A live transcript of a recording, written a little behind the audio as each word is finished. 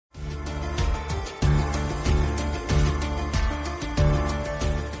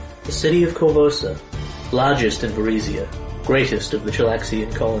city of Corvosa, largest in Varisia, greatest of the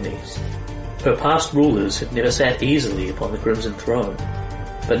Chilaxian colonies. Her past rulers had never sat easily upon the Crimson Throne,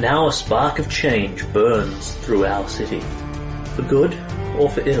 but now a spark of change burns through our city. For good or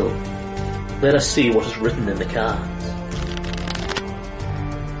for ill, let us see what is written in the cards.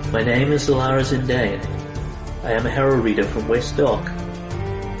 My name is Zalara Zendane. I am a hero reader from West Dock.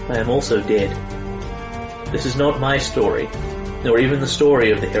 I am also dead. This is not my story, nor even the story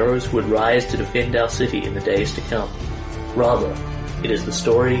of the heroes who would rise to defend our city in the days to come. Rather, it is the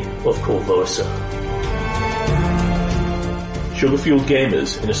story of Corvosa. Sugarfueled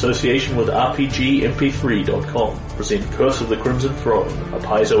Gamers, in association with RPGMP3.com, present Curse of the Crimson Throne, a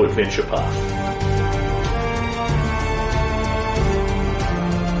Paizo adventure path.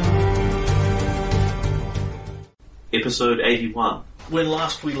 Episode 81. When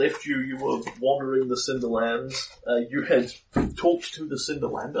last we left you, you were wandering the Cinderlands. You had talked to the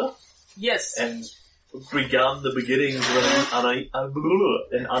Cinderlander. Yes. And begun the beginnings of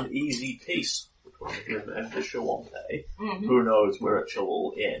an uneasy peace between him and the Shawante. Mm-hmm. Who knows where it shall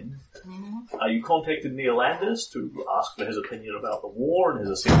all end. Mm-hmm. You contacted Neolandus to ask for his opinion about the war, and his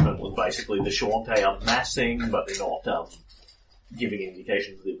assessment was basically the Shawante are massing, but they're not giving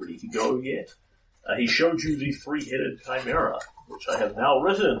indications that they're ready to go yet. He showed you the three-headed chimera, which I have now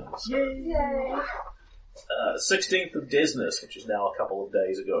written. Yay! 16th of Desnus, which is now a couple of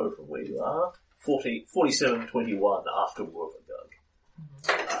days ago from where you are. 4721 after Wolfengug.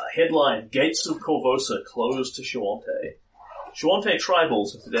 Headline, Gates of Corvosa closed to Shawante. Shawante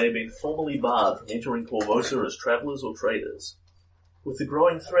tribals have today been formally barred from entering Corvosa as travellers or traders. With the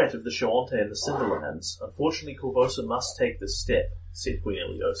growing threat of the Shawante and the Cinderlands, unfortunately Corvosa must take this step, said Queen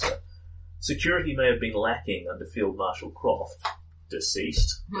Iliosa. Security may have been lacking under Field Marshal Croft,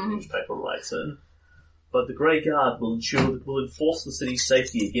 deceased, the newspaper writes in, but the Grey Guard will enforce the city's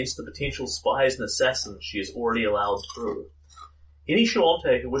safety against the potential spies and assassins she has already allowed through. Any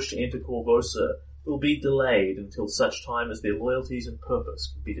Shawante who wish to enter Corvosa will be delayed until such time as their loyalties and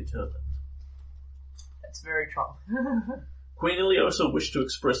purpose can be determined. That's very true. Queen Iliosa wished to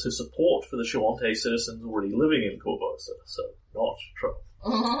express her support for the Shawante citizens already living in Corvosa, so not true.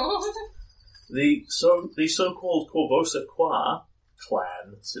 The so-called Corvosa Qua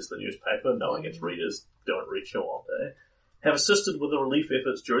clan, says the newspaper, knowing its readers don't read Shawante, have assisted with the relief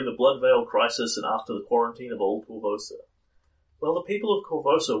efforts during the Bloodvale crisis and after the quarantine of Old Corvosa. While the people of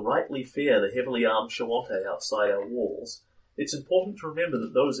Corvosa rightly fear the heavily armed Shawante outside our walls, it's important to remember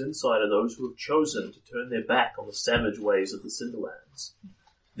that those inside are those who have chosen to turn their back on the savage ways of the Cinderlands.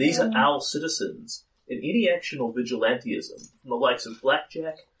 These are our citizens, and any action or vigilantism, from the likes of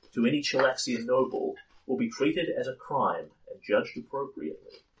Blackjack to any Chilaxian noble, will be treated as a crime and judged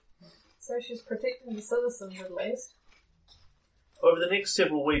appropriately. So she's protecting the citizens at least. Over the next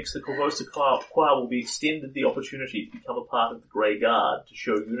several weeks, the Corvosa Choir will be extended the opportunity to become a part of the Grey Guard to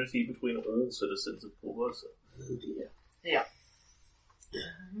show unity between all citizens of Corvosa. Oh dear. Yeah.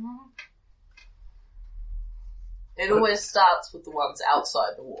 It always starts with the ones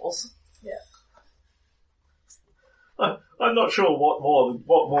outside the walls. Yeah. I'm not sure what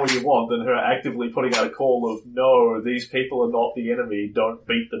more you want than her actively putting out a call of, no, these people are not the enemy, don't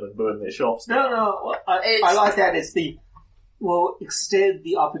beat them and burn their shops down. No, I like that as we'll extend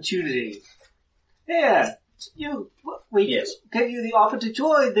the opportunity. Yeah, we give you the offer to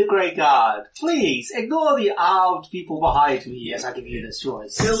join the Grey Guard. Please, ignore the armed people behind me. Yes, I give you this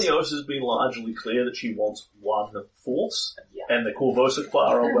choice. Helios has been largely clear that she wants one force, and the Corvosa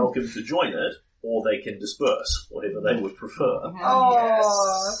Choir are welcome to join it, or they can disperse, whatever they would prefer.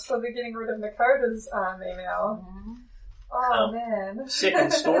 So they're getting rid of Makota's army now. Oh, man.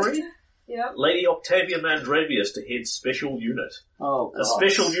 Second story, Yep. Lady Octavia Mandravius to head Special Unit. Oh, God. A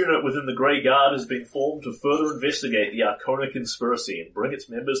special unit within the Grey Guard has been formed to further investigate the Arcona conspiracy and bring its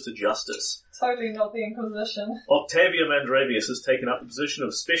members to justice. Totally not the Inquisition. Octavia Mandravius has taken up the position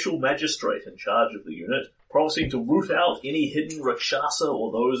of Special Magistrate in charge of the unit, promising to root out any hidden Rakshasa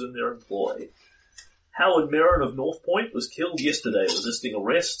or those in their employ. Howard Merrin of North Point was killed yesterday resisting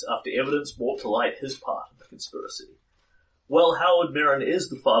arrest after evidence brought to light his part in the conspiracy. While Howard Merrin is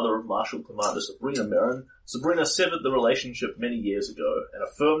the father of Marshal Commander Sabrina Merrin, Sabrina severed the relationship many years ago and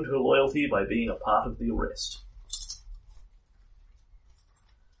affirmed her loyalty by being a part of the arrest.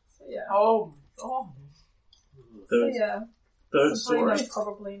 So, yeah. Third Sabrina story.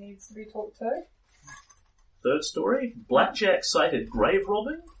 probably needs to be talked to. Third story. Blackjack cited grave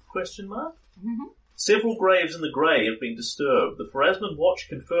robbing? ? Mm-hmm. Several graves in the Grey have been disturbed. The Pharasman Watch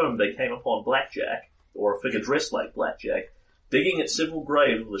confirmed they came upon Blackjack, or a figure dressed like Blackjack, digging at several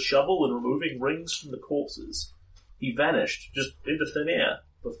graves with a shovel and removing rings from the corpses. He vanished, just into thin air.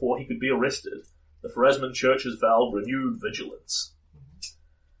 before he could be arrested. The Pharasman Church has vowed renewed vigilance.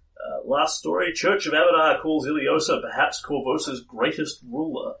 Last story, Church of Abadar calls Iliosa perhaps Corvosa's greatest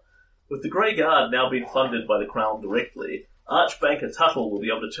ruler. With the Grey Guard now being funded by the Crown directly, Archbanker Tuttle will be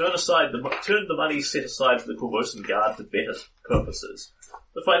able to turn the money set aside for the Corvosan Guard to better purposes.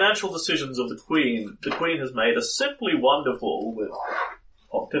 The financial decisions of the Queen has made are simply wonderful, with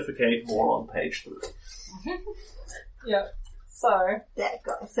pontificate more on page 3. Yeah. So That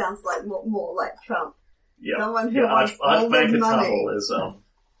guy sounds like more like Trump. Yeah. Someone who wants all the Archbanker money. Tuttle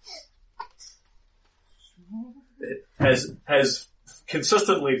has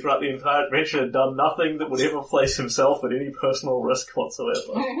consistently throughout the entire adventure done nothing that would ever place himself at any personal risk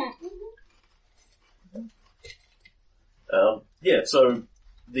whatsoever. So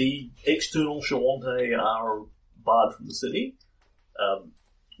the external Shawante are barred from the city,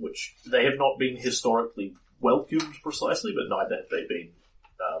 which they have not been historically welcomed precisely, but neither have they been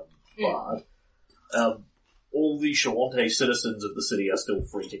barred. All the Shawante citizens of the city are still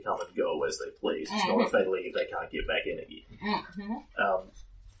free to come and go as they please. It's not if they leave, they can't get back in again.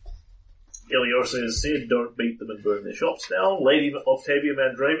 Iliosa has said, don't beat them and burn their shops down. Lady Octavia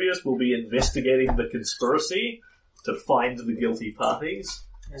Mandravius will be investigating the conspiracy to find the guilty parties.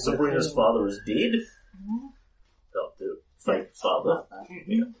 Sabrina's father is dead. The fake father.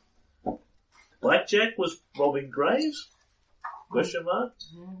 Yeah. Blackjack was robbing graves? Question mark?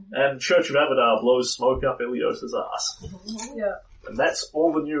 And Church of Abadar blows smoke up Iliosa's ass. yeah, And that's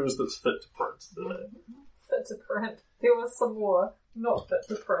all the news that's fit to print today. fit to print. There was some more not fit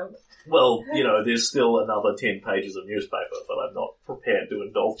to print. Well, there's still another 10 pages of newspaper, but I'm not prepared to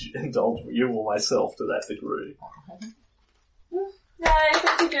indulge you or myself to that degree. Yay,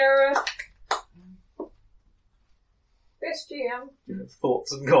 thank you, Jared. Best GM.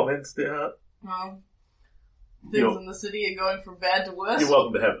 Thoughts and comments there? Things in the city are going from bad to worse. You're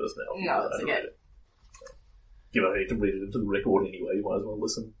welcome to have this now. No, it's okay. You don't need to read it into the record anyway, you might as well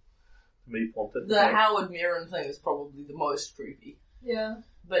listen to me pontificate. The Howard Mirren thing is probably the most creepy. Yeah.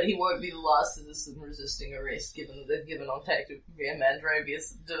 But he won't be the last citizen resisting arrest, given that they've given Octavia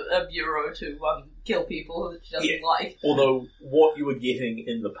Mandravius a bureau to kill people who she doesn't like. Although, what you were getting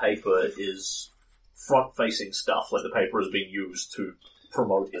in the paper is front-facing stuff, like the paper has been used to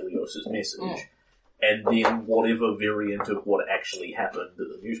promote Iliosa's message, and then whatever variant of what actually happened in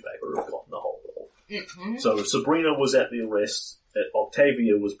the newspaper has gotten a hold of. So Sabrina was at the arrest,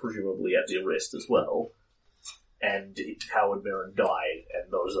 Octavia was presumably at the arrest as well, and Howard Mirren died,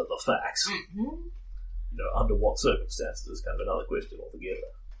 and those are the facts. Under what circumstances is kind of another question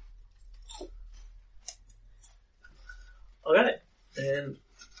altogether. Okay, and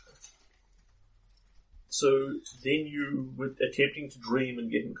so then you were attempting to dream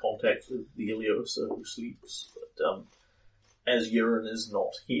and get in contact with the Iliosa who sleeps, but as Urine is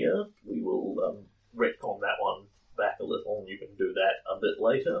not here, we will retcon that one back a little, and you can do that a bit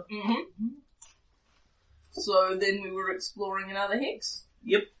later. So then we were exploring another hex.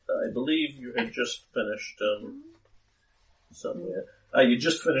 Yep, I believe you had just finished somewhere. You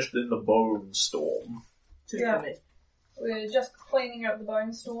just finished in the Bone Storm. Yeah. We're just cleaning up the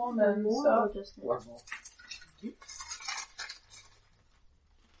Bone Storm and stuff. One more.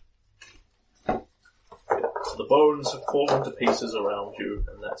 So the bones have fallen to pieces around you,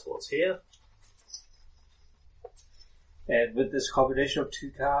 and that's what's here. And with this combination of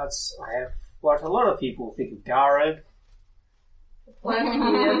two cards, I have what a lot of people think of Garib.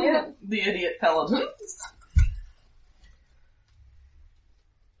 The idiot paladin.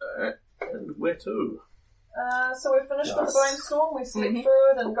 And where to? So we finished with the Bone Storm, we slept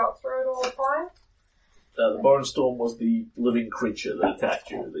through it and got through it all fine. The Bone Storm was the living creature that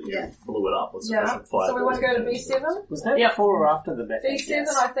attacked you, that you blew it up with sufficient fire. So we want to go to B7? Was that before or after the method? B7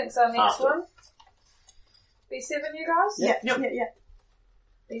 I think is our next After. one. B7 you guys? Yeah.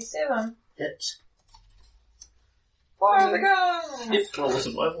 B7. Hit. Fire the gun! Yep, roll a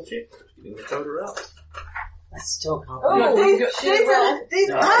survival check. Just getting the coder out. I still can't Oh, believe These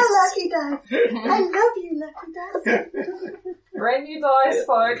Nice. are lucky dice. I love you, lucky dice. Brand new dice,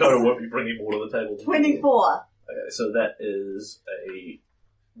 folks. Coder won't be bringing more to the table. 24. Okay, so that is a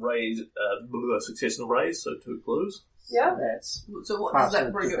raise, success and a raise, so 2 clues. Yeah. That's So what does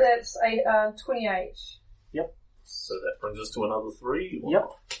that bring us? That's a 28. So that brings us to another 3. Yep,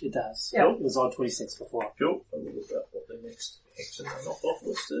 it does. Yep. It was on 26 before. Cool. I'll look at what the next action and knock-off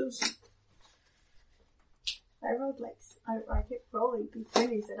list is. I rolled I kept rolling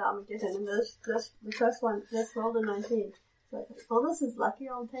B20s at Armageddon, and the first one just rolled a 19. So I thought, well, this is lucky,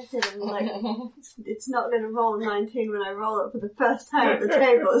 I'll take it. And it's not going to roll a 19 when I roll it for the first time at the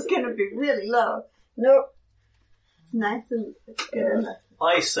table. It's going to be really low. Nope. It's nice and good enough.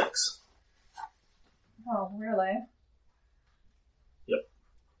 I6. Oh, really?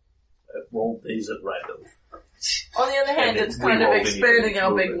 Rolled these at random. On the other hand, And it's then kind of re-rolled expanding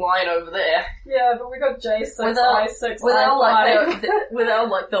our big anything line over there. Yeah, but we got J6, Without- I6, Without I5.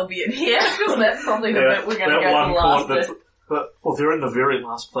 like they'll be in here, because that's probably the bit we're gonna that go one to last point bit. well, they're in the very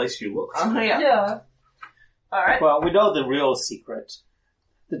last place you looked. Oh, yeah. Yeah. Alright. Well, we know the real secret.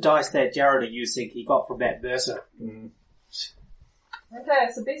 The dice that Jared are using, he got from Matt Mercer. Mm. Okay,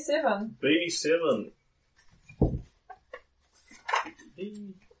 so B7. B7.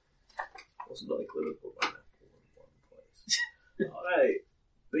 Wasn't very clever to put my map in one place. Alright.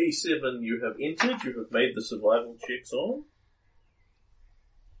 B7 you have entered, you have made the survival checks on.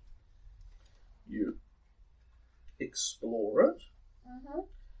 You explore it,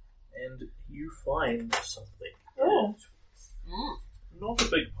 and you find something. Oh. Not a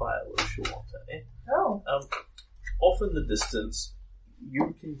big pile of short, eh? Oh. Off in the distance,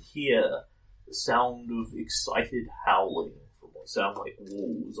 you can hear the sound of excited howling from what sound like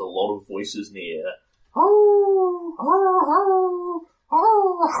wolves. A lot of voices near.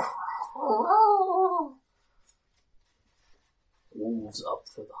 Wolves up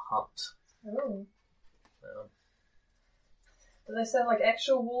for the hunt. Oh. Do they sound like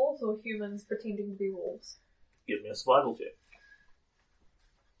actual wolves or humans pretending to be wolves? Give me a survival check.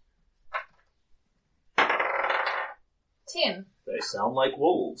 10. They sound like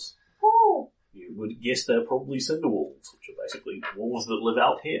wolves. Woo! You would guess they're probably cinder wolves, which are basically wolves that live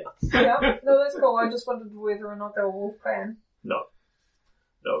out here. Yeah, no, that's cool. I just wondered whether or not they were wolf clan. No,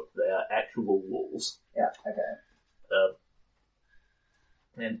 they are actual wolves. Yeah, okay.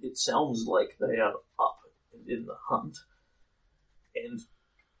 And it sounds like they are up in the hunt. And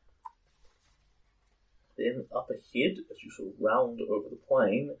then up ahead, as you sort of round over the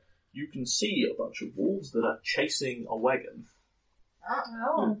plain, you can see a bunch of wolves that are chasing a wagon.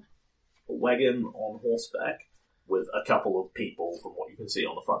 Oh. A wagon on horseback with a couple of people, from what you can see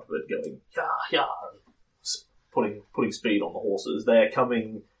on the front of it, going, yah, yah, putting speed on the horses. They're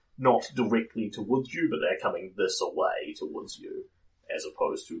coming not directly towards you, but they're coming this away towards you, as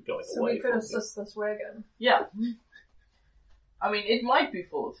opposed to going So away we could from assist this wagon. Yeah. I mean, it might be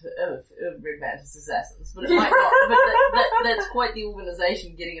full of Red Mantis assassins, but it might not. But that's quite the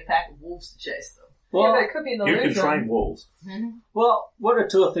organisation getting a pack of wolves to chase them. Yeah, Well, but it could be an you. You illusion. can train wolves. well, one or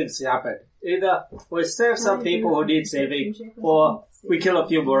two things happen. Either we save some people who need saving, or we kill a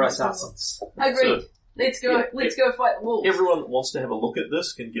few more assassins. Agreed. So, Let's go fight the wolves. Everyone that wants to have a look at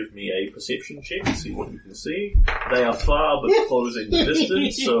this can give me a perception check to see what you can see. They are far but closing the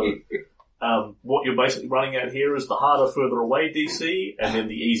distance, so what you're basically running at here is the harder further away DC, and then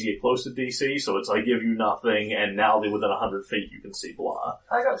the easier closer DC, so it's I give you nothing, and now they're within 100 feet, you can see Blah.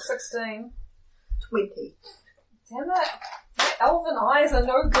 I got 16. 20. Damn it. My elven eyes are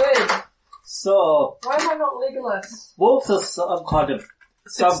no good. So, Why am I not Legolas? wolves are some kind of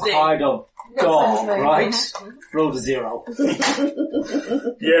 16. dog, That's right? Roll to 0.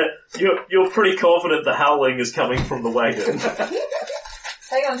 Yeah, you're pretty confident the howling is coming from the wagon.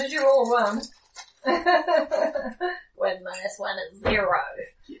 Hang on, did you roll a 1? 1 minus 1 is 0.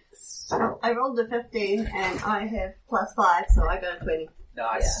 I rolled a 15 and I have +5, so I got a 20.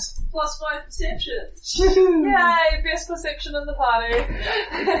 Nice. +5 perception. Yay, best perception in the party.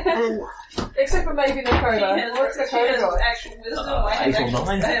 And Except for maybe Nakoda. What's Nakoda got? Actual wisdom. I have 8 or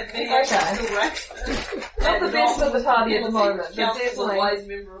 9. Not the best of the party at the moment, but Counts as a definitely. wise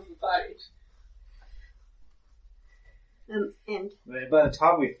member of the party. and By the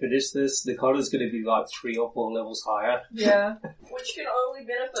time we finish this, Dakota's going to be like 3 or 4 levels higher. Yeah. Which can only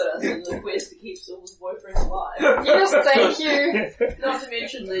benefit us in the quest to keep Silver's boyfriend alive. Yes, thank you. Not to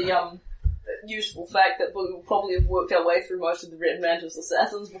mention the useful fact that we will probably have worked our way through most of the Red Mantis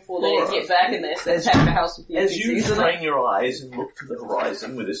assassins before they Laura, get back and they attack the house with the As you NPCs in it. strain your eyes and look to the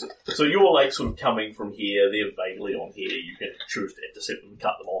horizon with this, so you're like sort of coming from here, they're vaguely on here, you can choose to intercept them,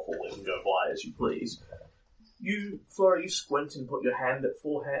 cut them off, or let them go by as you please. Flora, you squint and put your hand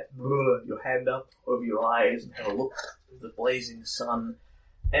up over your eyes and have a look at the blazing sun,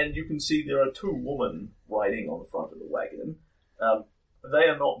 and you can see there are 2 women riding on the front of the wagon. They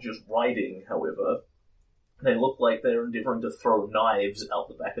are not just riding, however. They look like they're endeavouring to throw knives out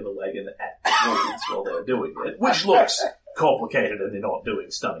the back of the wagon at the wolves while they're doing it, which looks complicated and they're not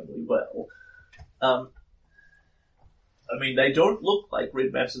doing stunningly well. I mean, they don't look like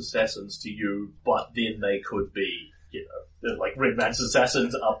Red Mantis assassins to you, but then they could be, they're like Red Mantis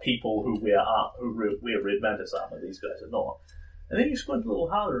assassins are people who wear Red Mantis armor. These guys are not. And then you squint a little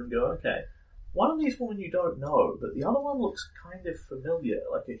harder and go, okay, one of these women you don't know, but the other one looks kind of familiar.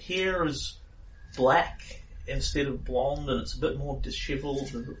 Like her hair is black instead of blonde, and it's a bit more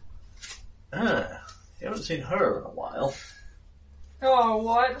dishevelled. You haven't seen her in a while. Oh,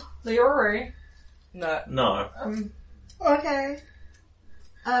 what? Leori? No. Okay.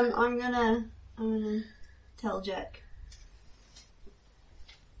 I'm gonna tell Jack.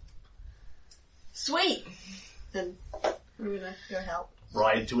 Sweet. Then I'm gonna go help.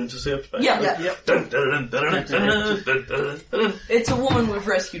 Ride to intercept, basically. Yeah. Yep. Dun, dun, dun, dun, dun, dun, dun, dun. It's a woman we've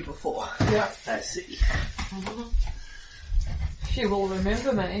rescued before. Yeah. I see. She will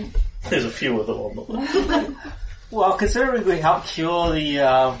remember me. There's a few of them on the list. Well, considering we helped cure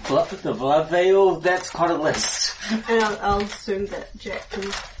the blood veil, that's quite a list. And I'll assume that Jack can,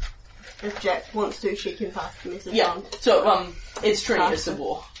 if Jack wants to, she can pass the message Yeah. on. So, it's Trinia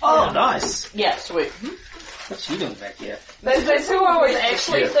Sabor. Oh, nice. Yeah, sweet. What's she doing back here? That's who I was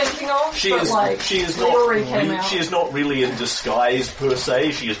actually Yeah. thinking of, She but is Leori came out. she is not really in disguise per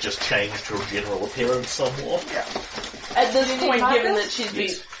se. She has just changed her general appearance somewhat. At this point, Marcus? given that she's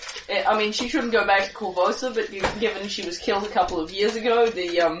been... I mean, she shouldn't go back to Corvosa, but given she was killed a couple of years ago,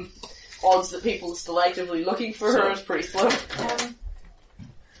 the odds that people are still actively looking for her is pretty slim.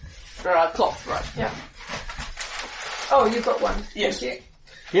 Cloth, right. Yeah. Oh, you got one. Yes. Thank you.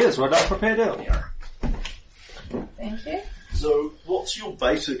 Here's what I prepared earlier. Thank you. So, what's your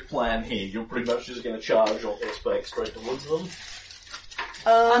basic plan here? You're pretty much just going to charge on horseback straight towards them?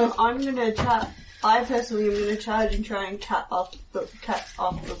 I'm gonna I personally am gonna charge and try and cut off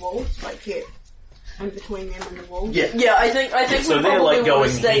the walls, like get in between them and the walls. Yeah, I think So we they're probably like going will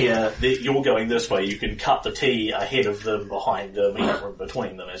stay. here, you're going this way, you can cut the T ahead of them, behind them, either in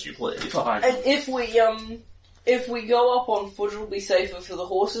between them as you please. Behind. And if we go up on foot, it'll be safer for the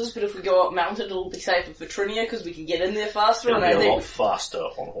horses, but if we go up mounted, it'll be safer for Trinia, because we can get in there faster, It'll and be I a lot think... faster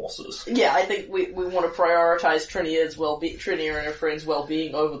on horses. Yeah, I think we want to prioritise Trinia's Trinia and her friends'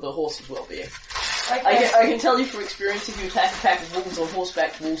 well-being over the horses' well-being. Okay. I can tell you from experience, if you attack a pack of wolves on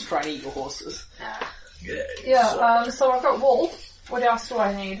horseback, wolves try and eat your horses. Yeah, so I've got wolf. What else do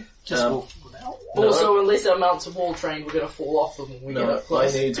I need? Just Um, walk now. Also, unless our mounts are wall trained, we're going to fall off them when we get No, up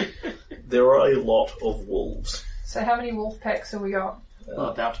close. there are a lot of wolves. So how many wolf packs have we got?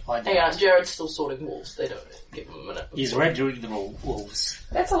 We're about to find Hang out. on, Jared's still sorting wolves. They don't give him a minute. He's rendering the wolves.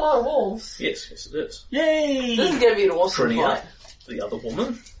 That's a lot of wolves. Yes, it is. Yay! This is going to be an awesome Trinia, fight. the other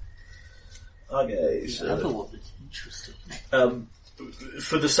woman. Okay, The other so, woman. Interesting.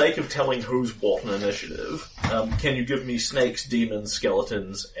 for the sake of telling who's what in initiative, can you give me snakes, demons,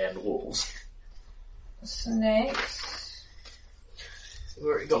 skeletons, and wolves? Snakes We've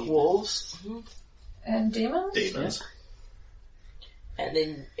already got wolves. and demons? Demons. And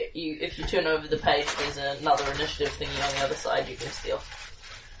then if you turn over the page, there's another initiative thingy on the other side you can steal.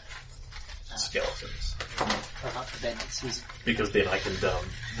 Skeletons. Bandits. Because then I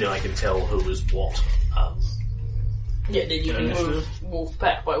can tell who is what. Yeah, then you can Initiative. move wolf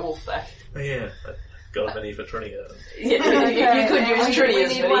pack by wolf pack. Oh yeah, I got a mini for Trinia. Yeah, you could use we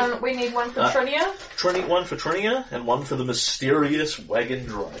Trinia's need mini. one. We need one for Trinia. One for Trinia, and one for the mysterious wagon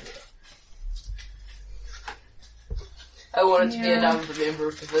driver. I want it to be Yeah. another member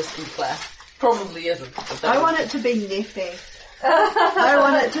of the Visky clan. Probably isn't. But that I would- want it to be Neffy. I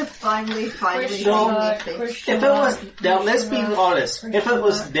want it to finally be Question Neffy. question If it was, mark, now let's be question honest, mark, if it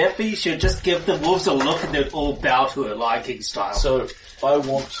was question mark. Neffy, she'd just give the wolves a look and they'd all bow to her liking style. So I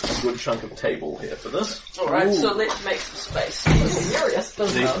want a good chunk of table here for this. Alright, so let's make some space. Serious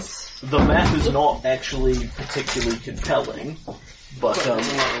business. The map is not actually particularly compelling, but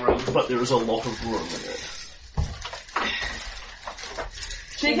there is a lot of room in it.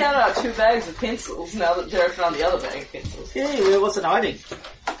 Check out our 2 bags of pencils now that Jared found the other bag of pencils. Hey, where was it hiding?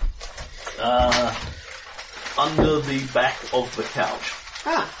 Under the back of the couch,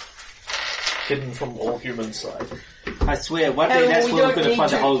 Ah, hidden from all human sight. I swear, one day Hey, that's we where we're don't going to need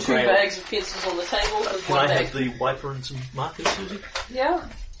find the whole two grail. bags of pencils on the table. There's Can one I bag. have the wiper and some markers, Susie? Yeah.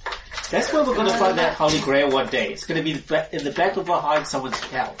 That's where we're going to find that holy grail one day. It's going to be in the back or behind someone's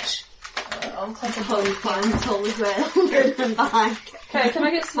couch. On top of Holy fine, holy grail, hidden behind. Okay, can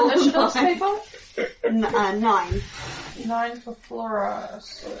I get some initiatives, people? 9. 9 for Flora.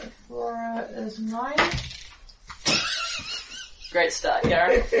 So Flora is 9. Great start,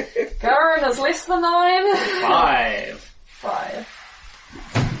 Garen. Garen is less than 9. 5. 5.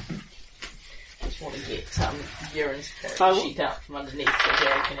 Just want to get Garen's Oh. character sheet out from underneath so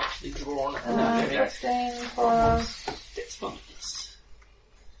Garen can actually draw on it. 16 for... That's fine.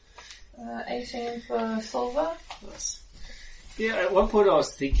 18 for Silver. Yeah, at one point I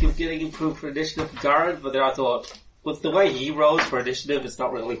was thinking of getting improved for initiative for Garen, but then I thought, with the way he rolls for initiative, it's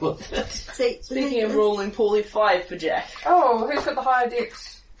not really worth it. See, Speaking of rolling poorly, 5 for Jack. Oh, who's got the higher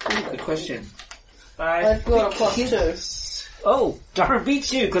dex? Good question. I've got a +2. Oh, Darren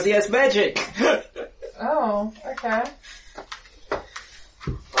beats you because he has magic. Oh, okay.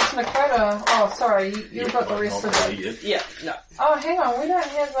 What's Nakota? Oh, sorry, you've got the rest of it. Yeah, no. Oh, hang on, we don't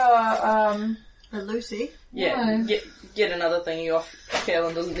have A Lucy. Yeah, No. get another thingy off.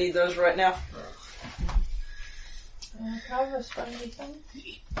 Kaelin doesn't need those right now. can I respond anything?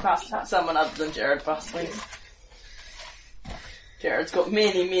 Pass someone other than Jared Bustling. Jared's got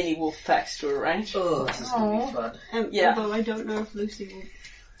many, many wolf packs to arrange. Oh, this is going to be fun. Yeah. Although I don't know if Lucy will.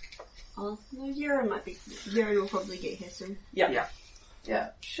 Oh, no, Jaren might be. Jaren will probably get here soon. Yeah. Yeah,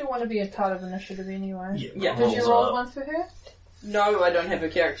 she'll want to be a part of initiative anyway. Yeah. Did you roll one for her? No, I don't have a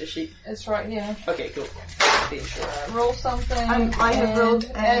character sheet. That's right, yeah. Okay, cool. Being sure. Roll something. I have rolled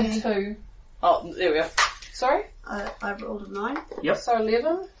a- and 2. Oh, there we go. Sorry? I rolled a 9. So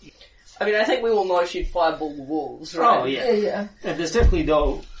 11? I mean, I think we all know she'd fireball the wolves, right? Oh, yeah. Yeah. And there's definitely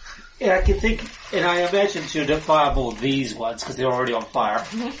no... Yeah, I can think... And I imagine she'll fireball these ones because they're already on fire.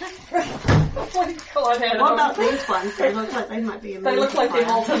 Oh my god, Hannah. What about these ones? They look like they might be. They look like they're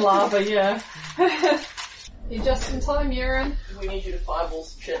molten lava, yeah. You're just in time, Urine. We need you to fireball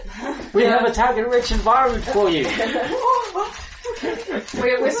some shit. We have a target-rich environment for you.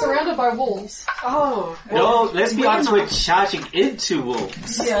 We're surrounded by wolves. Oh. No, let's be honest, we're charging into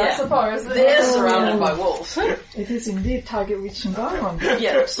wolves. Yeah, I suppose. They're surrounded by wolves. It is indeed target-rich environment.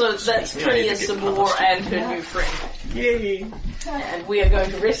 Yeah, so that's Trinia Sabor and her new friend. Yay. And we are going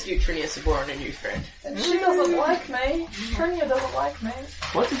to rescue Trinia Sabor and her new friend. And she doesn't like me. Trinia doesn't like me.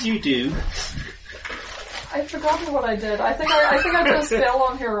 What did you do? I've forgotten what I did. I think I did a spell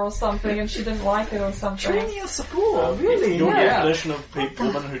on her or something, and she didn't like it or something. Training support, really? Your Yeah. definition of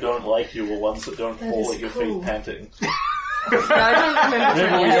women who don't like you are ones that don't fall is at your cool. feet panting. No, I don't remember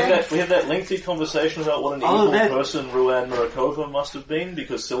Remember, Trinia. we had that lengthy conversation about what an evil person Ruan Murakova must have been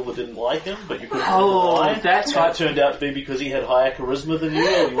because Silva didn't like him, but you couldn't why. That's And right. it turned out to be because he had higher charisma than you.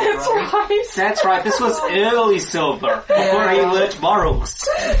 Or you were That's wrong. right. That's right, this was early Silver, before he learnt morals.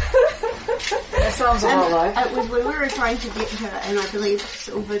 That sounds about right. It was when we were trying to get her, and I believe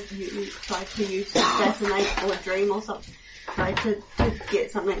Silver tried to use assassinate or dream or something. Tried to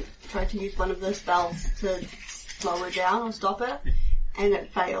get something. Tried to use one of the spells to slow her down or stop her, and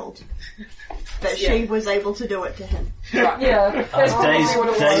it failed. But she was able to do it to him. Yeah, that's probably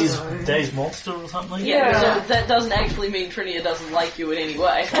what it was. Days Monster or something? Yeah, Yeah. so that doesn't actually mean Trinia doesn't like you in any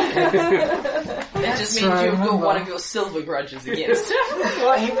way. It just means right, you've got remember. one of your silver grudges against.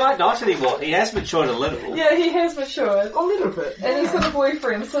 Well, he might not anymore. He has matured a little. Yeah, he has matured. A little bit. And he's got a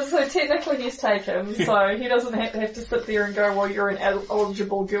boyfriend, so technically he's taken, so he doesn't have to sit there and go, well, you're an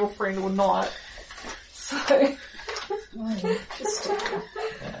eligible girlfriend or not. So...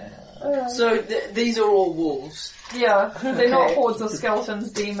 So these are all wolves. Yeah, they're not hordes of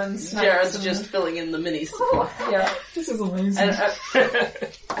skeletons, demons, snakes. Jared's and- just filling in the mini supply. Yeah. This is amazing. And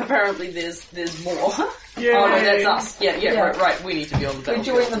apparently there's more. Yay. Oh no, that's us. Yeah, Yeah. right. We need to be on the We battlefield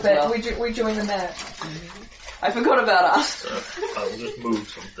join the as bat. well. We join the mat. I forgot about us. So I will just move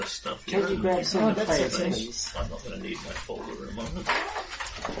some of this stuff here. Can you grab some of the that's plates, okay. please? I'm not going to need my folder in a moment.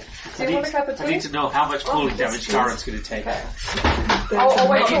 Do you want a cup of I need tea? to know how much falling yes, damage please. Darren's going to take. Okay. I'll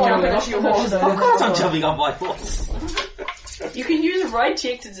wait till I'm finished your horse. Of course I'm jumping on my horse. You can use a ride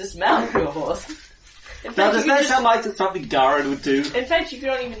check to dismount your horse. In Now, fact, does you that can sound like something Darren would do? in fact, you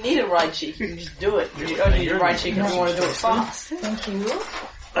don't even need a ride check. You can just do it. You don't need a ride check if you want to do it fast. Thank you.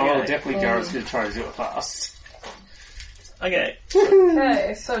 Oh, definitely Darren's going to try to do it fast. Okay.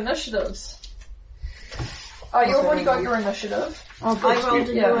 Okay, so initiatives. Oh, you already got your initiative. Oh, I good. rolled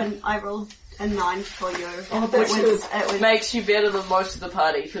Yeah. I rolled a 9 for you. Oh, that's it was, it was Makes you better than most of the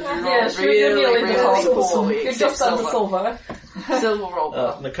party because you're Yeah, all sure, you're really, nearly really the top. poorly. You're except just under silver. Silver roll.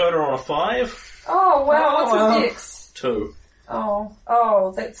 Nakota on a 5. Oh, wow, what's wow. his dex? 2.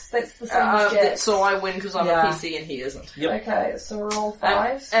 Oh, that's the same as Jack's. So I win because I'm Yeah. a PC and he isn't. Yep. Okay, so we're all And,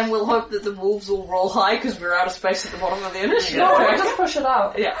 fives. and we'll hope that the wolves will roll high because we're out of space at the bottom of the initiative. No, we'll just push it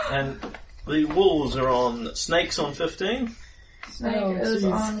up. Yeah. And the wolves are on snakes on 15, Snake Oh, is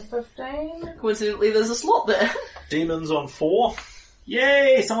jeez. on 15. Coincidentally, there's a slot there. demons on 4,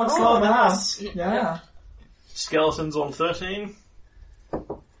 Yay, someone's slower than us. Yeah. skeletons on 13,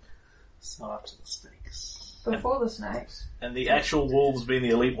 So up to the snakes. Before the snakes. and the actual wolves being the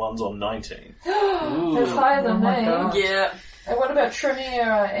elite ones on 19. That's higher than Oh my me. God. Yeah. And what about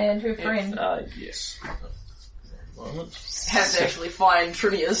Trinia and her friend? Yes. Moment. Have to actually find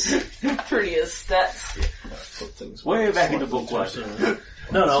Trinia's stats. Put things Way back in the book,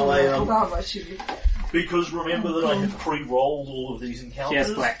 No, I How much you because remember that I had pre-rolled all of these encounters.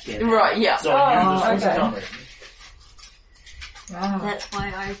 Yes, black kid. Right, yeah. So I knew this was okay. coming. That's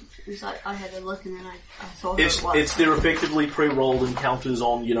why I was like, I had a look and then I saw who it was. It's their effectively pre-rolled encounters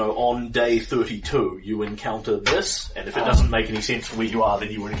on day 32. You encounter this, and if it doesn't make any sense for where you are,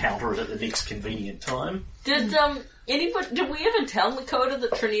 then you encounter it at the next convenient time. Did we ever tell Makota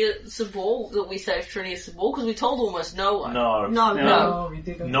that Trinia Sabor, that we saved Trinia Sabor? Because we told almost no one. No, we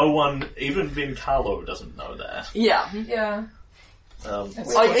didn't. no one, even Vin Carlo doesn't know that. Yeah. Yeah. I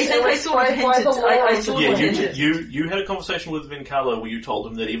think I sort of hinted. I sort of hinted. You had a conversation with Vin Carlo where you told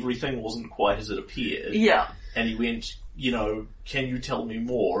him that everything wasn't quite as it appeared. Yeah. And he went, can you tell me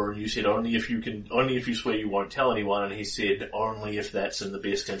more? And you said, only if you swear you won't tell anyone. And he said, only if that's in the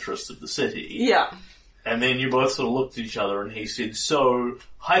best interest of the city. Yeah. And then you both sort of looked at each other and he said, so,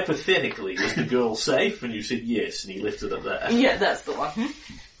 hypothetically, is the girl safe? And you said yes, and he left it at that. Yeah, that's the one.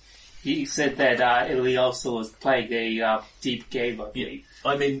 He said that Italy also was playing a deep game, I believe.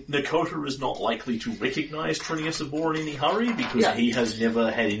 I mean, Nakota is not likely to recognise Trinia Sabor in any hurry because he has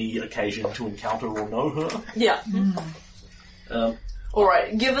never had any occasion to encounter or know her. Yeah.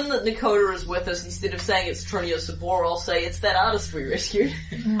 Alright, given that Nakota is with us, instead of saying it's Trinia Sabor, I'll say it's that artist we rescued.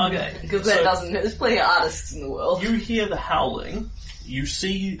 Okay. Because there's plenty of artists in the world. You hear the howling, you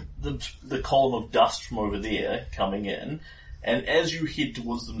see the column of dust from over there coming in, and as you head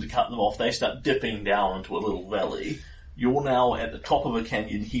towards them to cut them off, they start dipping down into a little valley. You're now at the top of a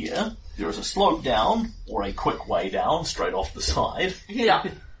canyon here. There is a slope down, or a quick way down, straight off the side. Yeah.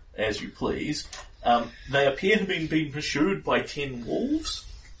 As you please. They appear to be being pursued by 10 wolves,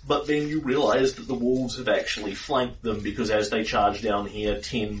 but then you realise that the wolves have actually flanked them because as they charge down here,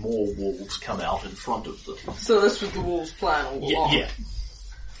 10 more wolves come out in front of them. So this was the wolves' plan all along? Yeah.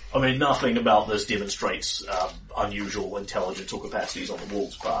 I mean, nothing about this demonstrates unusual intelligence or capacities on the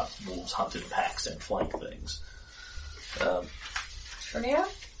wolves' part. Wolves hunt in packs and flank things. Trinia?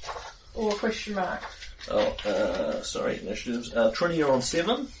 Or question mark? Sorry, initiatives. Trinia on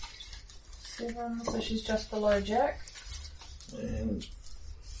 7. 7, so she's just below Jack. And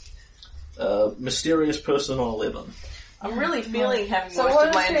mysterious person on 11. I'm really feeling having So most what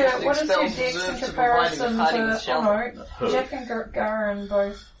of my is your interesting spells dex in reserved to comparison providing a party with to... shelter. Oh no, Jack and Garen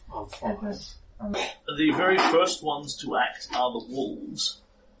both had this. The very first ones to act are the wolves,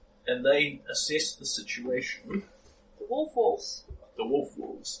 and they assess the situation. The wolf wolves. The wolf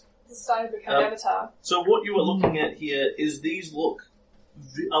wolves. It's starting to become Avatar. So what you are looking at here is these look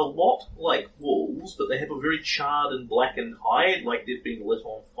a lot like wolves, but they have a very charred and blackened hide, like they've been lit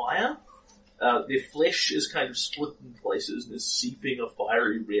on fire. Their flesh is kind of split in places and is seeping a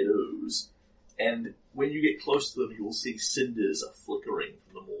fiery red ooze. And when you get close to them, you will see cinders are flickering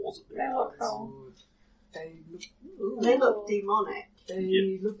from the walls of their mouths. They look demonic.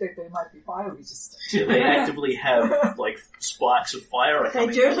 They look like they might be fire resistant. Yeah, they actively have, like, sparks of fire They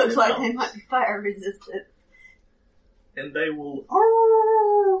coming do out of look their like they mouths. might be fire resistant. And they will...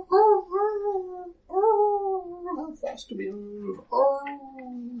 How fast do we move?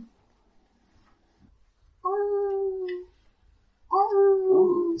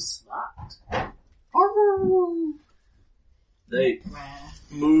 Ooh, smart. They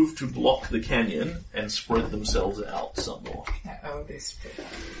move to block the canyon and spread themselves out somewhat. Oh, they spread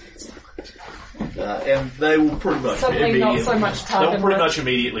And they will pretty much Suddenly not so much they'll target pretty work. much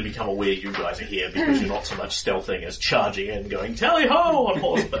immediately become aware you guys are here because you're not so much stealthing as charging in going tally-ho on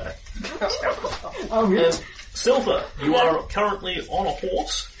horseback. Oh, really? And Silver, you are currently on a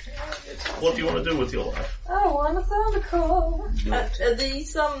horse. What do you want to do with your life? Oh, I'm a thundercall. Are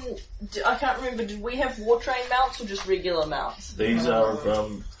these, I can't remember, did we have war train mounts or just regular mounts? These are,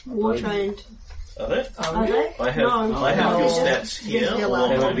 War trained. are they? Are they? I have No. your No. stats here. Regular. along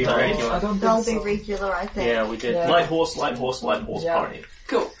They the will be page. regular. I don't They'll think be so. regular, I think. Yeah, we did. Yeah. Light horse, Yeah. pony.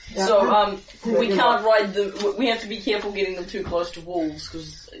 Cool. Yeah. So, we can't ride them, we have to be careful getting them too close to wolves,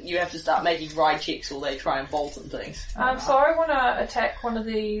 because you have to start making ride checks or they try and bolt and things. So I want to attack one of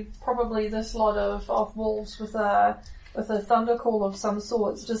probably this lot of wolves with a thunder call of some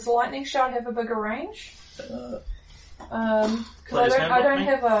sorts. Does the lightning shout have a bigger range? Because Player's I don't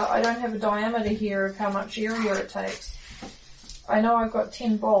handbook, have a diameter here of how much area it takes. I know I've got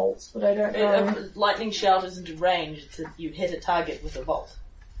 10 bolts, but I don't know. Lightning shout isn't a range, it's you hit a target with a bolt.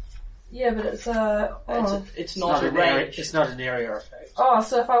 Yeah, but it's It's not a range. It's not an area effect.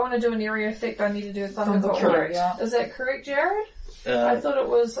 so if I want to do an area effect, I need to do a thunder call. Correct, yeah. Is that correct, Jared? I thought it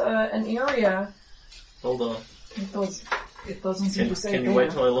was an area. Hold on. It doesn't seem to say Can you there.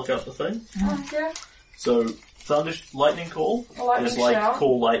 wait till I look up the thing? Yeah. So, lightning call A lightning is like shout.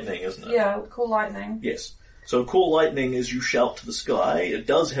 call lightning, isn't it? Yeah, call lightning. Yes. So call lightning is you shout to the sky. It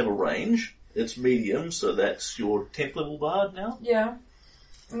does have a range. It's medium, so that's your 10th level bard now. Yeah.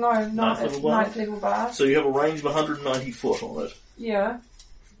 No, Ninth it's level bar? 9th level bar. So you have a range of 190 foot on it. Yeah,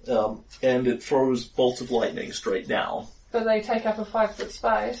 and it throws bolts of lightning straight down. but they take up a 5-foot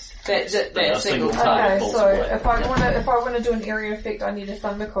space. They're are single single target. Okay, bolts so of lightning. if I want to do an area effect, I need a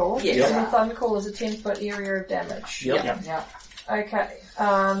thunder call. Yes. And the thunder call is a 10-foot area of damage. Yep. Yeah. Okay,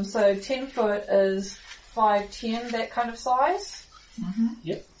 so 10 foot is 5'10", that kind of size? Mm-hmm.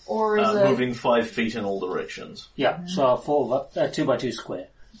 Yep. Or is it Moving 5 feet in all directions. Yeah, so 2x2 square.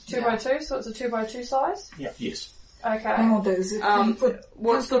 2x2, so it's a 2x2 size? Yes. Okay. No, is it 10 foot?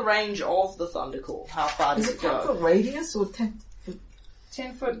 What's the range of the thunder call? How far does Is it it 10 go? foot radius or 10 foot?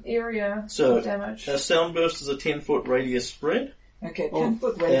 10-foot area So, of damage. a sound burst is a 10-foot radius spread. Okay, 10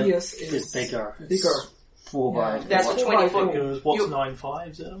 foot radius It's is bigger. Bigger. 4 by Yeah. That's 20 It foot. goes, what's You- 9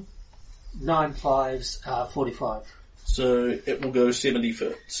 5s, Adam? 9 5s, 45. So it will go 70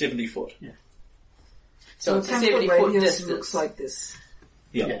 foot. 70 foot. So it's a 10 70 foot foot radius distance. looks like this.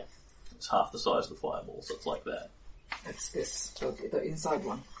 Yeah. Yeah. It's half the size of the fireball, so it's like that. That's this, the inside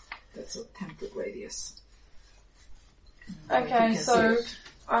one. That's a 10 foot radius. Okay, You can so see it.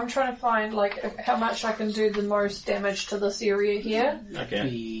 I'm trying to find like how much I can do the most damage to this area here.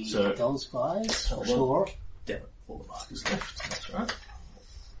 Okay. So, Those guys, Hold on. sure. damn it, all the markers left. That's right.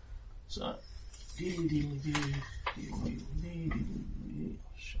 So,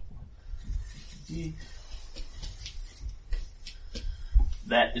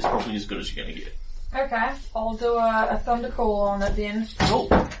 that is probably as good as you're going to get. Okay, I'll do a thunder call on it then. Cool.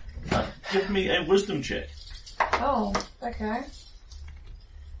 Give me a wisdom check. Oh, okay.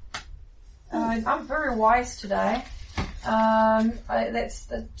 I'm very wise today. So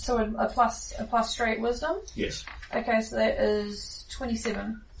a plus straight wisdom. Yes. Okay, so that is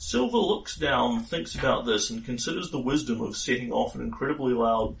 27. Silver looks down, thinks about this, and considers the wisdom of setting off an incredibly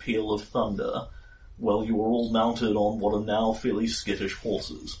loud peal of thunder while you are all mounted on what are now fairly skittish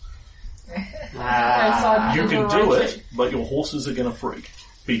horses. Okay, so I You can do override it, but your horses are going to freak.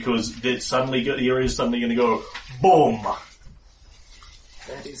 Because the area is suddenly going to go, boom!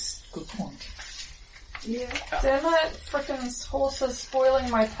 That is good point. Yeah. Damn it, frickin' horses spoiling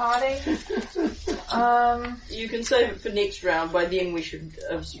my party. You can save it for next round. By then we should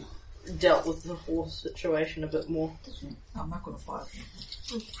have dealt with the horse situation a bit more. I'm not gonna fight him.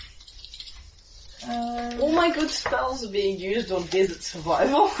 All my good spells are being used on desert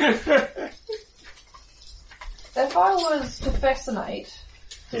survival. If I was to fascinate,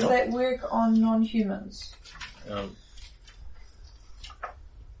 does Yeah. that work on non-humans?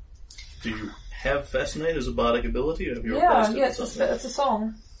 Do you have Fascinate as a bardic ability, or have you Yeah, replaced it with something? it's a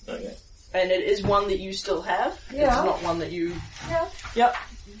song. Okay. And it is one that you still have? Yeah. It's not one that you... Yeah. Yep.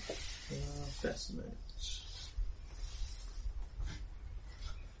 Fascinate.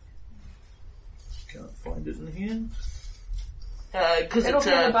 Can't find it in here. Because It'll it's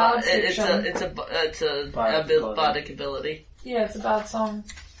be in the bard it's section. a Bardic bardic ability. Yeah, it's a bad song.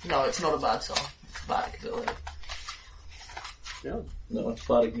 No, it's not a bard song. It's a bardic ability. No, it's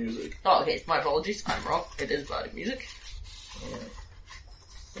bardic music. Oh, okay. My apologies. I'm wrong. It is bardic music.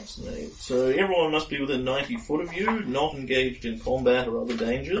 Fascinate. So everyone must be within 90 foot of you, not engaged in combat or other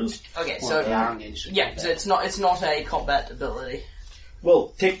dangers. Okay, Well, so they are engaged in yeah, combat. so it's not a combat ability.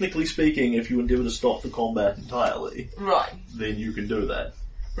 Well, technically speaking, if you endeavour to stop the combat entirely, Right. then you can do that.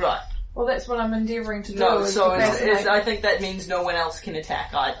 Right. Well, that's what I'm endeavouring to do. No, is so to fascinate. I think that means no one else can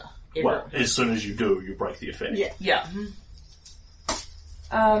attack either. Well, as soon as you do, you break the effect. Yeah. Yeah.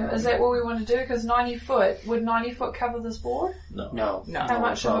 Is that what we want to do? Because 90 foot, would 90 foot cover this board? No. No. No. How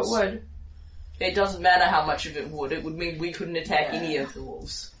much of it would? It doesn't matter how much of it would. It would mean we couldn't attack any of the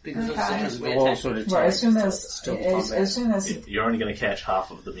wolves because Okay. as soon as The we wall attack. sort of Well, as soon takes- as still as combat. soon as You're only going to catch half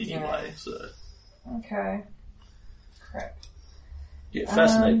of them anyway, so... Okay. Crap. Yeah,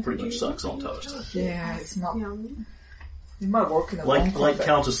 Fascinate pretty much sucks on toast. yeah, it's not. Yeah. It might work in a long Like combat.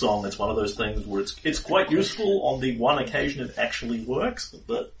 Counter Song, it's one of those things where it's quite useful on the one occasion it actually works,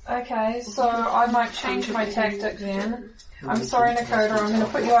 but Okay, so I might change my tactic then. I'm sorry, Nakoda, I'm going to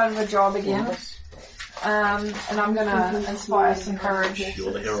put you out of a job again. And I'm going to inspire some courage.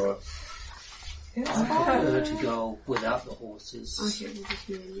 you're the hero. It's I fine. prefer to go without the horses. Okay, we'll just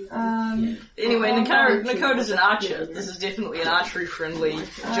do it. Anyway, Oh, Nakoda's an archer. This is definitely an archery friendly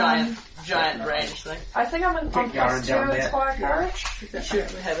giant range thing. I think I'm Get plus Garen 2 down there. inspire courage. You should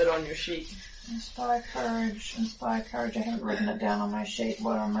have it on your sheet. Inspire courage. I haven't written it down on my sheet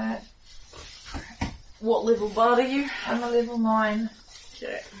what I'm at. What level bard are you? I'm a level 9.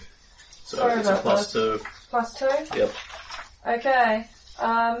 Okay. So Sorry it's a about plus this. 2. Plus 2? Yep. Okay.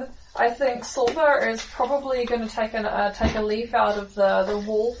 I think Silver is probably going to take a leaf out of the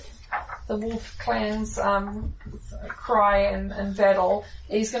wolf the wolf clans cry and battle,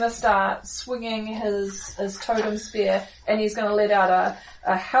 he's going to start swinging his totem spear, and he's going to let out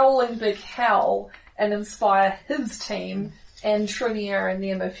a howling big howl and inspire his team and Trinier and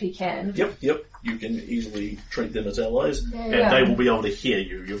them if he can. Yep. You can easily treat them as allies, and they will be able to hear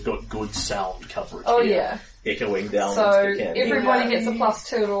you. You've got good sound coverage. Oh here, echoing down so into the canyon. everybody gets a +2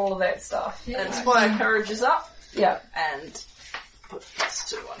 to all of that stuff. And Inspire Courage is up. Yeah. And put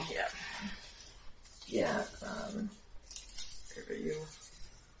 +2 on here. Yeah. Where are you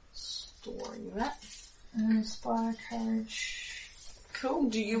storing that? Inspire Courage.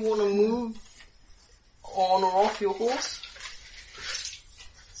 Cool. Do you want to move on or off your horse?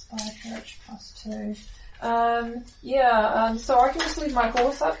 Inspire Courage +2. So I can just leave my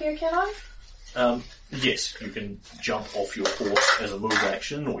horse up here, can I? Yes, you can jump off your horse as a move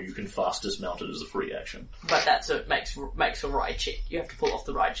action, or you can fast dismount it as a free action. But makes a ride check. You have to pull off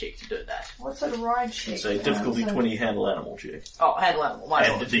the ride check to do that. What's a ride check? It's a difficulty 20 handle animal check. Oh, handle animal.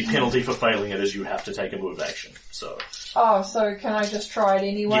 And the penalty for failing it is you have to take a move action. So can I just try it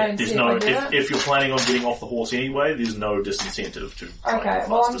anyway and see if I get it? If you're planning on getting off the horse anyway, there's no disincentive to try Okay,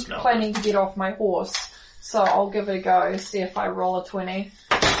 and well fast I'm dismount planning to get off my horse, so I'll give it a go, see if I roll a 20.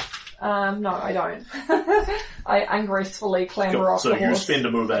 No, I don't. I ungracefully clamber off the horse. So you spend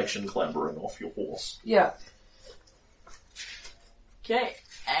a move action clambering off your horse. Yeah. Okay,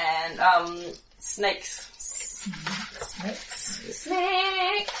 and snakes.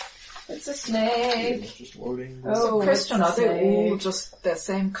 Snake! It's a snake! Just loading. Oh, Question, are they all snake. just the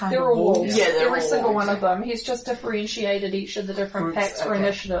same kind They're of all wolves. wolves? Yeah, they're Every all single wolves. one of them. He's just differentiated each of the different Groups, packs for okay.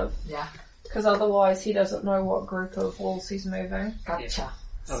 initiative. Yeah, Because otherwise he doesn't know what group of wolves he's moving. gotcha.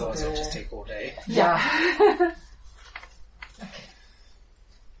 Otherwise it'll just take all day. Yeah.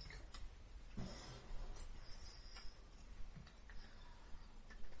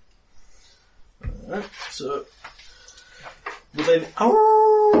 Alright, so within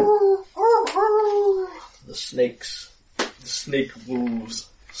the snake wolves,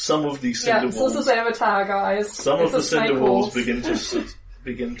 some of the cinder Yeah, so wolves, this is Avatar, guys. some It's of a the cinder snake wolves wolves.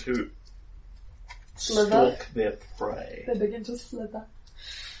 begin to Slither. stalk their prey. They begin to slither.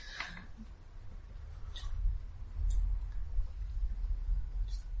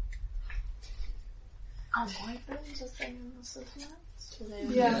 Are wyverns a thing in the settlements?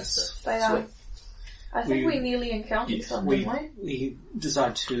 Yes, they are. I think we We- nearly encountered Yes, some, We didn't we? we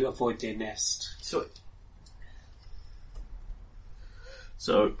decided to avoid their nest.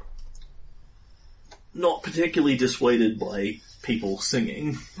 So, not particularly dissuaded by people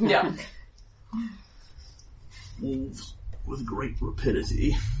singing, Yeah. wolves with great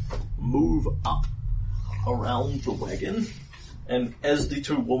rapidity move up around the wagon, and as the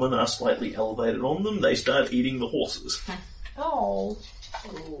two women are slightly elevated on them, they start eating the horses. Oh.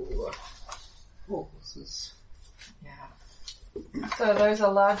 Ooh, Horses. yeah. So those are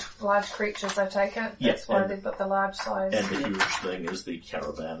large creatures, I take it? Yeah, That's why and- they've got the large size. And the huge thing is the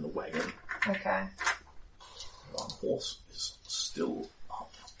caravan, the wagon. Okay. One horse is still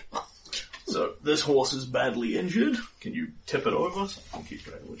up. So this horse is badly injured. Can you tip it over so I can keep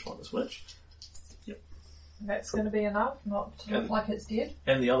track of which one is which? That's going to be enough, not to look And- like it's dead.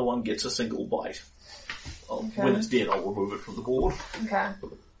 And the other one gets a single bite. Okay. When it's dead, I'll remove it from the board. Okay.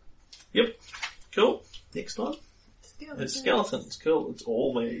 Yep. Cool. Next time. It's skeletons. Cool. It's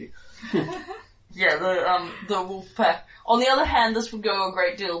all me. Yeah, the wolf pack. On the other hand, this would go a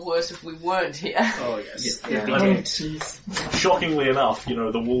great deal worse if we weren't here. Oh yes. Yeah. Yeah. I mean, Jeez. shockingly enough,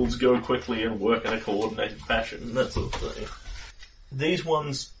 the wolves go quickly and work in a coordinated fashion and that sort of thing. These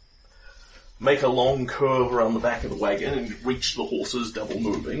ones make a long curve around the back of the wagon and reach the horses double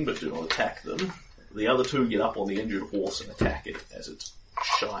moving, but do not attack them. The other two get up on the injured horse and attack it as it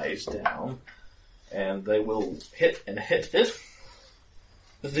shies down, and they will hit and hit it.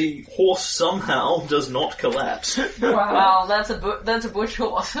 The horse somehow does not collapse. Wow. Wow, that's a bush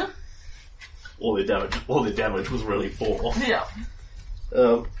horse. All their damage was really poor. Yeah.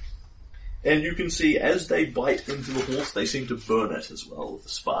 And you can see as they bite into the horse, they seem to burn it as well, with the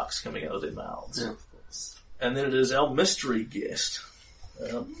sparks coming out of their mouths. Yeah, of course. And then it is our mystery guest.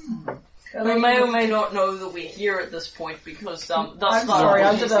 We may or may not know that we're here at this point because thus I'm far sorry,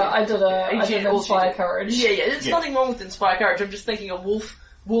 I she's- did Inspire Courage. Yeah, there's Yeah. nothing wrong with Inspire Courage. I'm just thinking a wolf.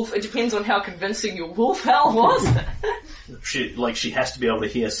 It depends on how convincing your wolf howl was. She has to be able to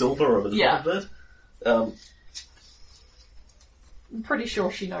hear Silver over the Yeah. top of it. I'm pretty sure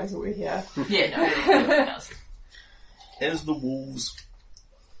she knows that we're here. Yeah, no, it does. As the wolves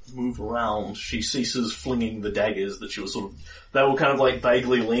move around, she ceases flinging the daggers that she was they were kind of like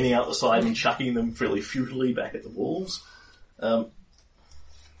vaguely leaning out the side and chucking them fairly futilely back at the wolves.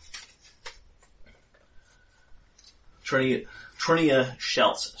 Trinia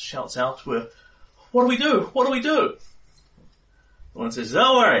shouts out to her, "What do we do? What do we do?" The one says,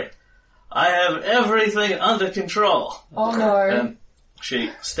 "Don't worry. I have everything under control." Oh no. And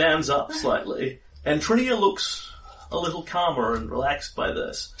she stands up slightly, and Trinia looks a little calmer and relaxed by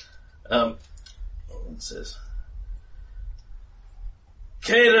this. It says,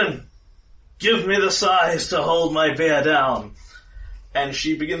 "Caden, give me the size to hold my bear down." And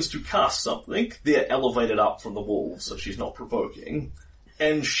she begins to cast something. They're elevated up from the wolves, so she's not provoking.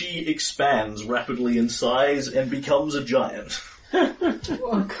 And she expands rapidly in size and becomes a giant.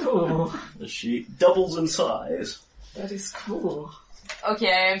 Oh, cool. She doubles in size. That is cool. Okay,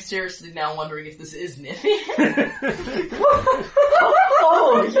 I am seriously now wondering if this is Niffy.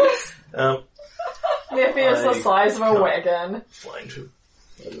 Oh, yes. Niffy is the size of a wagon. Flying to.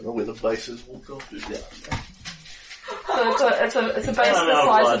 I don't know where the bases will go to down. So it's a base the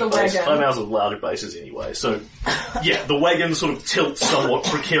size of a wagon. I'm out of larger bases anyway, so yeah, the wagon sort of tilts somewhat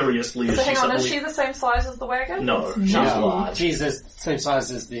precariously as So she hang on, suddenly... is she the same size as the wagon? No, she's No, large. she's the same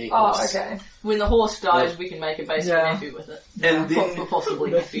size as the Oh, horse. okay. When the horse dies, we can make a base Yeah. for Niffy with it. And then,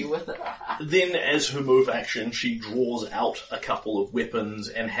 Possibly Niffy with it. then as her move action, she draws out a couple of weapons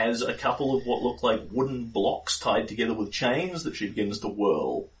and has a couple of what look like wooden blocks tied together with chains that she begins to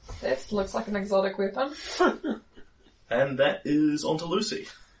whirl. That looks like an exotic weapon. And that is onto Lucy.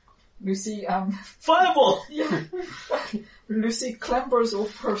 Lucy, Fireball! yeah. Lucy clambers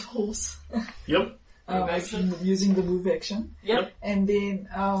off her horse. Yep. Using the move action. Yep. And then,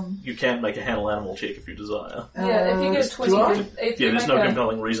 You can make a handle animal check if you desire. Yeah, if you get a 20, do I? if you Yeah, there's make no a,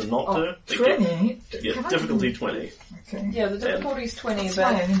 compelling reason not to. 20. Yeah, Can I difficulty do- 20. Okay. yeah, the difficulty's 20, It's but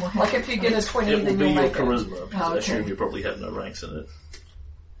fine, anymore. like if you get a 20, It will then be you'll your make it. charisma, because I okay. assume you probably have no ranks in it.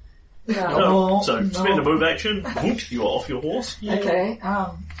 No. No, So, no. spend a move action, whoop, you are off your horse. Okay,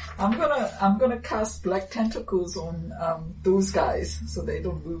 I'm gonna cast black tentacles on those guys so they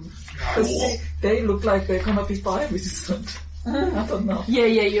don't move. Because they look like they're gonna be fire resistant. I don't know. Yeah,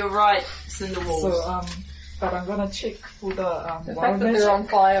 you're right, Cinderwolves. So but I'm gonna check for the The wild fact that magic. they're on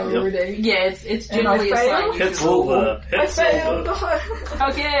fire Yep. already. yeah, it's And I generally a fail? sign you Hit should roll. silver, I hit failed. silver.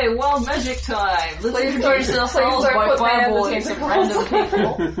 Okay, wild magic time. Let's Please introduce don't- ourselves please don't by put me in the fireballing some tentacles.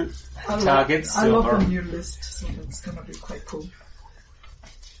 random people. Target I love silver. the new list, so that's gonna be quite cool.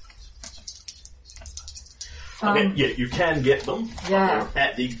 Okay, yeah, you can get them. Yeah.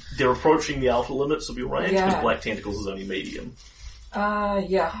 They're approaching the outer limits of your range, because Yeah. Black Tentacles is only medium.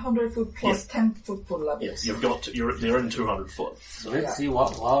 100 foot plus 10 foot for levels. Yes, they're in 200 foot. Let's see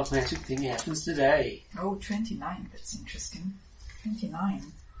what wild magic thing happens today. Oh, 29. That's interesting. 29.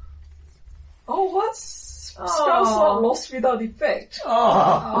 Oh, what's spell slot lost without effect?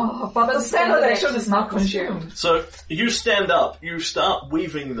 Oh, But the the standard standard action action is not consumed. So, you stand up, you start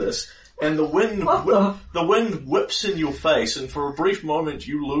weaving this, and the wind What the wind whips in your face, and for a brief moment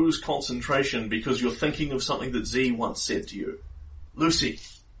you lose concentration because you're thinking of something that Z once said to you. Lucy,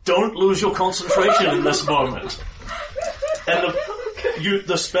 don't lose your concentration in this moment. And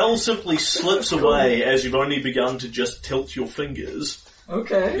the spell simply slips away as you've only begun to just tilt your fingers.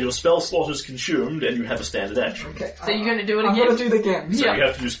 Okay. Your spell slot is consumed, and you have a standard action. Okay. So you're gonna do it I'm again? gonna do it again. So Yeah. you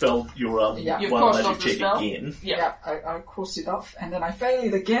have to do your You've wild crossed magic off the check spell? again. Yeah. I cross it off, and then I fail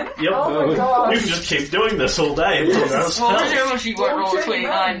it again. Yep. Oh my god. You can just keep doing this all day until you're out of Well, spells. remember she won't roll Okay,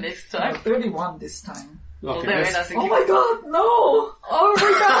 29 this time. 31 this time. Well, okay, there let's- that's a Oh my god, no! Oh, we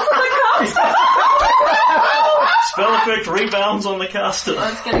got the cast! Spell effect rebounds on the caster.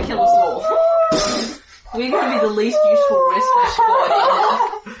 That's gonna kill us all. We're gonna be the least useful rescue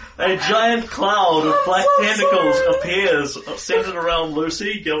squad. A giant cloud of black tentacles appears, centered around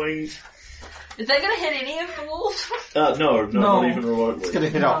Lucy, going... Is that gonna hit any of the wolves? No, No. not even remotely. It's gonna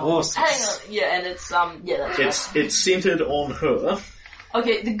hit our horse. Hang on. Yeah, and it's, yeah, that's right. It's centered on her,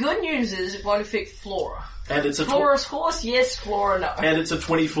 Okay, the good news is it won't affect Flora. and it's a Flora's horse, yes, Flora, no. and it's a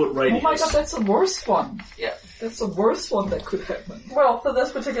 20-foot Oh radius. my god, that's the worst one. Yeah. That's the worst one that could happen. Well, for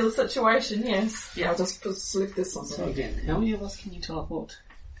this particular situation, yes. Yeah. I'll just slip this on So there. again, how many of us can you teleport?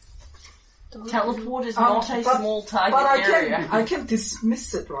 Teleport is not a small target But area. I can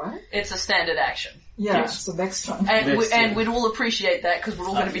dismiss it, right? It's a standard action. Yeah, Yes. so next time. And we'd all appreciate that because we're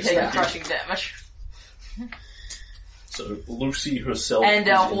all going to be taking Yeah. crushing damage. So Lucy herself And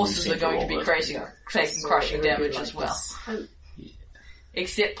is our in the horses are center going to of be it. taking So crushing it will be damage like as well. this.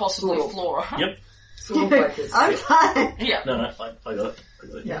 Except possibly Sort of. Flora. Yep. Sort of like this. I'm fine. Yeah. No, I got it. I got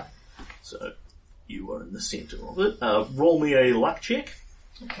it. Yeah. So you are in the center of it. Roll me a luck check,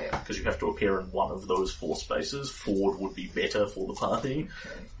 Okay. because you have to appear in one of those 4 spaces. Forward would be better for the party.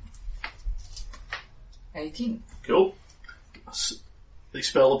 18. Cool. The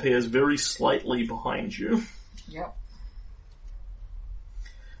spell appears very slightly behind you. Yep.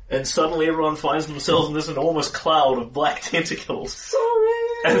 and suddenly everyone finds themselves in this enormous cloud of black tentacles. Sorry.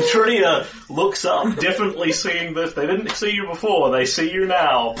 And Trinia looks up, definitely seeing this. They didn't see you before, they see you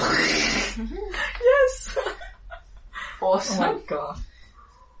now. Yes. Oh Awesome. my god.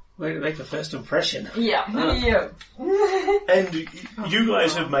 Way to make a first impression. Yeah. Yeah. And you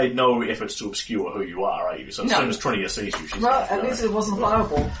guys have made no efforts to obscure who you are you? So as No. soon as Trinia sees you, she's Well, going to at go. least it wasn't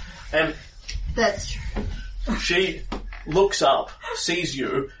fireball. And That's true. she looks up, sees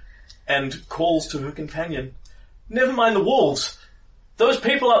you, and calls to her companion. Never mind the wolves. Those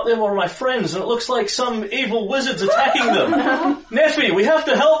people up there were my friends, and it looks like some evil wizard's attacking them. Neffy, we have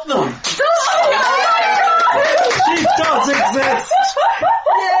to help them. She does exist!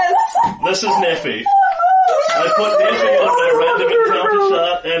 Yes! This is Neffy. I put Neffy on my random encounter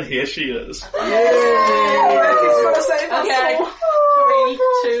chart, and here she is. He's gonna save us Okay. all. 3,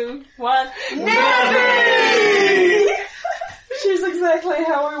 2, 1. Neffy! She's exactly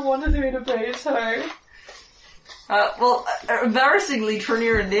how I wanted her to be too. Embarrassingly,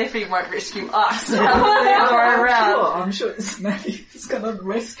 Trinia and Neffy won't rescue us. The other way around. I'm sure it's Maddie who's gonna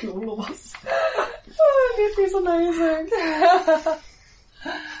rescue all of us. Oh, Neffy's amazing.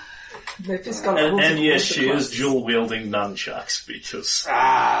 Neffy's got And yes, she is dual-wielding nunchucks, because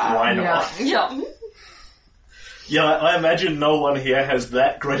why not? Yeah. Yeah, I imagine no one here has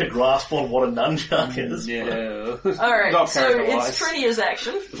that great a grasp on what a nunchuck is. No. Alright, Not so character-wise. it's Trinia's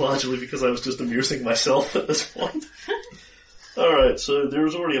action. Largely because I was just amusing myself at this point. Alright, so there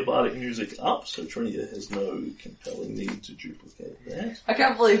is already a bardic music up, so Trinia has no compelling need to duplicate that. I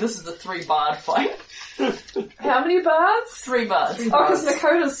can't believe this is the 3-bard fight. How many bards? 3 bards. Oh, because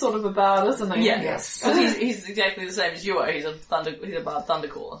Nakota's sort of a bard, isn't he? Yeah. Yes. 'Cause he's exactly the same as you are. He's a bard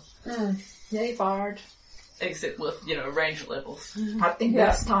thundercaller. Yay, Bard. Except with, range levels. I think Yeah.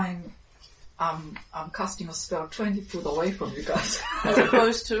 next time I'm casting a spell 20 foot away from you guys. As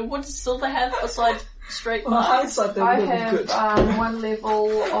opposed to, what does Silver have besides straight On bard? hindsight, they're I really have good. one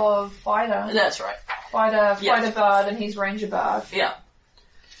level of fighter. That's right. Fighter Yeah. bard, and he's ranger bard. Yeah.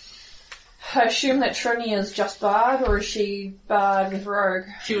 I assume that Trini is just bard, or is she bard with rogue?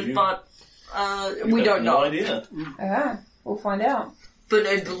 She was You- bard. You We have don't no know. idea. Ah, we'll find out. But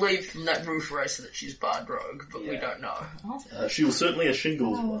I believe from that roof racer that she's bard rogue, but we don't know. She was certainly a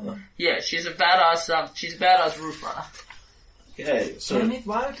shingles runner. Yeah, she's a badass roof runner. Okay, so Damn it,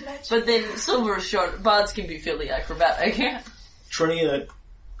 wild match. But then Silver has shown bards can be fairly acrobatic. Trinia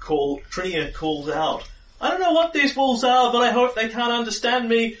calls out, I don't know what these wolves are, but I hope they can't understand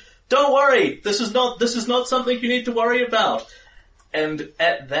me. Don't worry, this is not something you need to worry about. And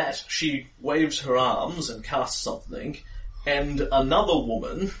at that, she waves her arms and casts something, and another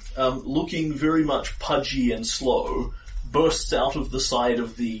woman, looking very much pudgy and slow, bursts out of the side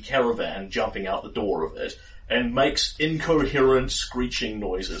of the caravan, jumping out the door of it, and makes incoherent screeching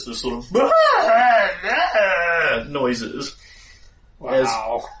noises, this sort of noises.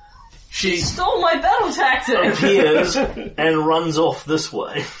 Wow. She Stole my battle tactic! appears and runs off this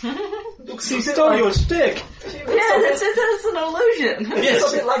way. She stole your stick! Yeah, it's an illusion.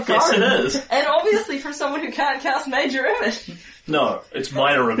 Yes, a bit like yes it Garden. is. And obviously for someone who can't cast Major Image. No, it's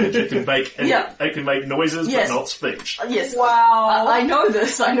minor image. It can make it can make noises, Yes. but not speech. Yes. Wow. I know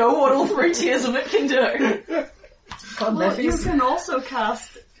this. I know what all 3 tiers of it can do. God, Well, you Neffy's can also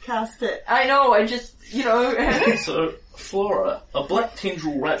cast it. I know, I just, So, Flora, a black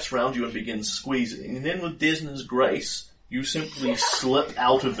tendril wraps around you and begins squeezing, and then with Desna's grace, you simply slip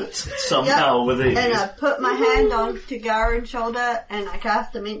out of it somehow with ease. And I put my hand on Tagara's shoulder, and I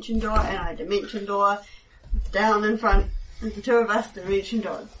cast Dimension Door, and I Dimension Door down in front. There's the 2 of us, Dimension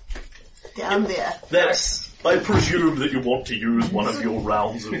Door down there. That's. I presume that you want to use one of your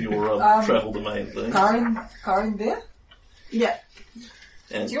rounds of your travel domain thing. Karin there? Yeah.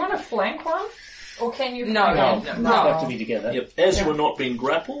 And, Do you want to flank one? Or can you No, flank no, one? They have to be together. yep, as you are not being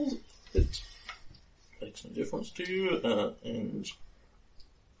grappled, it makes no difference to you, and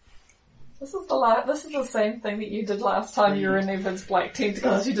This is the same thing that you did last time you were in Evan's Black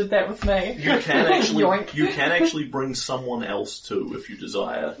Tentacles. You did that with me. you can Yoink. actually bring someone else too if you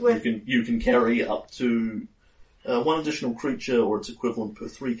desire. With- You can carry up to one additional creature or its equivalent per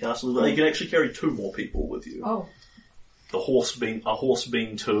 3 castles. You can actually carry 2 more people with you. Oh. A horse being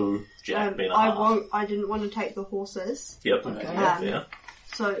 2, Jack being a half. I didn't want to take the horses. Yep. Okay. Yeah.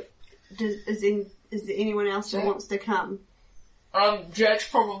 So, is there anyone else who Jack? wants to come? Jax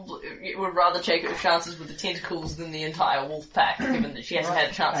probably would rather take her chances with the tentacles than the entire wolf pack, given that she hasn't had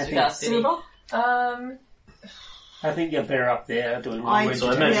a chance I to think cast any. Silver? I think you're better up there doing So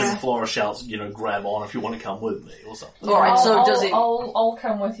I imagine Yeah. Flora shouts, grab on if you want to come with me or something. Alright, so I'll, does it... I'll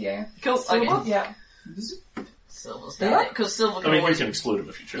come with you. Cool, okay. Yeah. Silver's down because Silver I can mean, you always... can exclude him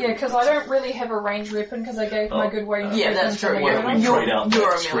if you choose. Yeah, because I don't really have a ranged weapon because I gave my good wage. Yeah, that's true. Why don't we You're- trade out you're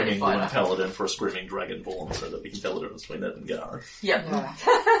that a Screaming melee Dwarven fighter. Paladin for a Screaming Dragonborn so that we can tell the difference between that and Garen? Yep.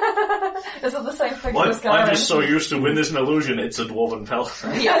 Is it the same thing I'm, as Garen? I'm just so used to when there's an illusion, it's a Dwarven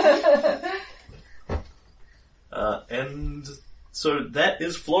Paladin. Yeah. And so that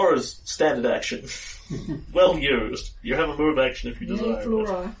is Flora's standard action. Well used. You have a move action if you Yay, desire.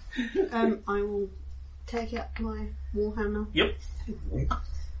 Flora. I will take out my warhammer. Yep.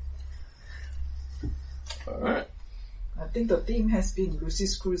 Alright. I think the theme has been Lucy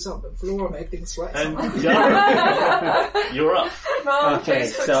screws up and Flora make things right. And somehow. Garen, you're up. No, Okay,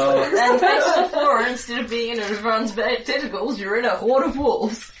 please fix so- this. And thanks to Flora, instead of being in everyone's bad tentacles, you're in a horde of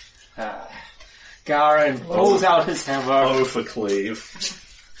wolves. Garen pulls out his hammer. Oh, for Cleave.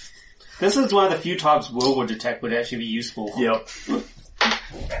 This is one of the few times whirlwind attack would actually be useful. Yep.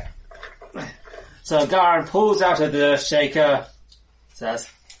 So Garen pulls out of the shaker, says,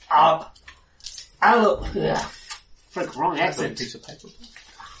 up, frick, wrong accent. Piece of paper.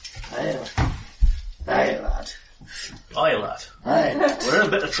 Hey, lad. Aye, lad. Hey, We're in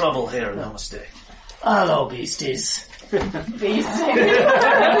a bit of trouble here, namaste. hello, beasties. Beastie.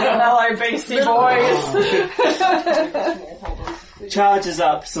 Hello, Beastie Boys. Charges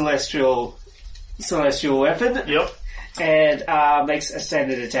up celestial weapon Yep. and makes a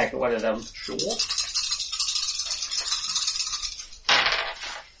standard attack at one of them. Sure.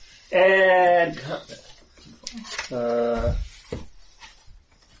 And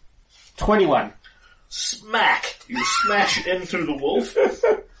 21 Smack! You smash into the wolf.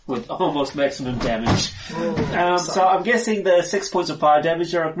 with almost maximum damage. So I'm guessing the 6 points of fire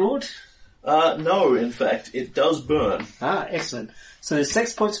damage are ignored. No, in fact, it does burn. Ah, excellent. So there's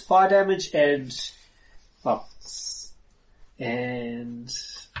 6 points of fire damage and 11,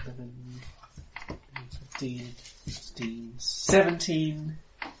 15, 16, 17,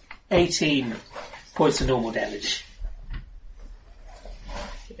 18 points of normal damage.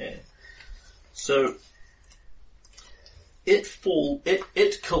 Yeah. So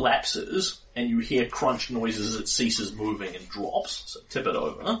it collapses, and you hear crunch noises as it ceases moving and drops. So tip it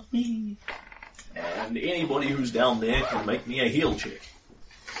over. And anybody who's down there can make me a heal check.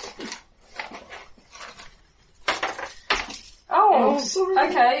 Oh, sorry.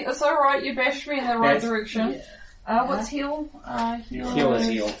 okay. It's alright, you bashed me in the right That's- direction. What's heal? Heal is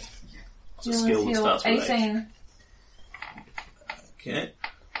heal. It's a skill that starts with 18. Okay.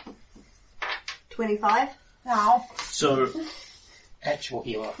 25. Ow. So Actual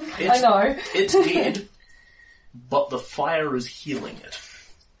healer. I know. it's dead, but the fire is healing it.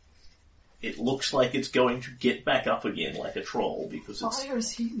 It looks like it's going to get back up again like a troll because it's Fire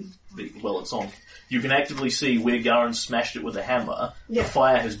is healing. well, it's on. You can actively see where Garen smashed it with a hammer. Yeah. The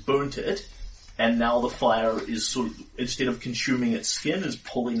fire has burnt it, and now the fire is sort of, instead of consuming its skin, is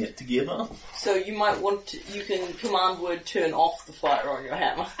pulling it together. So you might want to, you can command word turn off the fire on your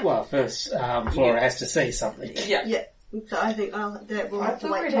hammer. Well, first, Flora has to say something. Yeah. Yeah. So I think that we'll I have to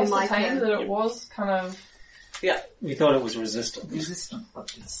thought wait we'd till my ascertained turn. that it was kind of... Yeah. We thought it was resistant. Resistant,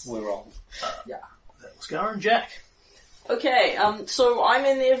 but it's... We're wrong. That was Garen Jack. Okay, so I'm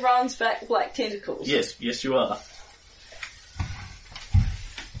in the Evran's back black tentacles. Yes, you are.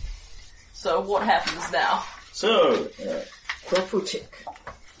 So what happens now? So, Grapple check.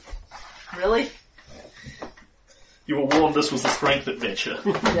 Really? you were warned this was a strength adventure.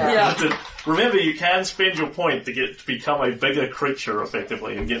 Yeah. Remember, you can spend your point to become a bigger creature,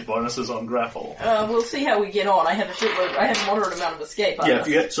 effectively, and get bonuses on grapple. We'll see how we get on. I have a moderate amount of escape.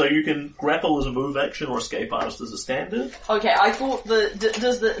 Yeah, so you can grapple as a move action or escape artist as a standard. Okay, I thought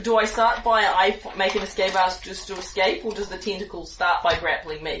do I start by I make an escape artist just to escape, or does the tentacle start by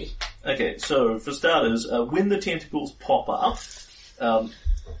grappling me? Okay, so for starters, when the tentacles pop up,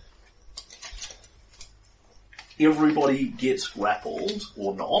 everybody gets grappled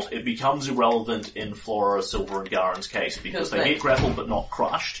or not. It becomes irrelevant in Flora, Silver, and Garen's case because they get grappled but not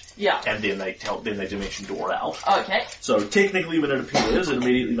crushed. Yeah. And then they dimension door out. Okay. So technically, when it appears, it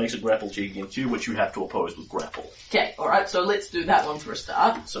immediately makes a grapple check against you, which you have to oppose with grapple. Okay, alright, so let's do that one for a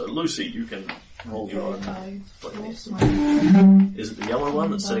start. So Lucy, you can roll your own. Where's Is it the yellow one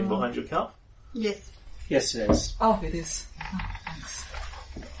that's sitting behind your cup? Yes. Yes, it is. Oh, it is. Oh, thanks.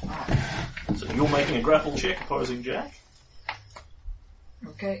 So you're making a grapple check opposing Jack.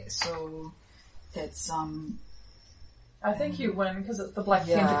 Okay, so that's I think you win because it's the black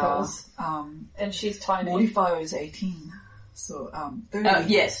yeah, tentacles. And she's tiny. modifier is 18. So 30.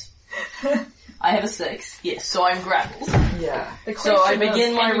 Yes. I have a 6. Yes, so I'm grappled. Yeah. The So I question is,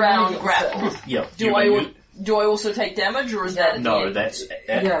 begin my can you round use it? grappled. Yep. Do I do I also take damage, or is that at the No, end? that's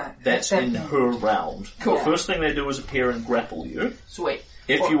that's in that- her round. Cool. The first thing they do is appear and grapple you. Sweet.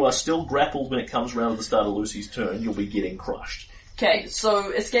 If you are still grappled when it comes round to the start of Lucy's turn, you'll be getting crushed. Okay,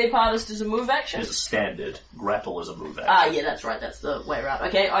 so escape artist is a move action? It's a standard. Grapple is a move action. Ah, yeah, that's right, that's the way around.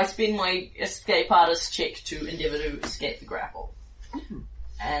 Okay, I spend my escape artist check to endeavour to escape the grapple.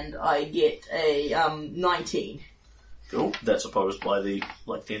 And I get a 19. Cool. That's opposed by the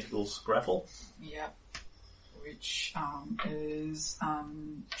tentacles grapple. Yeah. Which is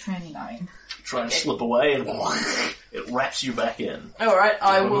 29. Try and slip away and it wraps you back in. Alright,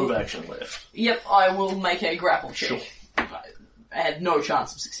 I No will... move action left. Yep, I will make a grapple check. Sure. I had no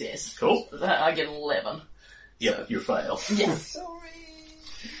chance of success. Cool. I get an 11. Yep, you fail. Yes.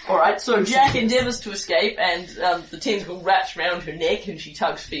 Alright, so Jack endeavours to escape, and the tentacle wraps around her neck, and she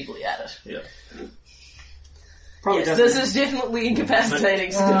tugs feebly at it. Yeah. Probably Yes, doesn't. this is definitely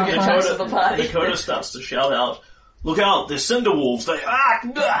incapacitating significant chunks of the party. Dakota starts to shout out, "Look out, there's cinder wolves, they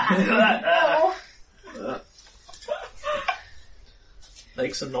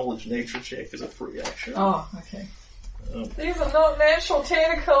Makes a knowledge nature check as a free action. Oh, okay. These are not natural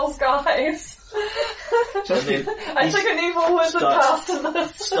tentacles, guys. And then I took an evil wizard starts- past in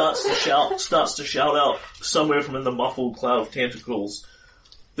this. starts to shout out somewhere from in the muffled cloud of tentacles.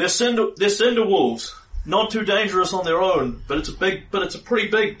 They're cinder wolves. Not too dangerous on their own, but it's a pretty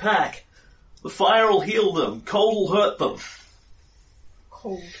big pack. The fire will heal them. Cold will hurt them.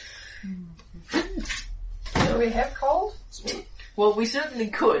 Cold. Do we have cold? Well, we certainly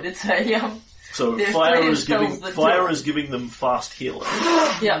could. It's a, So There's fire plenty of is giving spells that do it. is giving them fast healing,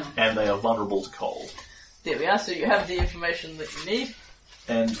 yeah, and they are vulnerable to cold. there we are, so you have the information that you need.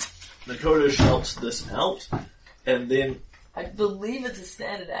 And Dakota shouts this out, and then I believe it's a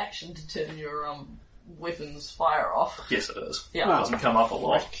standard action to turn your, weapons fire off. yes, it is. Yeah. It doesn't come up a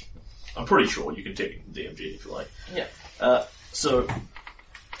lot. I'm pretty sure you can take DMG if you like. Yeah. So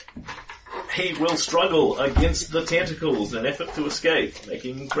he will struggle against the tentacles in an effort to escape,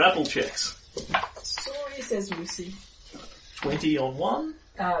 making grapple checks. Sorry, says Lucy. 20 on one,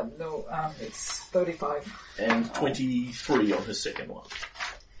 No, it's 35. and 23 on his second one.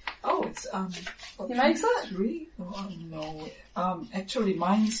 Oh, it's, He makes it? 3? Oh, no. Actually,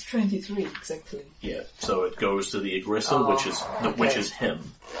 mine's 23, exactly. Yeah, so it goes to the aggressor, which is him.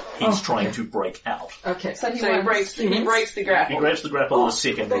 He's Oh, trying okay. to break out. Okay. So he So he wins. breaks the He grapple. grabs the grapple as a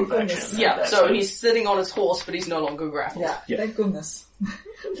second thank move goodness. action. Yeah, That's so it. he's sitting on his horse, but he's no longer grappled. Yeah, Yeah. thank goodness.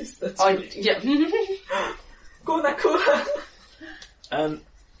 At least that's I, really- yeah. Go Nakura! And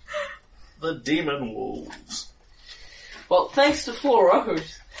the demon wolves. Well, thanks to Flora,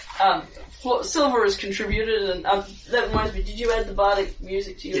 who's, Silver has contributed, and that reminds me, did you add the bardic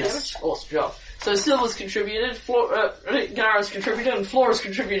music to your Yes. damage? Awesome job. So Silver's contributed, Gara's contributed, and Flora's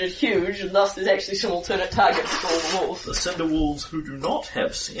contributed huge, and thus there's actually some alternate targets for all the wolves. The cinder wolves who do not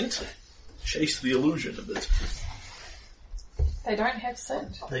have scent chase the illusion a bit. They don't have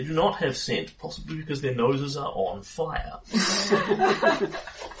scent. They do not have scent, possibly because their noses are on fire.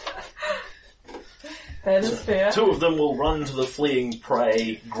 That is fair. Two of them will run to the fleeing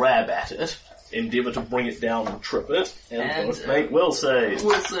prey, grab at it, endeavour to bring it down and trip it, and both make will saves.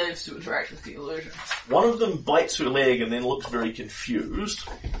 Will saves to interact with the illusion. One of them bites her leg and then looks very confused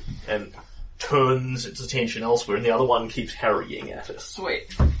and turns its attention elsewhere, and the other one keeps harrying at it.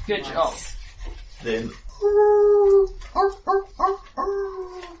 Sweet. Good job. Then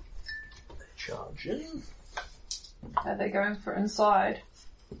they charge in, Are they going for inside?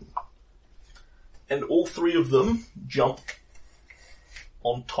 and all three of them jump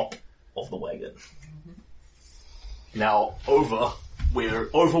on top of the wagon. Now over where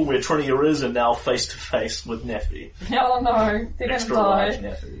Trinia is, and now face to face with Neffy. Oh no, they're gonna Extra large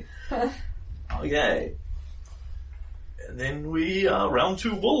die. Neffy. Okay. And then we are round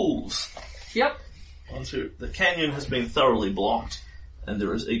two wolves. Yep. The canyon has been thoroughly blocked, and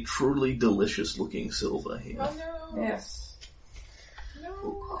there is a truly delicious looking silver here. Oh no. Yes.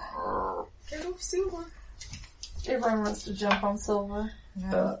 No. Get off Silver. Everyone wants to jump on Silver.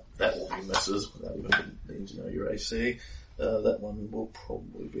 That will be misses without even needing to know your AC. That one will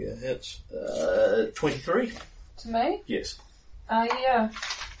probably be a hit. 23? To me? Yes. Yeah.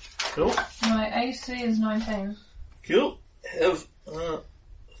 Cool. My AC is 19. Cool. Have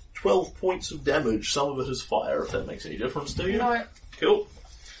 12 points of damage. Some of it is fire, if that makes any difference to you. No. Cool.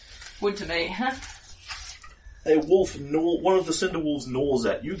 Would to me, huh? A wolf, one of the cinder wolves gnaws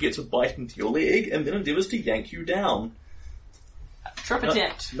at you, gets a bite into your leg, and then endeavours to yank you down. Trip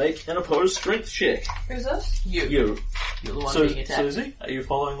attempt. Make an opposed strength check. Who's this? You. You. You're the one So, being attacked. Susie, are you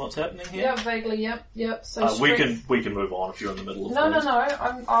following what's happening here? Yeah, vaguely, yep. So We strength- can move on if you're in the middle of No. things.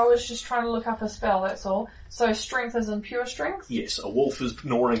 I was just trying to look up a spell, that's all. So strength is in pure strength? Yes, a wolf is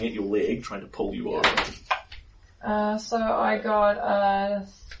gnawing at your leg, trying to pull you over. So I got,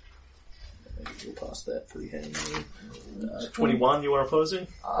 You'll pass that pretty handily. 21 you are opposing?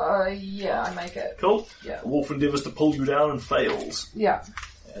 yeah, I make it. Cool. Yeah. A wolf endeavours to pull you down and fails. Yeah.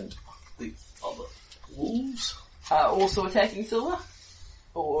 And the other wolves? Also attacking Silver?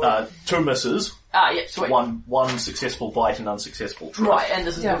 Or... 2 misses. yeah, sweet. One successful bite and unsuccessful trip. Right, and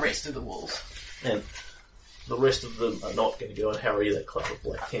this is Yeah. the rest of the wolves. And the rest of them are not going to go and harry that clump of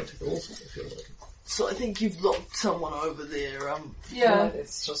black tentacles. If you're looking. So I think you've locked someone over there. Yeah.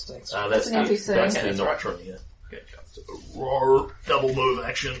 It's just extra. That's an NPC. That's Okay, the that's right. Nocturne, yeah. Okay, so roar, double move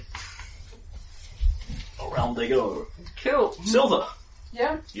action. Around they go. Cool. Silver,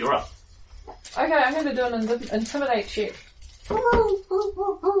 Yeah? you're up. Okay, I'm going to do an intimidate check.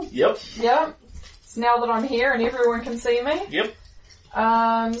 Yep, Yeah. So now that I'm here and everyone can see me. yep.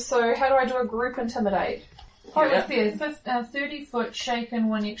 So how do I do a group intimidate? Fight Yeah. with fear. 30 foot shaken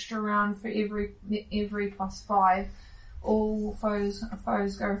 1 extra round for every +5. All foes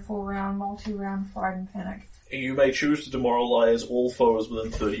go full round, multi-round, fright and panic. You may choose to demoralize all foes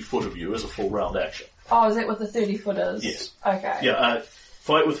within 30 foot of you as a full round action. Oh, is that what the 30 foot is? Yes. Okay. Yeah,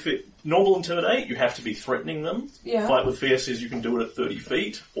 fight with fear. Normal intimidate, you have to be threatening them. Yeah. Fight with fear says you can do it at 30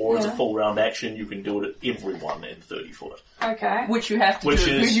 feet, or as a Yeah. full round action, you can do it at everyone in 30 foot. Okay. Which you have to Which do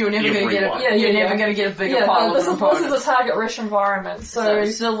is because you're never going to get everyone. a, you're never going to get a bigger Yeah, pile this of is opponents. a target rich environment. So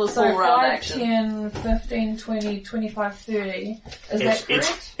Silver's full round 5, action. 10, 15, 20, 25, 30. Is that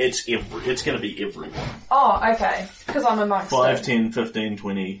correct? It's going to be everyone. Oh, okay. Because I'm amongst 5, it. 10, 15,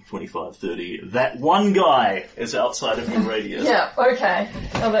 20, 25, 30. That one guy is outside of your radius. Yeah, okay.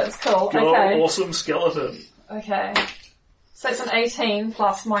 Oh, that's cool. Go, Okay. awesome skeleton. Okay. So it's an 18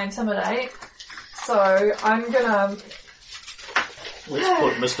 plus my intimidate. So I'm gonna... Let's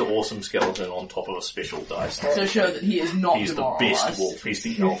put Mr. Awesome Skeleton on top of a special dice. To show that he is not He's the demoralized. best wolf. He's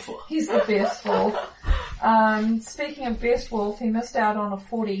the alpha. He's the best wolf. Speaking of best wolf, he missed out on a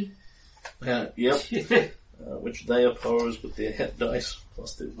 40. Yep. Which they oppose with their hit dice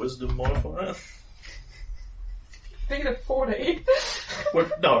plus their wisdom modifier. Beat a 40. Well,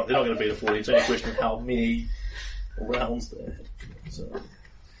 no, they're not going to beat a 40. It's only a question of how many rounds they had. So,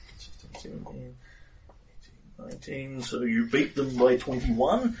 16, 17, 18, 19. So you beat them by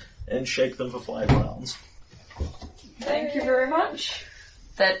 21 and shake them for 5 rounds. Thank you very much.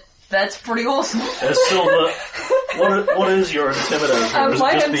 That's pretty awesome. Silver, what is your intimidation? Or is it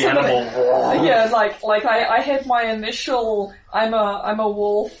My just the animal? Yeah, like I had my initial, I'm a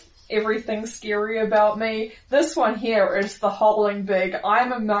wolf, everything's scary about me. This one here is the howling big,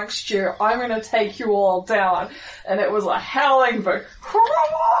 I'm amongst you, I'm gonna take you all down. And it was a howling big.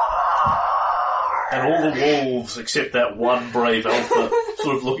 And all the wolves, except that one brave alpha,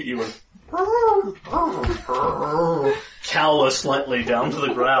 sort of look at you and cower slightly down to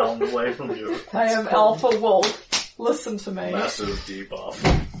the ground away from you. I am Alpha Wolf. Listen to me. Massive debuff.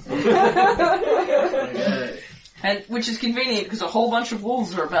 Okay. And which is convenient because a whole bunch of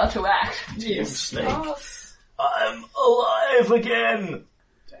wolves are about to act. Team Snake. Yes. I'm alive again!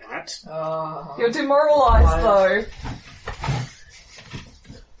 That. You're demoralized though.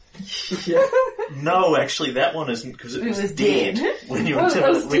 Yeah. No, actually, that one isn't because it was was dead. dead. When you Oh, it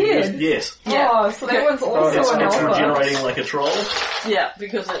was when you dead? yes. Yeah. Oh, so that one's also It's, an it's alpha. regenerating like a troll. Yeah,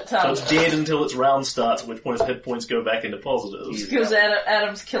 because it So it's dead until its round starts, at which point its hit points go back into positives. because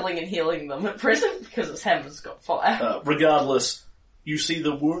Adam's killing and healing them at present because his hammer's got fire. Regardless, you see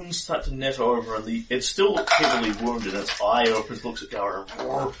the wounds start to net over, and it's still heavily wounded. Its eye opens, looks at Gara,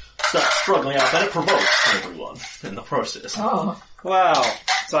 and starts struggling up, and it provokes everyone in the process. Oh. Wow.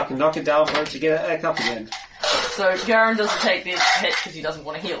 So I can knock it down for it to get it back up again. So Garen doesn't take the hit because he doesn't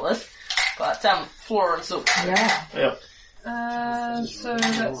want to heal it. But Flora and Silver. Yeah. Yep. So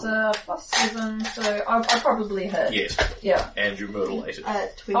that's a +7, so I'll probably hit. Yes, Yeah. and you mutilate it. Oh,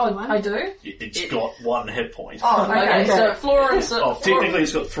 21. I do? It's got 1 hit point. Oh, okay. Okay, so Flora and Silver. Oh, technically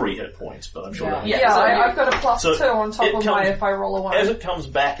it's got 3 hit points, but I'm sure Yeah. that Yeah, so I've got a +2 So on top it of my comes- if I roll a 1. As it comes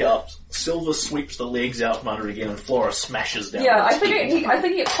back up, Silver sweeps the legs out from under again, and Flora smashes down. Yeah, its I think feet. I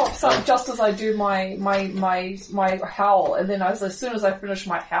think it pops up just as I do my howl, and then as soon as I finish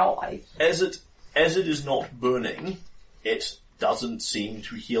my howl, As it is not burning, it doesn't seem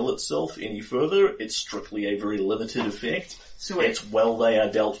to heal itself any further. It's strictly a very limited effect. Sweet. It's they are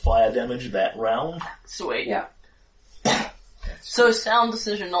dealt fire damage that round. Sweet. yeah. So sound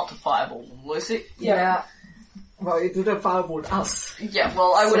decision not to fireball them, Lucy. Yeah. Well, it didn't firebolt us. Yeah,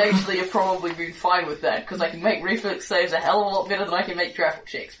 well, I would actually have probably been fine with that, because I can make reflex saves a hell of a lot better than I can make traffic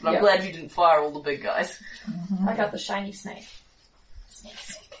checks. But I'm glad you didn't fire all the big guys. I got the shiny snake. Snake.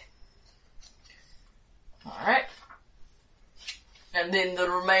 Alright. And then the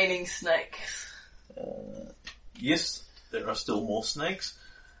remaining snakes. Yes, there are still more snakes.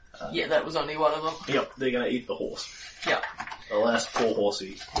 Yeah, that was only one of them. Yep, they're going to eat the horse. Yeah. The last poor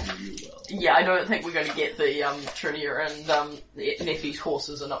horsey you well. Yeah, I don't think we're going to get the Trinia and Neffy's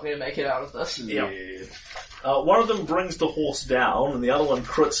horses are not going to make it out of this. Yeah. One of them brings the horse down, and the other one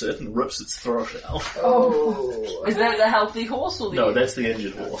crits it and rips its throat out. Oh. Is that the healthy horse or the... No, that's the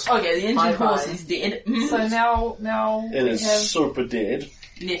injured horse. Okay, the injured Bye-bye. horse is dead. So now It we is have super dead.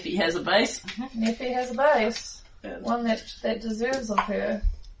 Neffy has a base. Neffy has a base. And One that deserves of her.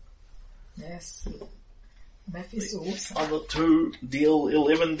 Yes. Meph is awesome. other two deal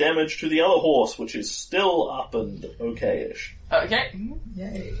 11 damage to the other horse, which is still up and okay-ish. Okay.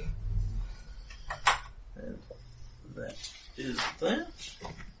 Yay. And that is that.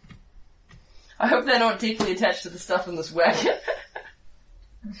 I hope they're not deeply attached to the stuff in this wagon.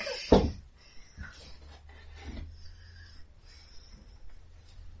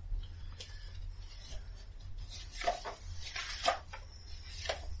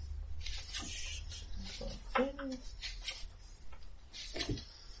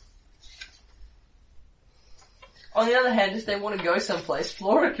 On the other hand, if they want to go someplace,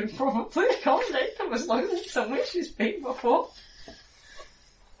 Flora can probably accommodate them as long as it's somewhere she's been before.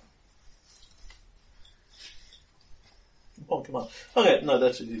 Oh, come on. Okay, no,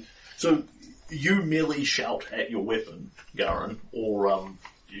 that's it. So, you merely shout at your weapon, Garen, or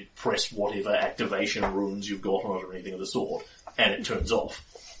you press whatever activation runes you've got on it or anything of the sort, and it turns off.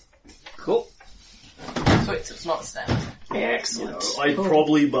 Cool. Sweet, so it's not a standard. Excellent. I'd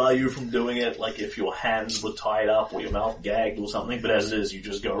probably bar you from doing it, like if your hands were tied up or your mouth gagged or something, but as it is, you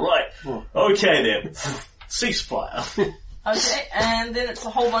just go, right, okay then, ceasefire. Okay, and then it's a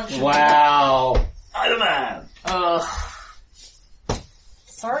whole bunch of... Wow. Spider-Man!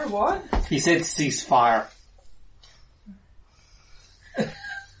 Sorry, what? He said ceasefire.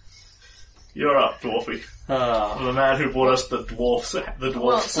 You're up, Dwarfy. The man who brought us the dwarf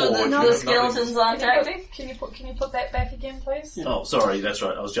Well, so forward. the skeletons aren't acting? Can you put that back again, please? Oh, sorry, that's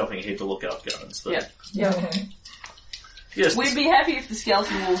right. I was jumping ahead to look out Garen's thing. Yeah. Yeah. Yes, We'd be happy if the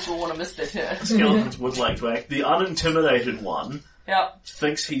skeleton wolves will want to miss their turn. skeletons would like to act. The unintimidated one Yep.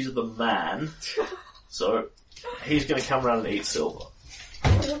 thinks he's the man, so he's going to come around and eat Silver.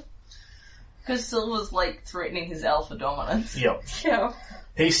 Because Silver's like threatening his alpha dominance. Yep. Yeah.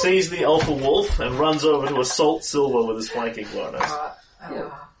 He sees the alpha wolf and runs over to assault Silver with his flanking bonus.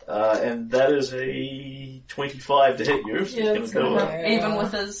 And that is a 25 to hit you. He's Yeah, going to it's do gonna it. Even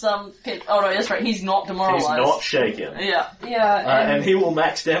with his pin. Oh no, that's right. He's not He's demoralized. not shaken. Yeah. Yeah. And he will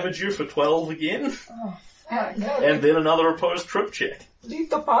max damage you for 12 again, and then another opposed trip check. Leave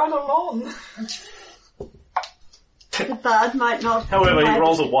the bard alone. The bard might not. However, he have-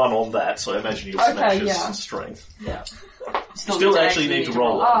 rolls a 1 on that, so I imagine you'll Okay, smash his yeah. strength. Yeah. Still actually need to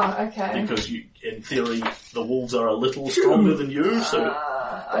roll it. Oh, okay. Because you, in theory, the wolves are a little stronger than you, so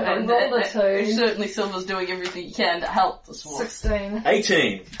I rolled a 2. Certainly Silver's doing everything he can to help the swarm. 16.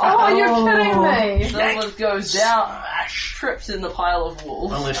 18. Oh, you're kidding me! Silver goes down, trips in the pile of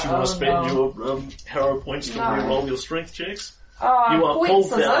wolves. Unless you want to spend your hero points to No. re-roll your strength checks. Oh, You are points, pulled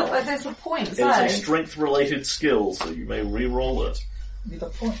is it? down. Like, there's the points, It is a eh? strength-related skill, so you may re-roll it. With a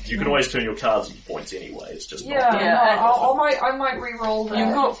point. You can always turn your cards into points anyway, it's just Yeah, not... Yeah, no, I might re-roll that.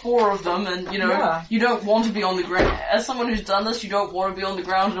 You've got 4 of them, and Yeah. you don't want to be on the ground. As someone who's done this, you don't want to be on the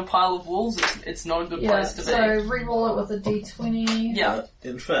ground in a pile of wolves. It's not a good Yeah, place to so be. re-roll it with a d20. Yeah.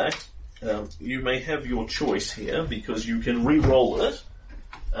 In fact, you may have your choice here, because you can re-roll it.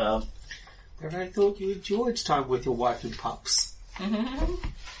 But I thought you enjoyed time with your wife and pups.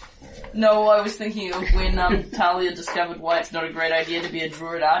 No, I was thinking of when Talia discovered why it's not a great idea to be a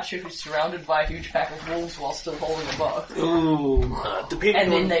druid archer who's surrounded by a huge pack of wolves while still holding a bow. Ooh. Depending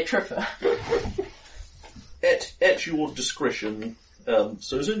And then on... they trip her. At your discretion,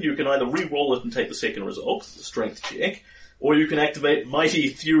 Susan, you can either re-roll it and take the second result, the strength check, or you can activate Mighty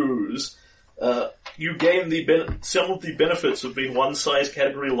Thews. You gain some of the benefits of being one size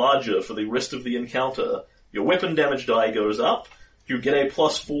category larger for the rest of the encounter. Your weapon damage die goes up, You get a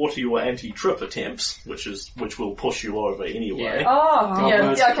 +4 to your anti-trip attempts, which will push you over anyway. Oh, yeah,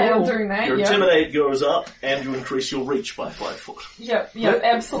 that's okay, I'm cool. doing that, Your yeah. intimidate goes up, and you increase your reach by 5 foot. Yep,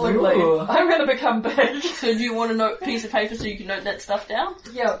 absolutely. Ooh. I'm gonna become big. So do you want a piece of paper so you can note that stuff down?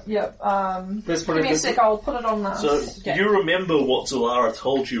 Yep. Let's put Give it me a this sec, I'll put it on this. So, Okay. you remember what Zalara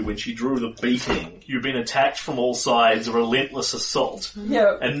told you when she drew the beating. You've been attacked from all sides, a relentless assault.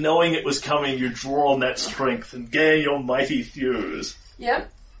 Yep. And knowing it was coming, you draw on that strength and gain your mighty thews.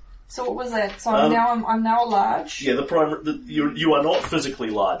 Yep. So what was that? So Um, I'm now large. Yeah, you are not physically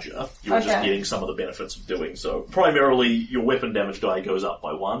larger. You're just Okay. getting some of the benefits of doing so. Primarily, your weapon damage die goes up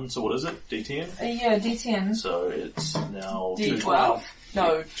by 1, so what is it? D10? Yeah, D10. So it's now D12?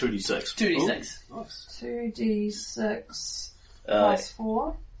 No, 2d6. 2d6. 2d6 Uh, plus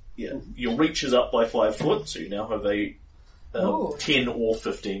 4. yeah, your reach is up by 5 foot, so you now have a 10 or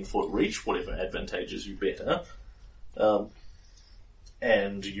 15 foot reach, whatever advantages you better.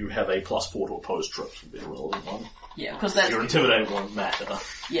 And you have a +4 to opposed trips, would be a relevant one. Yeah, because that's Your intimidate won't matter.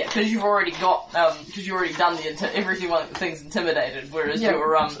 yeah, because you've already got because you've already done every one of the things intimidated, whereas Yeah.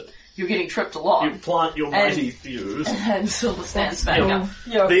 you're getting tripped a lot, You plant your mighty thews. and Silver stands back up.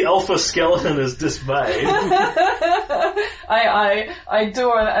 Yep. The alpha skeleton is dismayed. I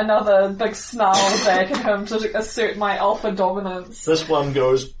do another big snarl back at him to assert my alpha dominance. This one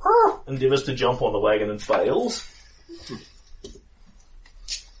goes, endeavours to jump on the wagon and fails.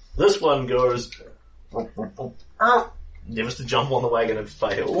 This one goes, endeavours to jump on the wagon and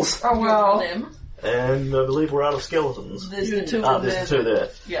fails. Oh well. Them. And I believe we're out of skeletons. There's the two Ah, of there's them. the 2 there.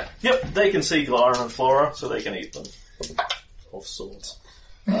 Yeah. Yep, they can see Glara and Flora, so they can eat them. Of sorts.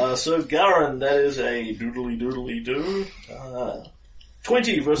 So Garen, that is a doodly-doodly-doo.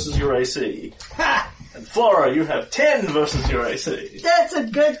 20 versus your AC. Ha! And Flora, you have 10 versus your AC. That's a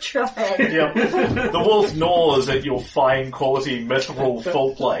good try. Yep. The wolf gnaws at your fine quality mithril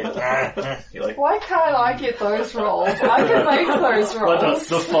full plate. You're like, Why can't I get those rolls? I can make those but rolls.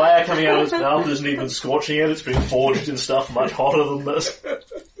 the fire coming out of its mouth isn't even scorching it, it's been forged in stuff much hotter than this.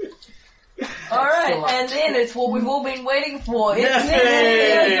 Alright, and then it's what we've all been waiting for. It's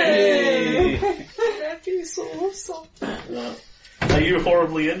Yay! That'd be so awesome. Are you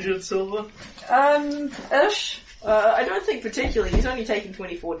horribly injured, Silver? Ish. I don't think particularly. He's only taken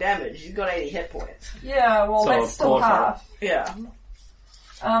 24 damage. He's got 80 hit points. Yeah, well, So, that's still quarter. half. Yeah.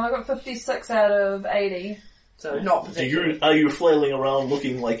 I got 56 out of 80. So not particularly. Are you flailing around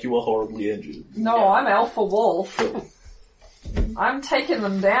looking like you are horribly injured? No, I'm Alpha Wolf. I'm taking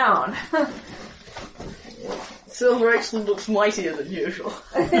them down. Silver actually looks mightier than usual.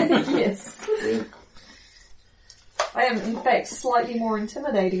 Yes. I am, in fact, slightly more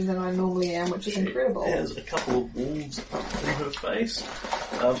intimidating than I normally am, which is incredible. She has a couple of wolves in her face.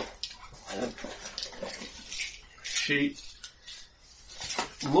 And she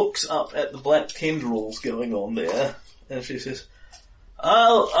looks up at the black tendrils going on there, and she says,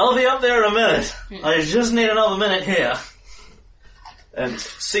 I'll be up there in a minute. I just need another minute here. And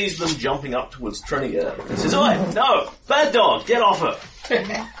sees them jumping up towards Trinia and says, "Oi, no, bad dog, get off her."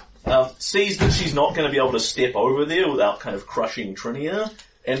 Sees that she's not going to be able to step over there without kind of crushing Trinia,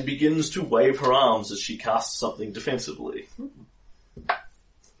 and begins to wave her arms as she casts something defensively.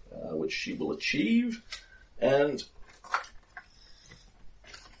 Which she will achieve, and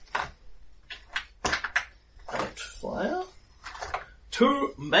fire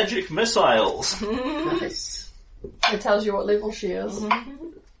 2 magic missiles. Nice. It tells you what level she is.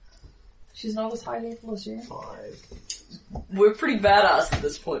 She's not as high level as you. 5. We're pretty badass at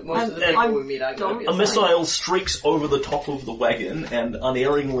this point. Most of the people we meet aren't going to be A missile streaks over the top of the wagon and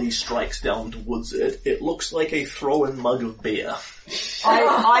unerringly strikes down towards it. It looks like a throw-in mug of beer.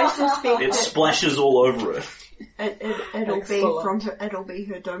 I suspect It splashes all over it. it'll be Excellent. from her. It'll be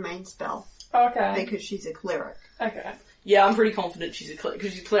her domain spell Okay. because she's a cleric. Okay. Yeah, I'm pretty confident she's a cleric,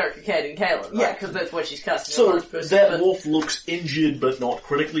 because she's a cleric of Cad and Kaelin, right? Yeah. Because that's what she's casting. So on this person, that but- wolf looks injured, but not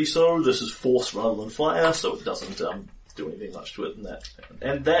critically so. This is force rather than fire, so it doesn't do anything much to it.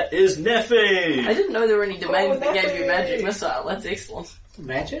 And that is I Nephi. didn't know there were any domains Oh, that gave you a Nephi! magic missile. That's excellent.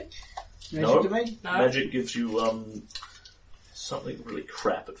 Magic? No. Magic domain? No? Magic gives you something really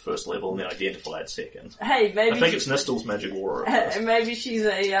crap at first level, and then identify at second. Hey, maybe I think it's Nestel's magic aura. at first. maybe she's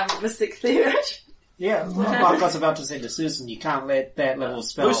a mystic theorist. Yeah, well, I was about to say to Susan, you can't let that level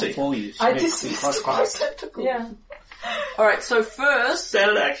spell Lucy. fool you. She I makes just the class. tentacle. Yeah. Alright, so first,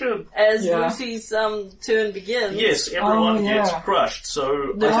 Standard action. as Yeah. Lucy's turn begins, Yes, everyone Oh, yeah. gets crushed.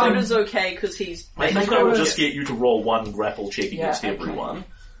 So the I food think, is okay because he's... I think I will just get you to roll 1 grapple check Yeah, against okay. everyone.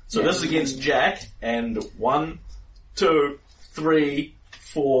 So this is against Jack, and 1, 2, 3,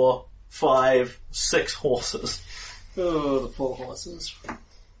 4, 5, 6 horses. Oh, the poor horses.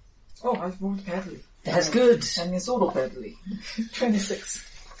 Oh, I rolled badly. That's good. And it's auto badly. 26.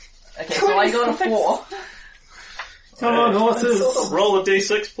 Okay, so I got a 4. Come on, horses. Roll a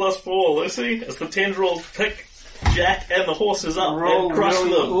d6 plus 4, Lucy, as the tendrils pick Jack and the horses up Roll and crush really-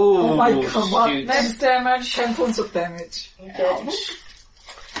 them. Oh my god, shoot. max damage, 10 points of damage. Ouch.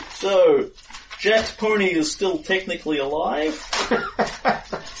 So, Jack's pony is still technically alive.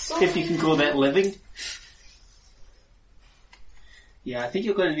 If you can call that living. Yeah, I think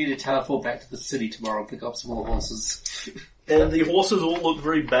you're going to need to teleport back to the city tomorrow and pick up some more horses. And the horses all look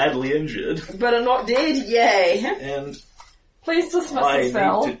very badly injured. But are not dead, yay! And Please dismiss the I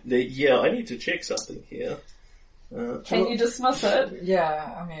spell. I need to check something here. Can you dismiss it?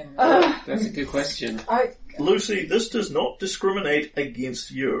 Yeah, I mean, That's a good question. Lucy, this does not discriminate against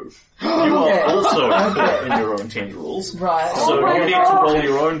you. You Okay. are also caught in your own tendrils. right. So Oh my you need to God. roll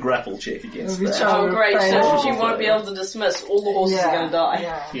your own grapple check against Which that. are Oh great, so failed. she won't be able to dismiss. All the horses are gonna die.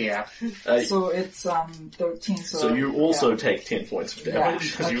 Yeah. Yeah. So it's 13. So you also take 10 points of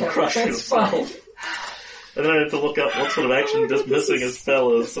damage because you okay, crush that's yourself. fine. And then I have to look up what sort of action dismissing a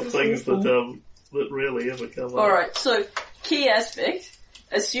spell is, some things that really ever come up. Alright, so key aspect,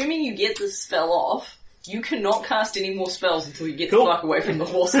 assuming you get this spell off, you cannot cast any more spells until you get Cool. the fuck away from the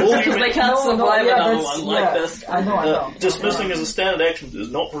horses, Cool. because they can't survive another one like this. I know. Dismissing as a standard action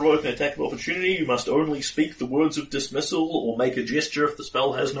does not provoke an attack of opportunity. You must only speak the words of dismissal or make a gesture if the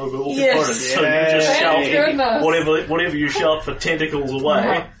spell has no verbal Yes. component. So you just Thank shout goodness. whatever you shout for tentacles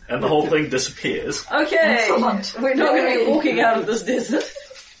away, and the whole thing disappears. Okay, Excellent. we're not going to be walking out of this desert.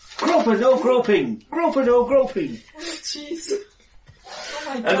 Groper, no groping! Groper, no groping! Jeez. Oh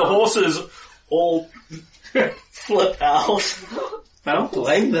my god. And the horses all flip out. I don't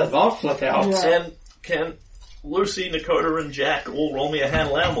blame them. I'll flip out. Yeah. And can Lucy, Nakota, and Jack all roll me a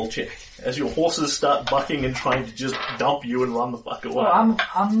handle animal check as your horses start bucking and trying to just dump you and run the fuck away. Well,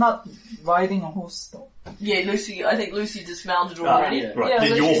 I'm not riding a horse though. Yeah, Lucy, I think Lucy dismounted already. yeah. Right, Yeah,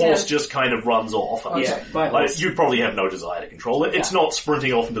 then your Lucy's horse out. just kind of runs off. Okay. Yeah, my Like, horse. you probably have no desire to control it. It's not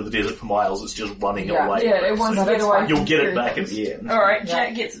sprinting off into the desert for miles, it's just running Yeah. away. Yeah, it wants to get away. You'll get it back at the end. Alright, Yeah.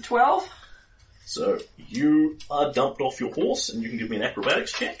 Jack gets a 12. So, you are dumped off your horse, and you can give me an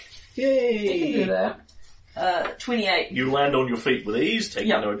acrobatics check. You can do that. 28. You land on your feet with ease, taking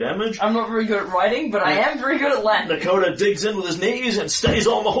Yep. no damage. I'm not very good at riding, but I am very good at landing. Nakota digs in with his knees and stays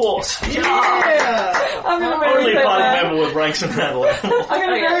on the horse. I'm gonna marry Only that party man. member with ranks and handle animal. I'm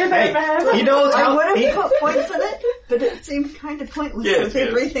gonna marry that man. He knows I how... would He, have put points in it, but it seemed kind of pointless Yeah, with yeah.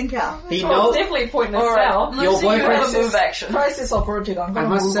 everything else. he Well, it's knows... definitely pointless Alright, now. Lucy, Your you have boyfriend a move action. Crisis averted. I'm I gonna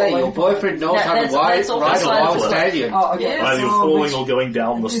must move say, away your from boyfriend knows That- how to that's ride off a the wild side. stallion. Oh, okay. Yes. Either you're So falling which- or going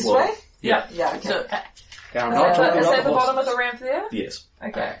down the this slope. way? Yeah. Yeah, okay. So, Yeah, I'm not talking Is about that the the bottom of horses. the ramp there? Yes.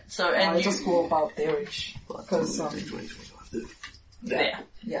 Okay. so I and you... just go about there-ish. Because, There.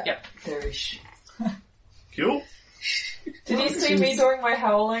 yeah, Yep. there-ish. Cool. Did you see me doing my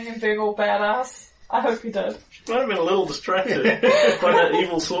howling and being all badass? I hope you did. Might have been a little distracted by that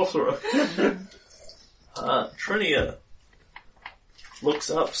evil sorcerer. Trinia looks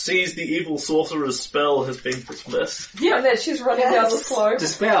up, sees the evil sorcerer's spell has been dismissed. Yeah, and that she's running down the slope.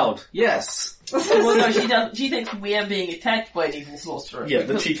 Dispelled, yes. Well, no, she thinks we are being attacked by an evil sorcerer. Yeah,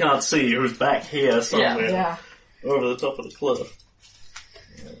 that she can't see, who's back here somewhere Yeah. over the top of the cliff.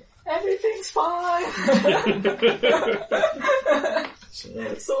 Everything's fine.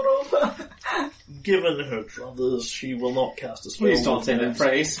 So, sort of. given her druthers, she will not cast a spell. Please don't say that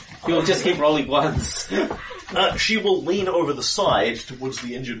phrase. You'll just keep rolling ones. She will lean over the side towards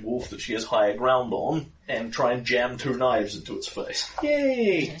the injured wolf that she has higher ground on and try and jam 2 knives into its face.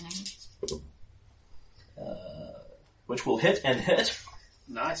 Yay! Which will hit and hit.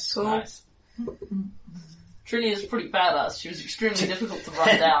 Nice. Cool. Nice. Trini is pretty badass. She was extremely difficult to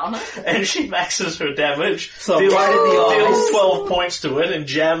run down. And she maxes her damage. So deals, right in the deals eyes. 12 points to it and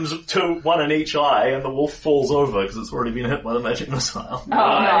jams 1 in each eye, and the wolf falls over because it's already been hit by the magic missile. Oh,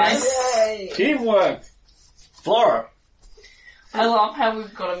 nice. Yay. Teamwork. Flora. I love how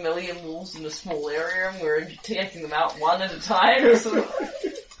we've got a million wolves in a small area and we're taking them out one at a time. So,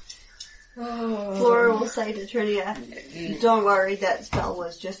 Flora will say to Trinia, don't worry, that spell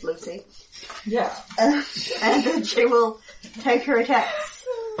was just Lucy. Yeah. And then she will take her attacks.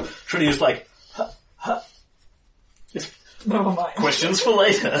 Trinia's like, Never mind. questions for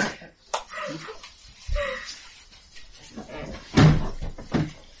later.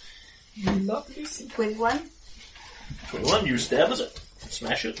 We love Lucy. 21. 21, you stab at it.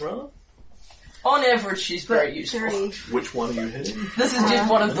 Smash it, rather. on average, she's very useful. 3. Which one are you hitting? This is just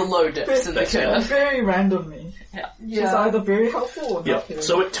one of the low dips in the curve. Very randomly. She's either very helpful or Yeah. not. Very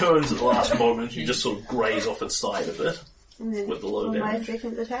So it turns at the last moment. You just sort of graze off its side a bit And then with the low on my damage.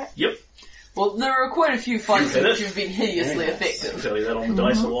 second attack. Yep. Well, there are quite a few fights You in hit which it. you've been hideously I'll effective. tell you that on the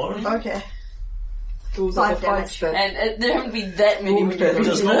dice alone. Okay. Those are the 5 fights that And there haven't been that many when It you've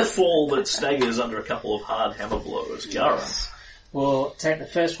does been not this. fall that staggers under a couple of hard hammer blows. Gara. We'll take the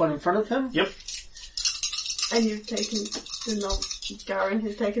first one in front of him. Yep. And you've taken the knowledge. Garen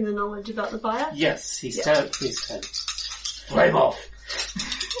has taken the knowledge about the fire. Yes, he's turned. Flame off.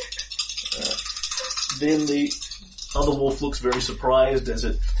 Then the other wolf looks very surprised as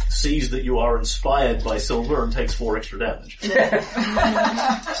it sees that you are inspired by silver and takes 4 extra damage. nice.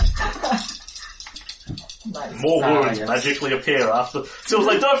 More wounds yes. magically appear after. Silver's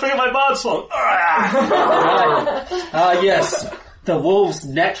like, don't forget my bard song! Yes. The wolf's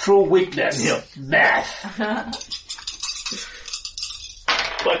natural weakness. Yep. Math.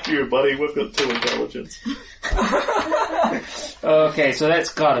 Fuck you, buddy, we've got 2 intelligence. Okay, so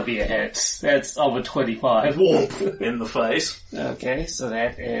that's gotta be a hit. That's over 25. Whoop! In the face. Okay, so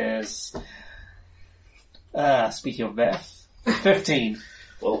that is... speaking of math, 15.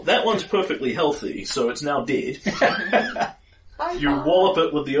 Well, that one's perfectly healthy, so it's now dead. You wallop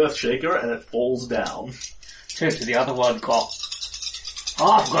it with the Earthshaker and it falls down. Turn to the other one, go.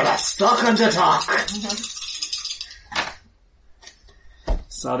 I've got a second attack!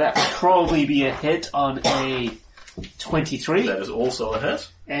 So that would probably be a hit on a 23. That is also a hit.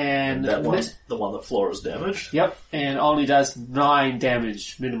 And That one's the one that Flora's damaged. Yep, and only does 9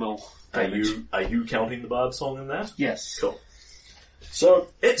 damage, minimal damage. Are you counting the bard song in that? Yes. Cool. So,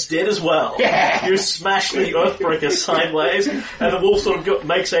 it's dead as well. Yeah. You smash the Earthbreaker sideways, and the wolf sort of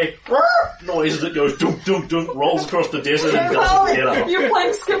makes a noise as it goes dunk, dunk, dunk, rolls across the desert and doesn't get up. You're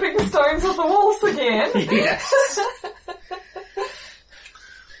playing skipping stones with the wolves again. Yes.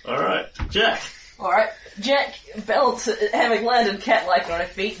 Alright, Jack. Alright, Jack, having landed cat-like on her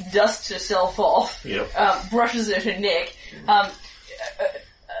feet, dusts herself off, Yep. brushes at her neck,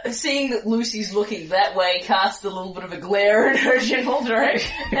 seeing that Lucy's looking that way, casts a little bit of a glare in her general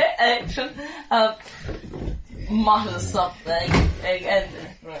direction, mutters something, and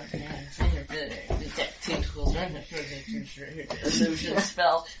tentacles, illusion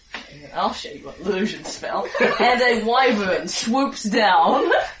spell. I'll show you what illusion spell. And a wyvern swoops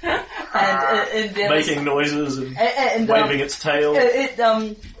down and Making noises and and waving its tail. it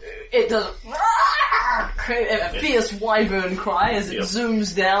does a fierce wyvern cry as it Yep.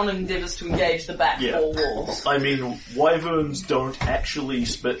 zooms down and endeavours to engage the back Yeah. 4 walls. I mean, wyverns don't actually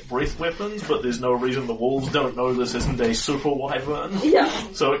spit breath weapons, but there's no reason the wolves don't know this isn't a super wyvern. Yeah.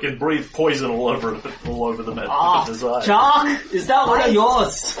 So it can breathe poison all over them if it desires. Jock, is that one of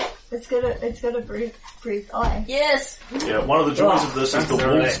yours? It's gonna breathe eye. Yes. Yeah, one of the joys of this is the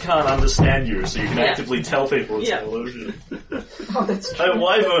wolves can't understand you, so you can Yeah. actively tell people it's Yeah. an illusion. Oh, that's A true.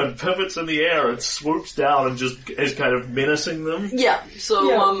 wyvern pivots in the air and swoops down and just is kind of menacing them. Yeah.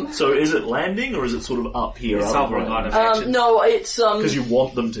 So So is it landing or is it sort of up here? It's hovering on him. no, it's Because you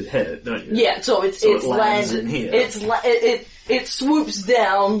want them to hit it, don't you? yeah. So it's So it lands in here. It swoops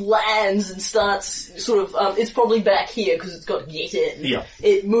down, lands, and starts sort of. It's probably back here because it's got to get in. Yeah.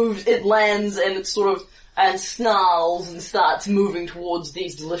 It moves. It lands, and it sort of and snarls and starts moving towards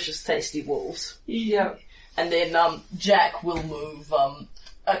these delicious, tasty wolves. Yeah. And then Jack will move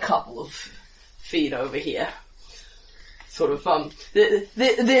a couple of feet over here. Sort of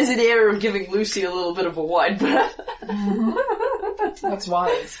there's an air of giving Lucy a little bit of a wide berth. That's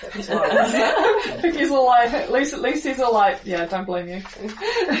wise. That's wise. Vicky's alive. At least he's alive. Yeah, don't blame you.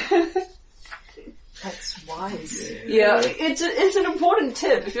 That's wise. Yeah, it's an important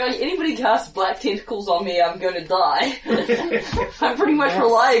tip. If anybody casts black tentacles on me, I'm going to die. I'm pretty much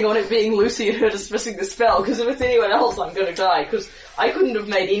relying on it being Lucy and her dismissing the spell, because if it's anyone else, I'm going to die, because I couldn't have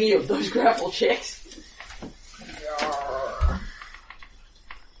made any of those grapple checks.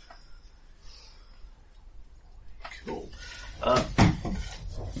 Cool.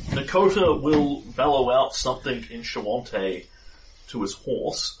 Nakota will bellow out something in Shawante to his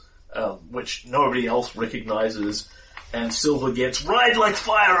horse, which nobody else recognizes, and Silver gets, "Ride like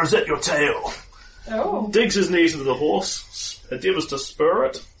fire is at your tail!" Oh. Digs his knees into the horse, endeavors to spur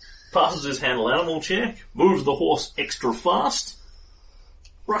it, passes his handle animal check, moves the horse extra fast,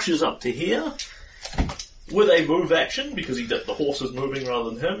 rushes up to here, with a move action, because the horse is moving rather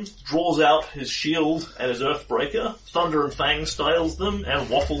than him, draws out his shield and his Earthbreaker, Thunder and Fang styles them, and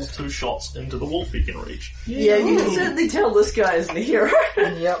waffles 2 shots into the wolf he can reach. Yeah, you can certainly tell this guy isn't a hero.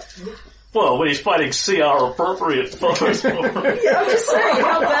 Yep. Well, when he's fighting CR appropriate foes. Yeah, I'm just saying,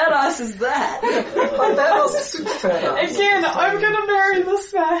 how badass is that? But that was super badass. Again, I'm gonna marry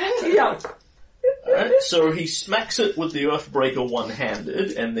this man. Yeah. Alright, so he smacks it with the Earthbreaker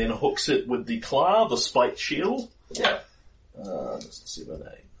one-handed, and then hooks it with the Claw, the Spite Shield. Yeah. 7, 8, 9,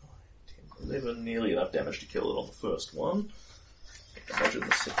 10, 11, nearly enough damage to kill it on the first one. I imagine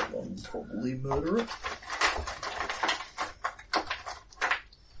the second one will probably murder it.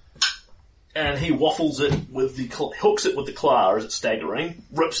 And he waffles it with the hooks it with the claw as it's staggering,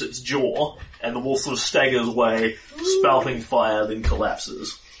 rips its jaw, and the wolf sort of staggers away, spouting fire, then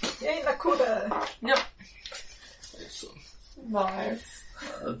collapses. Yay, Nakuda! Yep. Awesome. Nice.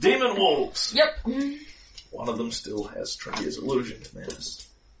 Demon wolves. Yep. One of them still has Trinia's illusion menace.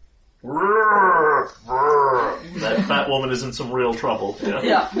 That fat woman is in some real trouble.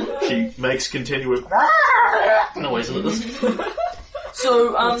 Yeah. She makes continuous noises at this.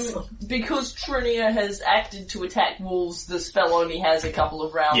 So, because Trinia has acted to attack wolves, the spell only has a couple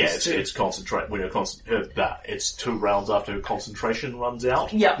of rounds. Yeah, it's concentrate. When it's 2 rounds after her concentration runs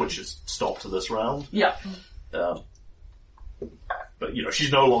out. Yeah. Which is stopped to this round. Yeah. But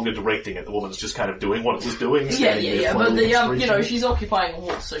she's no longer directing it. The woman's just kind of doing what it was doing. Yeah. But she's occupying a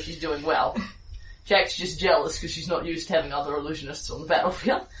wolf, so she's doing well. Jack's just jealous because she's not used to having other illusionists on the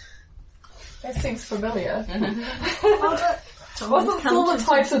battlefield. That seems familiar. Wasn't Silver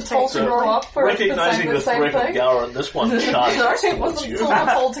Titan told to grow up for recognizing the same threat of thing? Garen, this one charges Sorry, towards wasn't you. Silver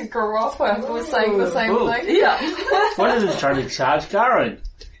told to grow up for was saying the same thing? Yeah. What is it trying to charge Garen?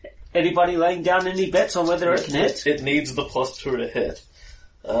 Anybody laying down any bets on whether it can hit? It needs the +2 to hit.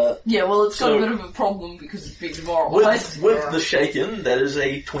 Yeah, well, it's got So- a bit of a problem because it's being demoralized. With the shaken, that is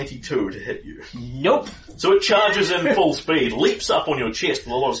a 22 to hit you. Nope. So it charges in full speed, leaps up on your chest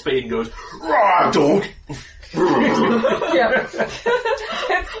with a lot of speed and goes, "Rawr, dog!" Yeah.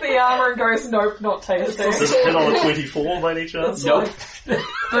 Hits the armor and goes, nope, not tasty. Does it hit on a 24 by any chance? Nope.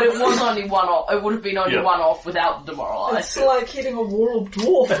 But it was only one off. It would have been only Yeah. one off without the demoralized. It's like hitting a wall of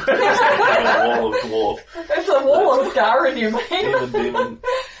dwarf. Wall of dwarf. It's a wall of Garen, you mean? Demon.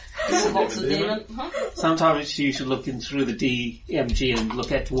 Lots of demon. Huh? Sometimes you should look in through the DMG and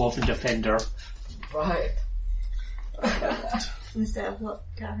look at Dwarf and Defender. Right. Instead of what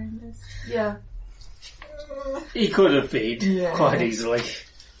Garen is. Yeah. He could have been Yeah. quite easily.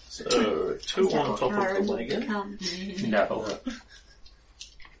 So, 2 Is that on what top of Garen the would wagon. become? No.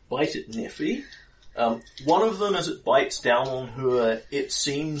 Bite at Neffy. One of them, as it bites down on her, it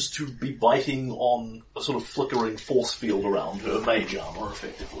seems to be biting on a sort of flickering force field around her, mage armor,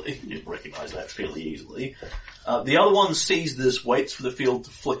 effectively. You'd recognise that fairly easily. The other one sees this, waits for the field to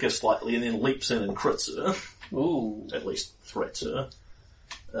flicker slightly, and then leaps in and crits her. Ooh. At least threats her.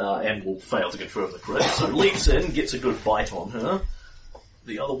 And will fail to confirm the crit. So leaps in, gets a good bite on her.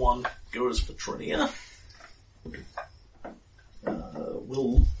 The other one goes for Trinia.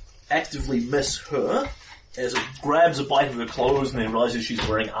 Will actively miss her as it grabs a bite of her clothes and then realizes she's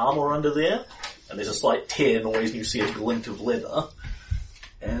wearing armor under there. And there's a slight tear noise and you see a glint of leather.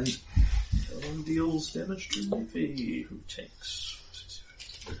 And the other one deals damage to Neffy, who takes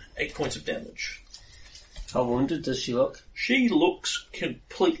 8 points of damage. How wounded does she look? She looks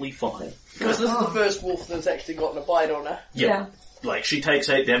completely fine. Because this is the first wolf that's actually gotten a bite on her. Yeah. Like, she takes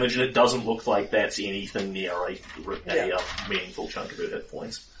 8 damage and it doesn't look like that's anything near a meaningful chunk of her hit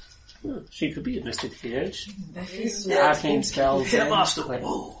points. She could be a Mystic Urge. Yeah. Arcane spells. Hitmaster and-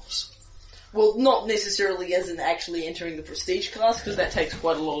 Wolves. Well, not necessarily as in actually entering the prestige class, because that takes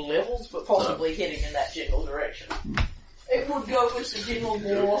quite a lot of levels, but possibly heading in that general direction. It would go with the general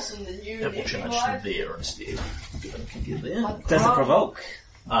boss and the new It will charge life. from there instead. Given it can get there. Does it provoke?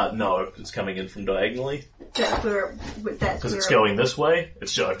 No, it's coming in from diagonally. That's where, Because it's going this way. I've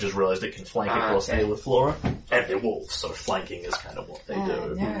just realised it can flank across okay. there with Flora. And they're wolves, so flanking is kind of what they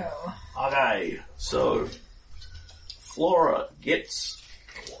do. No. Okay, so Flora gets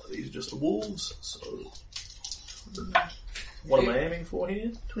these are just the wolves, so what am I aiming for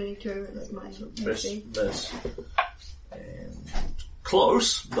here? 22 is my Miss, AC. miss. And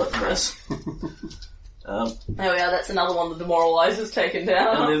close, but miss. There we are, that's another one the demoralizer's taken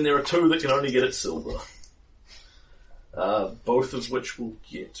down. And then there are 2 that can only get it silver. Both of which will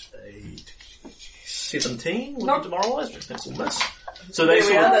get a 17 with the demoralized, which I think will miss. So they There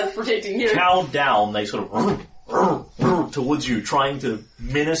we sort are, of that's protecting you. cow down, they sort of towards you, trying to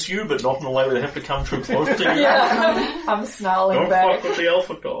menace you, but not in a way where they have to come too close to you. Yeah. I'm snarling Don't back. fuck with the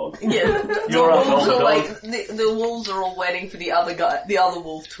alpha dog. Yeah, the You're up, wolves alpha are dog. like, the wolves are all waiting for the other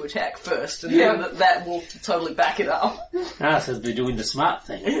wolf to attack first, and Yeah. then that wolf to totally back it up. So they're doing the smart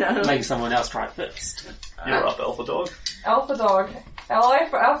thing. Yeah. Making someone else try first. You're up, alpha dog. Alpha Dog. LA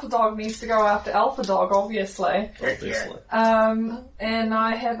for Alpha Dog needs to go after Alpha Dog, obviously. Obviously. And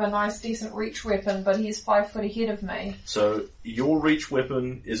I have a nice decent reach weapon, but he's 5 foot ahead of me. So your reach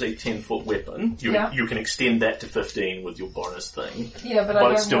weapon is a 10-foot weapon. You can extend that to 15 with your bonus thing. Yeah, but I But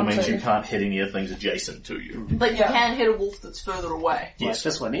don't it still want means to. you can't hit any of the things adjacent to you. But you can hit a wolf that's further away. Yes,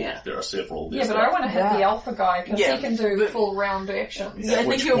 this one here. There are several. Yeah, but I want to hit the alpha guy because Yeah, he can do full round actions. Yeah, I At think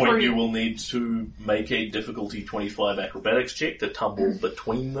which you're point pretty- you will need to make a difficulty 25 acrobatics check to tumble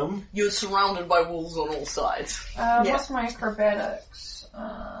between them. You're surrounded by wolves on all sides. What's my acrobatics?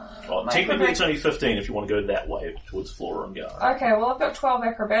 Well, technically it's only 15 if you want to go that way towards Flora and Gar. Okay, well I've got 12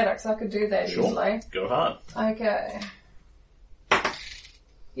 acrobatics. I could do that Sure. easily. Go hard. Okay.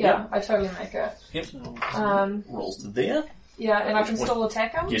 Yeah, I totally make it. Yep. Um, Rolls to there. yeah, and I can Which one? still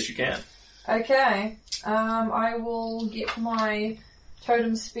attack him? Yes, you can. Okay. I will get my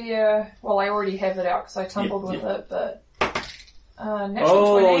totem spear. Well, I already have it out because I tumbled with it, but...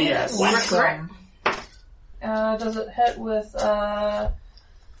 natural 20. yes. Awesome. Does it hit with, what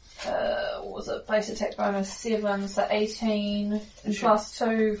was it? Base attack bonus 7, so 18 and plus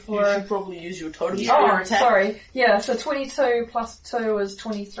 2 You for... should probably use your totem spear Oh, attack. sorry. Yeah, so 22 plus 2 is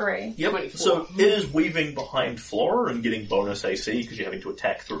 23. Yep. 24. So it is weaving behind Flora and getting bonus AC because you're having to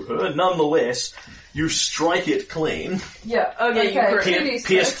attack through her. Nonetheless, you strike it clean. Yeah. Okay, you crit. Pierce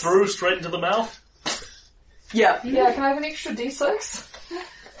Pierce through straight into the mouth. Yeah. Yeah, can I have an extra d6?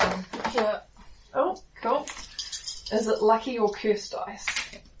 Yeah. Oh, cool. Is it lucky or curse dice?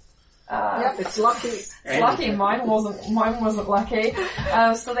 Yep, it's lucky. It's lucky. Mine wasn't lucky.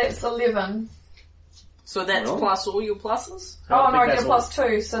 So that's 11. So that's plus all your pluses? Oh no, I that's get plus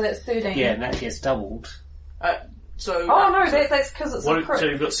 2, so that's 13. Yeah, and that gets doubled. So. Oh no, that's because it's a So crit.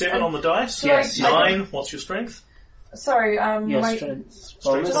 you've got 7 on the dice? Yes. 9. What's your strength? Sorry, Your my, strength Strength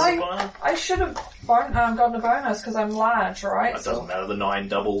bonus. Did I- modifier? I should have gotten a bonus because I'm large, right? That doesn't matter. The 9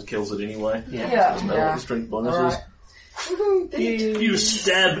 double kills it anyway. Yeah. Yeah. Doesn't matter what the strength bonus is. Alright. You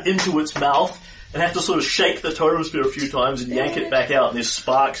stab into its mouth and have to sort of shake the totem spear a few times and yank it back out, and there's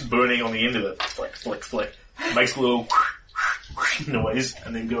sparks burning on the end of it. Flick, flick, flick. Makes a little noise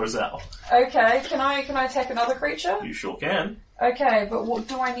and then goes out. Okay, can I attack another creature? You sure can. Okay, but what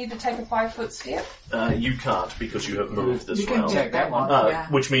do I need to take a 5-foot step? You can't because you have moved this You can round. take that one. Yeah.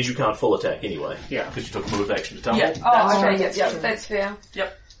 Which means you can't full attack anyway. Yeah. Because you took a move action to tumble. Yeah. Oh, okay, That's yeah, true. that's fair.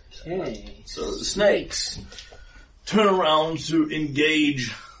 Okay. So the snakes turn around to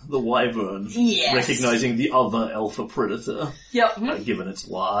engage the wyvern, Yes. recognizing the other alpha predator. Yep. Given it's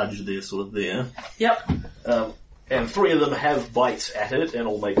large, they're sort of there. Yep. And 3 of them have bites at it and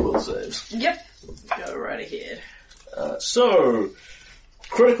all make will saves. Yep. Go right ahead. So,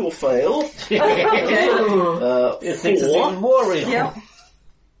 critical fail. Okay. It thinks it's 4 even more real. Yep.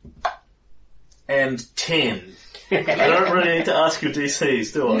 and 10. I don't really need to ask your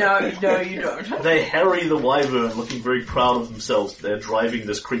DCs, do I? No, you don't. They harry the wyvern, looking very proud of themselves. They're driving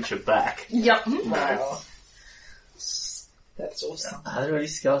this creature back. Yep. Wow. That's awesome. Are there any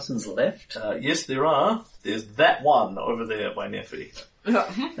skeletons left? Yes, there are. There's that one over there by Neffy.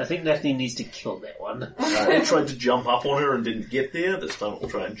 I think Daphne needs to kill that one. It tried to jump up on her and didn't get there. This time it will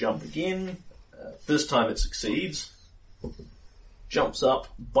try and jump again. This time it succeeds. Jumps up,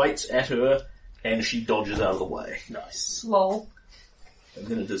 bites at her, and she dodges out of the way. Nice. Lol. And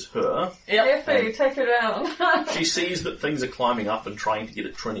then it is her. Yep. Effie, take her down. She sees that things are climbing up and trying to get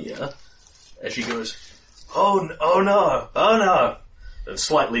at Trinia. As she goes, oh no. In a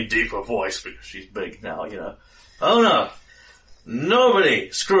slightly deeper voice, because she's big now, you know. Oh no. Nobody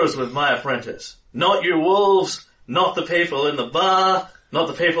screws with my apprentice. Not you wolves, not the people in the bar, not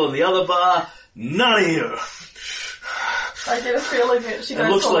the people in the other bar, none of you. I get a feeling that she It goes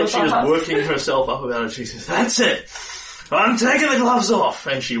looks all like the she is bars. working herself up about it. She says, that's it. I'm taking the gloves off.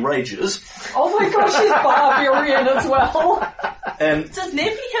 And she rages. Oh my gosh, she's barbarian as well. And Does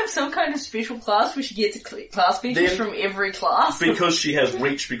Neffy have some kind of special class where she gets class features Then- from every class? because she has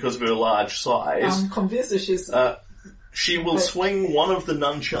reach because of her large size, Convinced that she's... she will swing one of the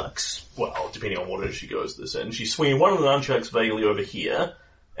nunchucks, well, depending on what order she goes this in, she's swinging one of the nunchucks vaguely over here,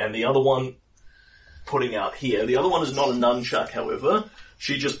 and the other one putting out here. The other one is not a nunchuck, however.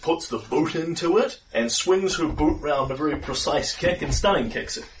 She just puts the boot into it, and swings her boot round a very precise kick, and stunning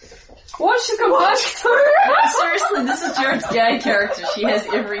kicks it. What? She's got large too? No, seriously, this is Jared's gay character. She has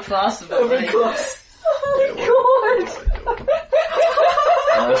every class of it. Every class. Oh my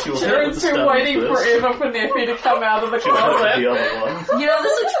god. She will hit with Jared's the been stunning waiting first. forever for Neffy to come out of the She'll hit with closet. the other one. You know,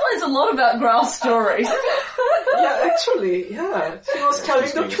 this explains a lot about Growl's stories. Yeah, actually, yeah. She was telling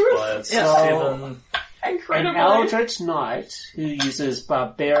She's the being truth. inspired. So- 7. An Incredibly. Eldritch Knight who uses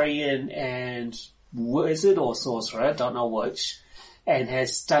Barbarian and Wizard or Sorcerer, don't know which, and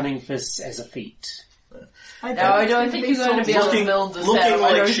has Stunning Fists as a feat. No, I don't think you're going to be able to build this Looking out. I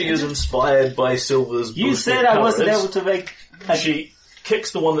like don't she is inspired by Silver's You boosted said I wasn't courage. able to make She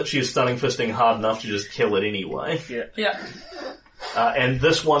kicks the one that she is stunning fisting hard enough to just kill it anyway. Yeah. And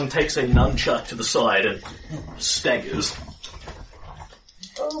this one takes a nunchuck to the side and staggers.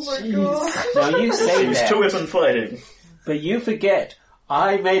 Oh my god. Now you say She's that, two-weapon fighting. but you forget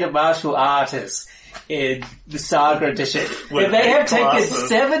I made a martial artist in the Saga edition. With And they have taken classes.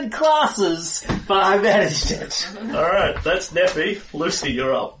 7 classes, but I managed it. Alright, that's Neffy. Lucy,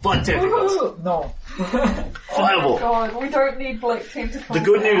 you're up. Black tentacles. Woohoo! No. Fireball. God, we don't need black tentacles. The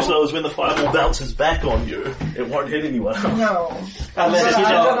good now. news though is when the fireball bounces back on you, it won't hit anyone else. No. Unless I'm you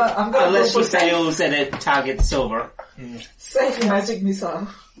gonna- don't, I'm gonna unless go you for safe. fails and it targets silver. Safe magic missile.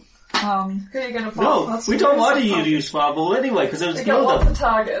 Who are you going to fight? No, we don't want you to use fireball anyway, because it'll They kill got lots them. of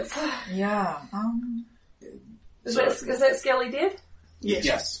targets. Yeah. Is that Skelly dead?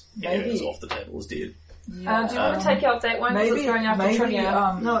 Yes. Yeah, Maybe. it's off the table, it's dead. Do you want to take out that one? 'Cause Maybe it's going after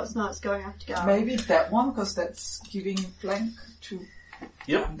Trinia. No, it's not. It's going after Gara. maybe that one, because that's giving flank to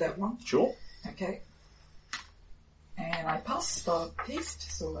Yep, that one. sure. Okay. And I pass the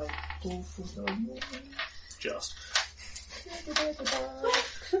paste, so I go for the movement. Just.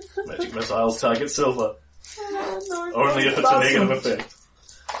 Magic missiles target silver. Only if it's a negative effect.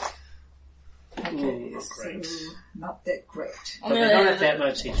 Okay, Ooh, so great. not that great. But they don't have that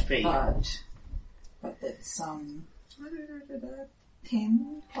much HP. But that's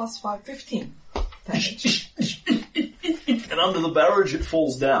 10 plus 5, 15 damage. And under the barrage it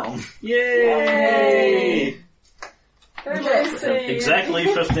falls down. Yay! Go Lucy. Exactly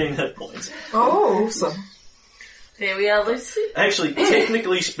 15 hit points. Oh, awesome. There we are, Lucy. Actually,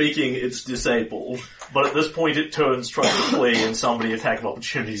 technically speaking, it's disabled, but at this point it turns, tries to flee, and somebody attack of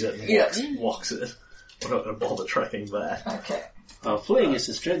opportunities it and walks it. We're not going to bother tracking back. Okay. Well, fleeing is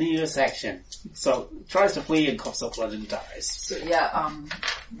a strenuous action. So, tries to flee and coughs up blood and dies. So yeah,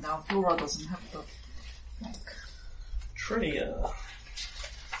 now Flora doesn't have the flank. Trinia.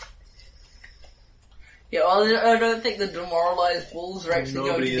 Yeah, well, I don't think the demoralized wolves are actually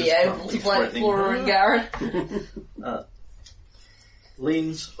Nobody going to be is able currently to fight threatening Flora her. and Garen.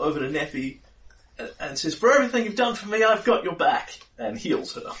 Leans over to Neffy and says, "For everything you've done for me, I've got your back," and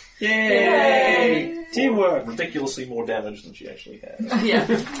heals her. Yay! Teamwork! Ridiculously more damage than she actually has. Yeah.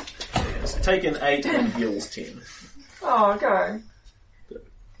 Yes, taken 8 and heals 10. Oh, go.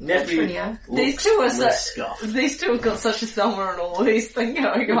 Neffy Trinia. These looks two are less so, scuffed. these two have got such a summer and all these things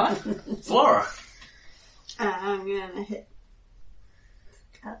going on. Flora. I'm gonna hit.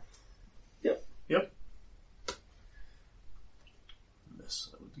 Yep. Miss,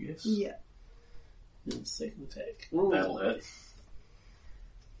 I would guess. Yeah. And second attack. Ooh. That'll hit.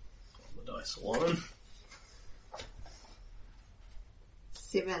 On the dice alone.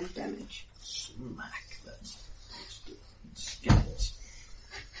 7 damage. Smack. That's skills.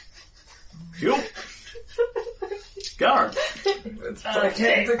 Phew. Garen.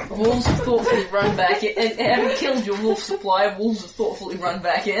 Okay. Wolves have thoughtfully run back in, and having killed your wolf supply, wolves have thoughtfully run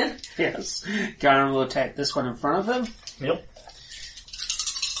back in. Yes. Garen will attack this one in front of him. Yep.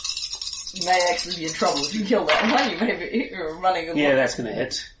 You may actually be in trouble if you kill that one. You may be running a Yeah, that's gonna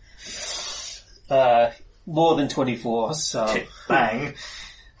hit. More than 24, so... Tick, bang.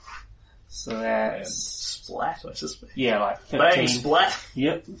 So And that's... splat, I suspect. Yeah, like 15. Bang, splat.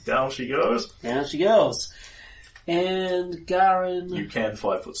 Yep, Down she goes. down she goes. And Garen... You can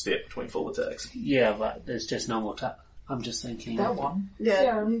 5-foot step between full attacks. Yeah, but there's just no more time. I'm just thinking... That one. Yeah.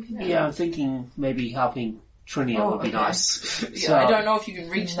 Yeah, I'm thinking maybe helping Trinia Oh, would be okay. nice. Yeah, I don't know if you can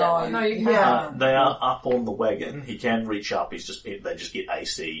reach that one. No, you Yeah. can't. They are up on the wagon. He can reach up. They just get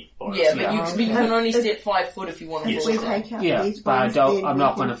AC bonus. Yeah, but you can only step 5 foot if you want to Yes. full We attack. take out Yeah, these but I ones, don't, then I'm we not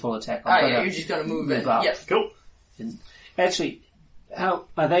can- going to full attack. Oh I'm yeah, gonna you're just going to move it. up. Yep. Cool. Actually, how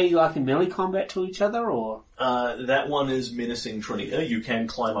are they like in melee combat to each other, or? That one is menacing Trinia. You can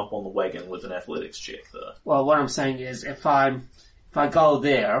climb up on the wagon with an athletics check, though. Well, what I'm saying is, if I go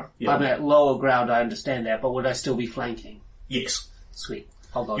there, Yeah. I'm at lower ground. I understand that, but would I still be flanking? Yes. Sweet,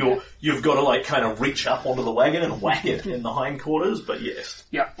 I'll go there. You've got to like kind of reach up onto the wagon and whack it in the hindquarters, but yes.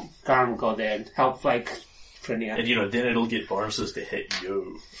 Yeah, Garen will go there and help flank Trinia. And then it'll get bonuses to hit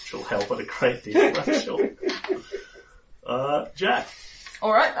you, which will help at a great deal, actually. Jack.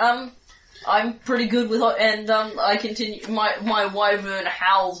 Alright, I'm pretty good with it, and I continue. My wyvern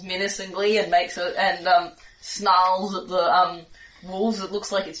howls menacingly and snarls at the wolves. It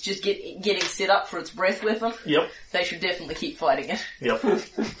looks like it's just getting set up for its breath weapon. Yep. They should definitely keep fighting it. Yep.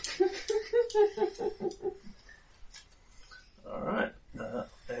 Alright.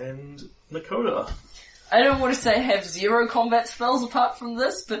 And Nakota. I don't want to say I have 0 combat spells apart from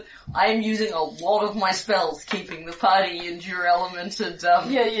this, but I am using a lot of my spells, keeping the party in Endure Element and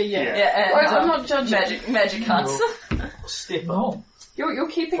Yeah. and I'm not judging. magic cards. step up. No. You're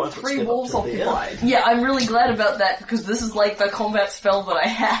keeping 5 foot 3 step up wolves to there. occupied. Yeah, I'm really glad about that because this is like the combat spell that I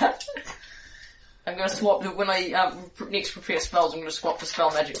have. I'm going to swap when I next prepare spells. I'm going to swap the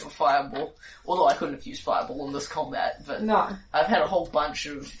spell magic for Fireball. Although I couldn't have used Fireball in this combat, but No. I've had a whole bunch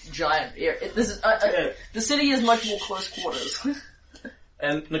of giant. This is the city is much more close quarters.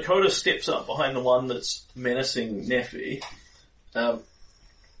 And Nakota steps up behind the one that's menacing Neffy, and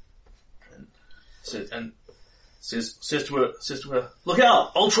says to her, "Look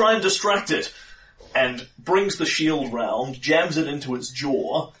out! I'll try and distract it." And brings the shield round, jams it into its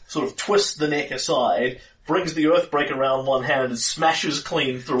jaw, sort of twists the neck aside, brings the Earthbreaker around one hand and smashes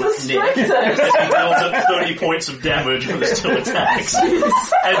clean through its neck as he deals it 30 points of damage with his 2 attacks. And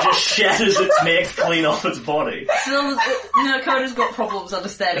just shatters its neck clean off its body. So Nakota's got problems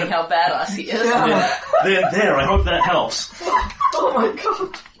understanding how badass he is. There, I hope that helps. Oh my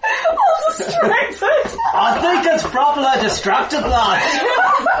god. Distracted. I think it's properly distracted, lad.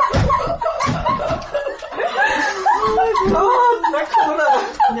 God, Nakota.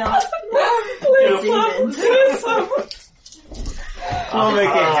 No. Please, I'll make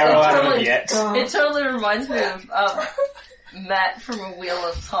a hero out of it yet. It totally reminds me of Matt from A Wheel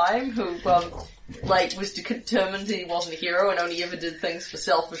of Time, who was determined he wasn't a hero and only ever did things for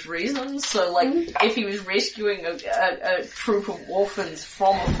selfish reasons. So, if he was rescuing a troop of orphans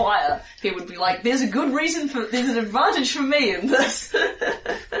from a fire, he would be like, "There's an advantage for me in this."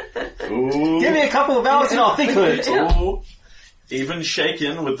 Ooh. Give me a couple of hours and I'll think of it. Ooh. Even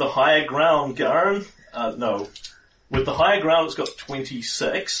shaken with the higher ground, Garen. No. With the higher ground, it's got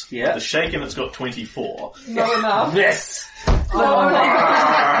 26. Yeah. With the shaken, it's got 24. Not enough. Yes.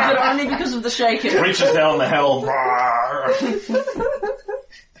 But only because of the shaking. Reaches down the helm.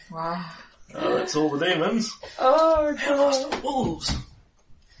 Wow. That's all the demons. Oh god. Wolves.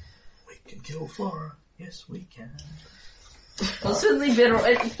 We can kill Flora. Yes, we can. Well, certainly better.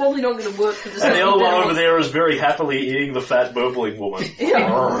 It's probably not going to work. Cause And the other one over there is very happily eating the fat burbling woman.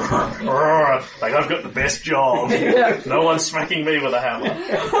 Like, I've got the best job. No one's smacking me with a hammer.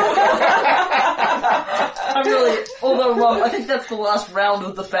 Although I think that's the last round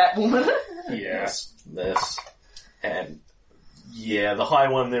of the fat woman. Yes, this. And, yeah, the high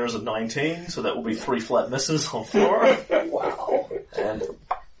one there is a 19, so that will be 3 flat misses on Flora. Wow. And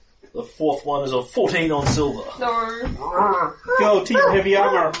the 4th one is a 14 on Silver. No. Go, Team Heavy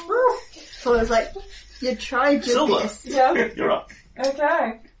Armor. So I was like, you tried your Silver. best. Yeah. You're up.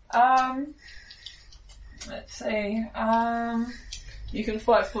 Okay. Let's see. You can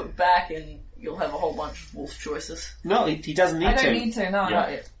 5 foot back and you'll have a whole bunch of wolf choices. No, he doesn't need I to. don't need to, no.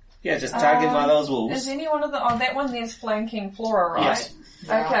 Yeah, just target by those wolves. Is any one of the... Oh, that one there's flanking Flora, right? Yes.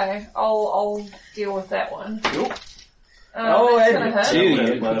 Okay, I'll deal with that one. Cool. That's gonna hit.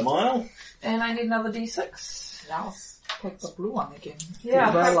 two. By a mile. And I need another d6. Now pick the blue one again. Yeah,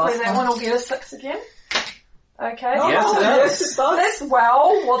 The very hopefully last that one will get a 6 again. Okay. Yes, it yes, does. it does. That's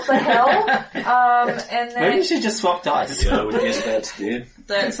well, what the hell? And Maybe you then, should just swap dice. Yeah, I would guess that's dead.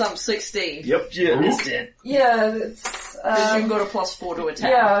 That's 16. Yep. Yeah, that's it. yeah, it's, Because you've got a +4 to attack.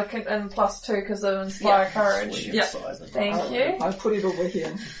 yeah, and +2 because of Inspire Courage. Yeah. Thank you. I'll put it over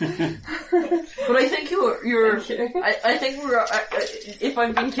here. But I think you're I think we're, if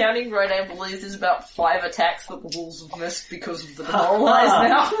I've been counting right, I believe there's about 5 attacks that the wolves have missed because of the demoralized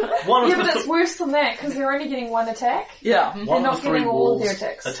now. One Yeah, of but the it's worse than that because they're only getting 1 attack. Yeah. They're one not of the 3 getting all of wolves their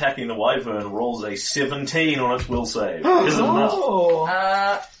attacks. attacking the wyvern rolls a 17 on its will save. Isn't enough. Oh.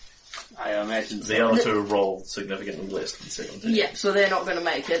 I imagine The other 2 roll significantly less than 17. Yeah, so they're not going to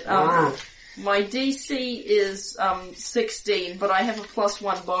make it. My DC is 16, but I have a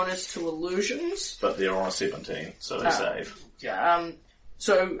 +1 bonus to illusions. But they're on a 17, so they save.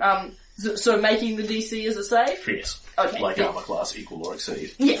 So making the DC is a save? Yes. Okay. Like armor class equal or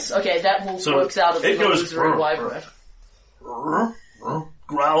exceed. Yes, okay, that will So works out of the it goes illusory wyvern.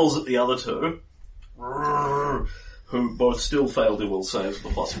 Growls at the other 2. Who both still fail their will saves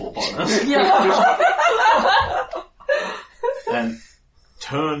with a +4 bonus. Yeah. And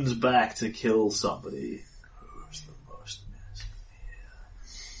turns back to kill somebody. Who's the most menacing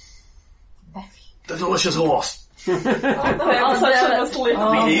here? The delicious horse. That's such a misleading.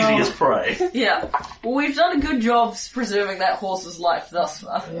 The easiest prey. Yeah. Well, we've done a good job preserving that horse's life thus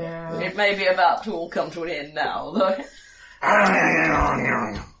far. Yeah. It may be about to all come to an end now, though.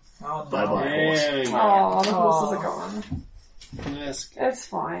 Oh, Bye bye, horse. There we go. Oh, the horses are gone. Yes. It's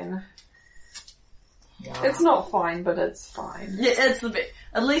fine. Yeah. It's not fine, but it's fine. Yeah, it's the bit.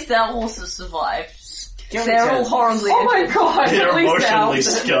 At least our horses survived. They're They're all horribly Oh my injured. god, They're at least now. emotionally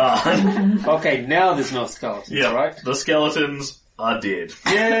scarred. Okay, now there's no skeletons, Yeah, right? the skeletons are dead.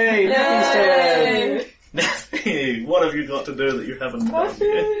 Yay! Yay! What have you got to do that you haven't done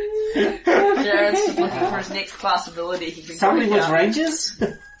yet? Jared's just looking for his next class ability. He can Something go with down. ranges?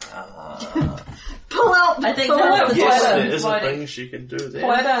 Pull out! I think Pull that's out the Yes, title. there is a Fighting. thing she can do there.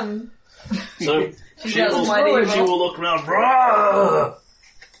 Quite done. So she does will, mighty evil. she will look around, "Rah!"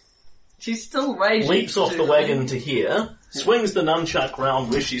 She's still raging. leaps off to the them. wagon to here, swings the nunchuck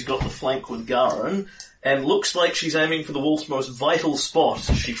round where she's got the flank with Garin, and looks like she's aiming for the wolf's most vital spot.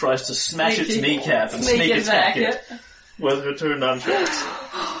 She tries to smash its Sneaky. kneecap and Sneak sneak it attack back, it with her 2 nunchucks.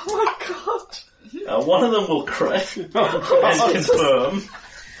 Oh my god. One of them will crack and confirm.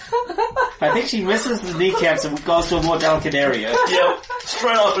 I think she misses the kneecaps and goes to a more delicate area. Yep,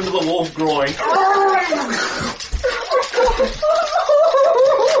 straight up into the wolf groin.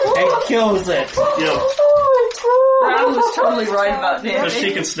 And kills it. Yep, Brown was totally right about because she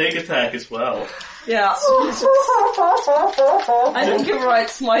that. can sneak attack as well. Yeah. I think you're right,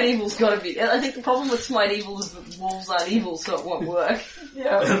 Smite Evil's gotta be... I think the problem with Smite Evil is that wolves aren't evil, so it won't work.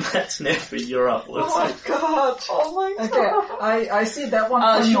 Yeah. And that's never you're up, Oh Lucy. my god. Oh my god. Okay, I see that one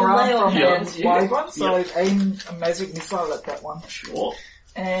coming she'll lay on around from hands, the you. wide one, so Yep. I aim a magic missile at that one. Sure.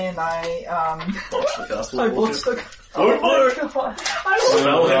 And I, Watch the castle. I botched the... Oh, oh. God. Well, it's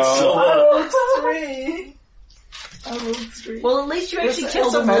I silver. rolled 3. I rolled 3. Well, at least you actually It's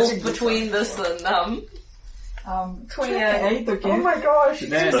killed a a wolf magic between this and, 28 again. Oh my gosh. Does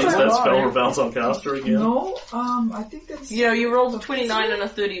that spell rebounds on caster again? No, I think that's... you know, you rolled a 29 and a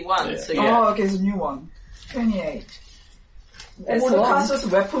 31, Yeah. so Oh, okay, it's a new one. 28. It's All the long. caster's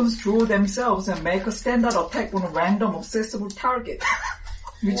weapons draw themselves and make a standard attack on a random accessible target,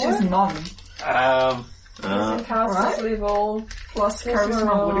 which is none. Cast level Plus Yes, charisma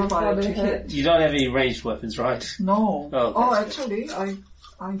no, modifier to probably hit. You don't have any ranged weapons, right? No. Oh, Oh, that's actually, I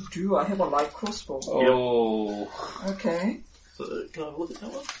do. I have a light crossbow. Oh. Okay. So, can I have a look at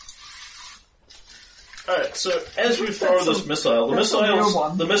that one? Alright, so as you throw this missile, that's a real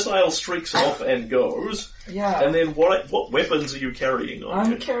one. the missile streaks off and goes, Yeah. and then what weapons are you carrying on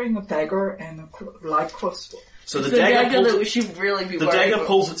I'm you? carrying a dagger and a light crossbow. So the the dagger dagger that pulls, we should really be the worried dagger about.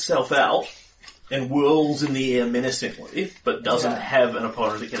 pulls itself out and whirls in the air menacingly, but doesn't Yeah. have an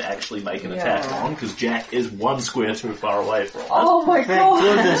opponent it can actually make an Yeah. attack on, because Jack is 1 square too far away from it. Oh my Thank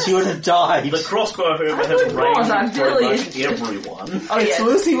goodness you would have died. The crossbow, however, has Oh my God, I'm range pretty really- much everyone. Oh, It's yeah.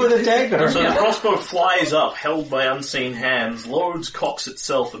 Lucy with a dagger. So the crossbow flies up, held by unseen hands, loads, cocks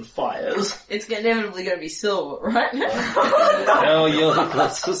itself, and fires. It's inevitably going to be silver, right? Oh, you're the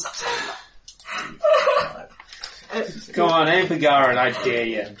closest. Come on, aim for Garin, I dare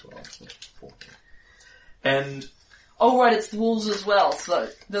you. And Oh, right, it's the wolves as well, so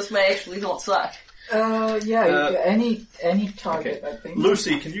this may actually not suck. Yeah, any target, I think.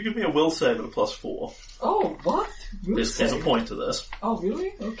 Lucy, can you give me a will save at a +4? Oh, what? There's a point to this. Oh,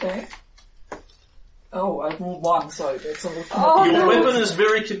 really? Okay. Oh, I rolled 1, so it's a little... Oh, Your no. weapon is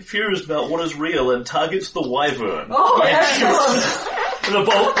very confused about what is real and targets the wyvern. Oh, and, excellent! and the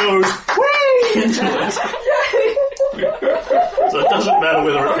bolt goes whee into it. So it doesn't matter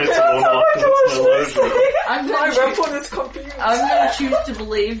whether it hits it or not, because it's an illusion. I'm My going to weapon is confused. I'm going to choose to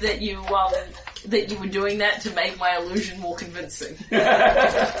believe that you were doing that to make my illusion more convincing.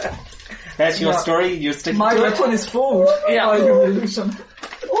 That's your Yeah. story, you're sticking My to it? weapon is fooled Yeah. by your illusion.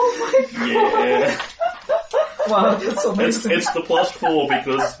 Oh my god! Yeah. Wow, that's amazing. It's the +4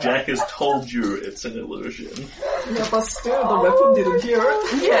 because Jack has told you it's an illusion. Yeah, but still, the weapon didn't hear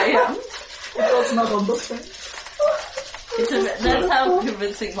it. Yeah. It does not understand. That's how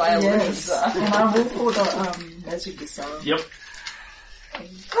convincing my illusions Yes, are. and I roll for the magic missile. Yep.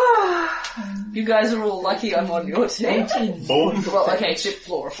 You guys are all lucky I'm on your team. 18. Boom. Well, okay, except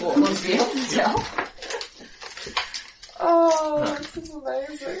Flora. Let's be able to tell. Oh, this is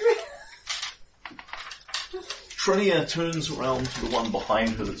amazing. Trinia turns around to the one behind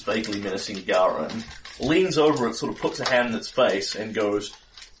her that's vaguely menacing Garin, leans over it, sort of puts a hand in its face, and goes,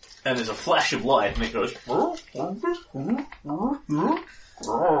 and there's a flash of light, and it goes, and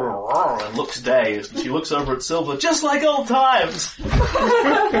looks dazed, and she looks over at Silver, just like old times! Silver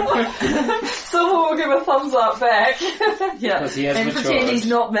will give a thumbs up back. Yeah, Because he has and matured. pretend he's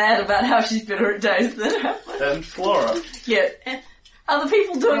not mad about how she's better at days than her. And Flora. Yeah, other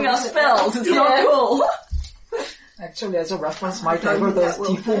people doing our spells, it's Yeah. not cool. Actually, as a reference, my dagger does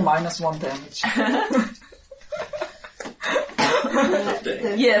D4 -1 damage.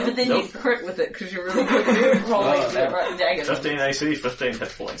 Yeah, but then Nope. you crit with it because you're really good at rolling the right dagger. 15 AC, 15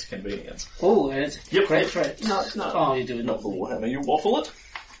 hit points, convenience. Oh, and it's Yep. great threat. No, it's not. Oh, you're doing Not the Warhammer, you waffle it.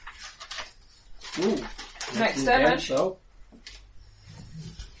 Ooh. Max Yeah, damage. so.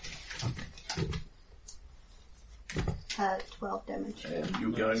 had 12 damage. And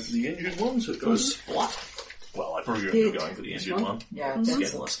you're going for the injured one, so it goes splat. Well, I presume you're going for the injured one. Yeah, that's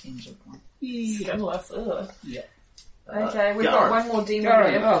Skinless. the injured one. Skinless, ugh. Yeah. Okay, we've Garen. got one more demon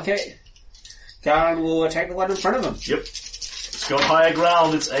Garen, left. okay. Garen will attack the one in front of him. Yep. It's got higher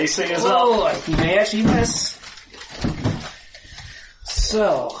ground, its AC is up. Oh, he may actually miss.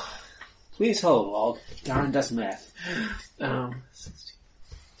 So, please hold, log. Garen does math.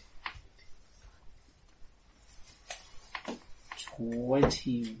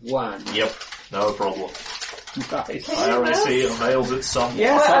 21. Yep, no problem. Nice. IRAC avails it somewhat.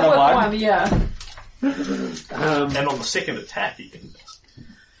 Yes, Well, other with one. one, yeah. And on the second attack, you can miss.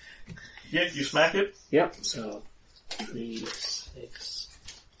 Yeah, you smack it. Yep, so 3, 6,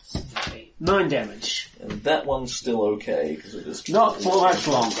 7, 8, 9 damage. And that one's still okay, because it is... Not for much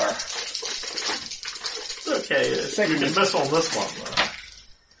longer. It's okay, you can miss on this one, though.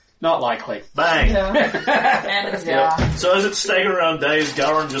 Not likely. Bang! Yeah. And it's Yep. So as it's staggering around Daze,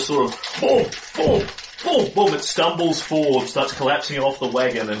 Garen just sort of boom, boom, boom, boom. It stumbles forward, starts collapsing off the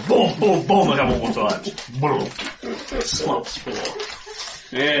wagon, and boom, boom, boom a couple more times. Boom. It slumps forward.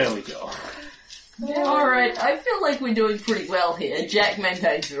 There we go. Alright, I feel like we're doing pretty well here. Jack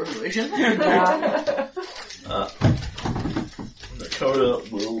maintains the illusion. Dakota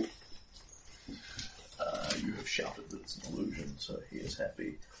will... you have shouted that it's an illusion, so he is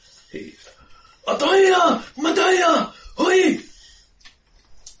happy. Adaya! Madaya! Hoi!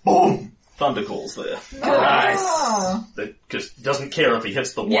 Boom! Thunder calls there. Nice. Because he doesn't care if he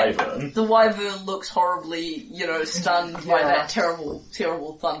hits the Yeah. wyvern. The wyvern looks horribly, stunned by that terrible,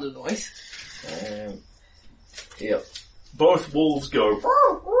 terrible thunder noise. Yep. Both wolves go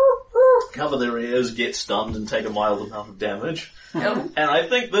cover their ears, get stunned, and take a mild amount of damage. Yep. And I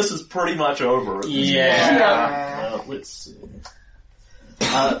think this is pretty much over. At this Yeah. point. Let's see.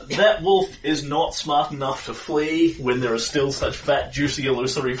 That wolf is not smart enough to flee when there is still such fat, juicy,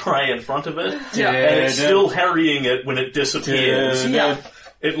 illusory prey in front of it. Yeah. And it's still harrying it when it disappears. Yeah.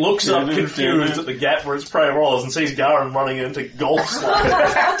 It looks up confused at the gap where its prey rolls and sees Garen running into golf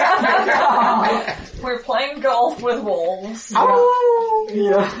slide. We're playing golf with wolves.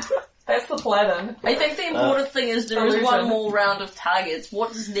 Yeah. That's the plan. I think the important thing is there is illusion. one more round of targets.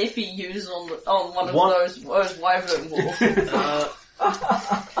 What does Neffy use on one of One- those wyvern wolves?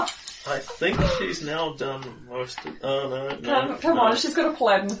 I think she's now done most of... Oh, no. Come on, she's got a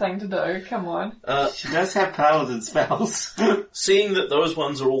Paladin thing to do. Come on. She does have paladin spells. Seeing that those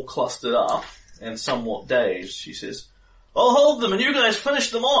ones are all clustered up and somewhat dazed, she says, I'll hold them and you guys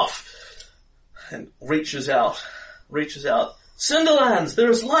finish them off. And reaches out. Cinderlands, there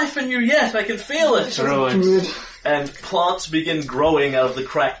is life in you yet, I can feel it. And plants begin growing out of the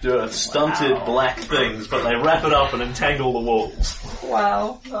cracked earth, stunted black things, but they wrap it up and entangle the wolves.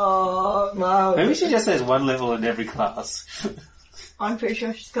 Wow. Oh, wow. Maybe she just has one level in every class. I'm pretty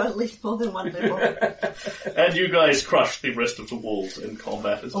sure she's got at least more than one level. And you guys crush the rest of the wolves in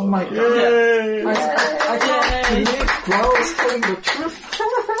combat as well. Oh my god. Yay! I can't believe Growl is telling the truth.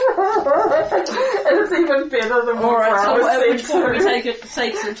 And it's even better than what Alright, so Brown at which was point we saying.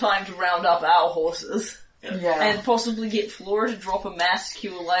 take some time to round up our horses. Yeah. And possibly get Flora to drop a mass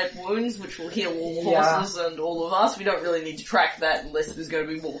cure light wounds, which will heal all the Yeah. horses and all of us. We don't really need to track that unless there's going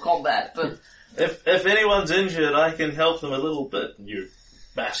to be more combat, but... If anyone's injured, I can help them a little bit. And you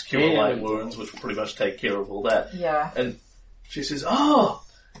mass cure Yeah. light wounds, which will pretty much take care of all that. Yeah. And she says, "Oh,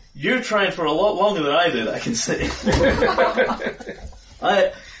 you trained for a lot longer than I did. I can see."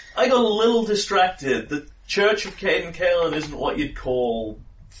 I got a little distracted. The Church of Caden Kalen isn't what you'd call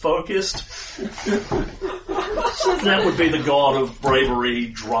focused. That would be the god of bravery,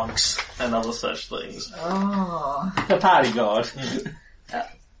 drunks, and other such things. Oh, The party god.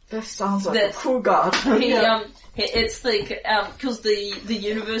 that sounds like That- a cool god. It's because the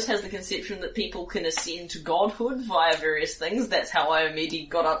universe has the conception that people can ascend to godhood via various things. That's how Iomedi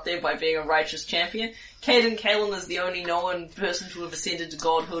got up there by being a righteous champion. Caden Kalen is the only known person to have ascended to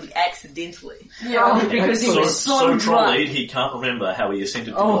godhood accidentally. Yeah. Because he was so drunk. trolleyed he can't remember how he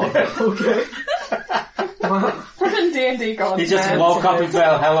ascended to god. Okay. Wow. Freaking D&D gods, He just man. woke up in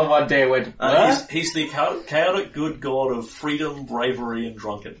Valhalla one day and went, what? He's the chaotic good god of freedom, bravery, and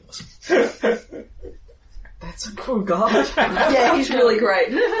drunkenness. That's a cool god. Yeah, he's really great.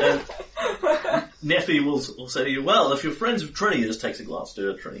 And Neffy will say to you, well, if you're friends of Trinia's, takes a glance to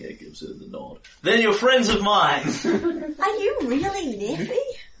her, Trinia gives her the nod, then you're friends of mine. Are you really Neffy?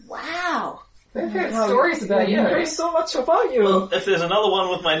 Wow. They've heard stories about You you. know so much about you. Well, if there's another one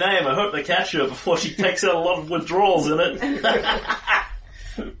with my name, I hope they catch her before she takes out a lot of withdrawals in it.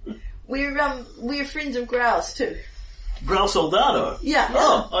 We're friends of Grouse too. Growl Soldado. Yeah.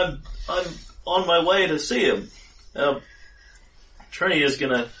 Oh, I'm on my way to see him. Trini is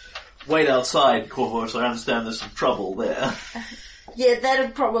gonna wait outside Corvus. I understand there's some trouble there. Yeah,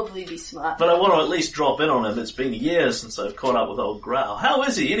 that'd probably be smart. But I want to at least drop in on him. It's been years since I've caught up with old Grau. How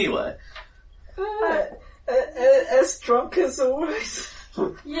is he anyway? As drunk as always.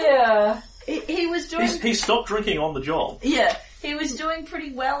 Yeah. He was doing... He stopped drinking on the job. Yeah, he was doing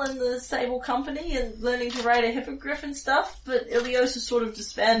pretty well in the Sable Company and learning to ride a hippogriff and stuff, but Iliosa sort of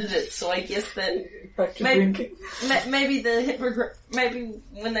disbanded it, so I guess that... Back to drinking. Maybe the hippogriff... Maybe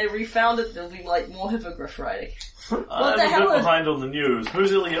when they refound it, there'll be, like, more hippogriff riding. I'm a bit behind on the news.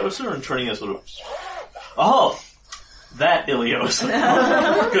 Who's Iliosa? And Trinia sort of... Oh! That Iliosa.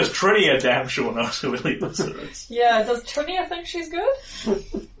 Because Trinia damn sure knows who Iliosa is. Yeah, does Trinia think she's good?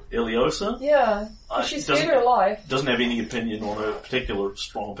 Iliosa? Yeah. She's doesn't- better alive. Doesn't have any opinion on her, particular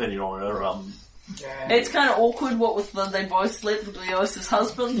strong opinion on her, It's kind of awkward what with they both slept with Iliosa's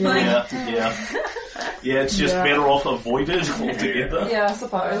husband thing. Yeah. Yeah, it's just better off avoided altogether. Yeah, I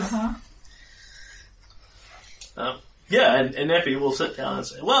suppose. Yeah, and Neffy will sit down and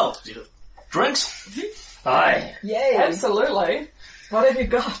say, well, drinks? Aye. Yay. Absolutely. What have you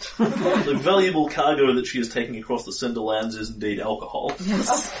got? The valuable cargo that she is taking across the Cinderlands is indeed alcohol.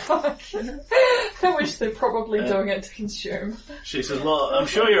 I wish they're probably doing it to consume. She says, well, I'm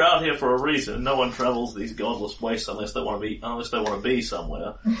sure you're out here for a reason. No one travels these godless wastes unless they want to be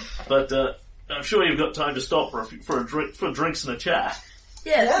somewhere. But, I'm sure you've got time to stop for drinks and a chat.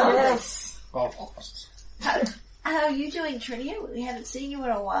 Yes. Of course. How are you doing, Trinia? We haven't seen you in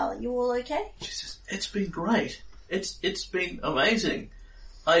a while. Are you all okay? She says, it's been great. It's been amazing.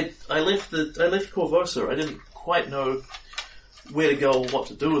 I left Corvosa. I didn't quite know where to go or what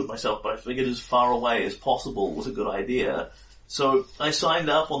to do with myself, but I figured as far away as possible was a good idea. So I signed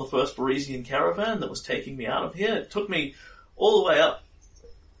up on the first Parisian caravan that was taking me out of here. It took me all the way up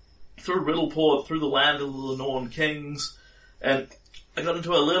through Riddleport, through the land of the Lenorn Kings, and I got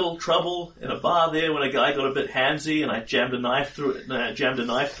into a little trouble in a bar there when a guy got a bit handsy, and I jammed a knife through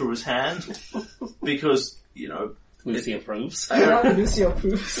his hand because, you know, Lucy approves. Lucy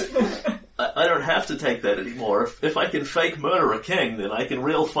approves. I don't have to take that anymore. If I can fake murder a king, then I can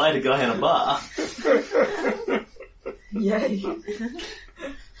real fight a guy in a bar. Yay.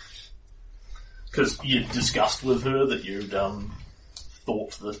 Because you discussed with her that you'd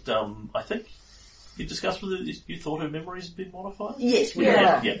thought that I think you discussed with her that you thought her memories had been modified. Yes, we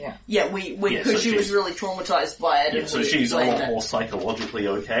Yeah. because she was really traumatized by it. Yeah, and so we she's a explained lot that. more psychologically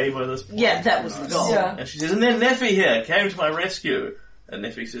okay by this point. Yeah, that was the goal. Yeah. And she says, and then Neffy here came to my rescue. And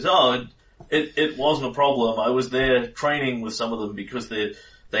Neffy says, oh, it wasn't a problem. I was there training with some of them because they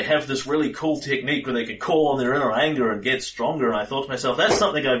have this really cool technique where they can call on their inner anger and get stronger. And I thought to myself, that's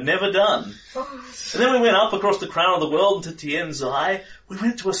something I've never done. And then we went up across the crown of the world into Tianzai. We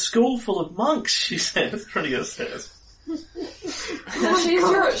went to a school full of monks, she says. Trinia says.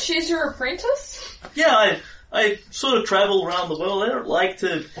 So she's your apprentice? Yeah, I sort of travel around the world. I don't like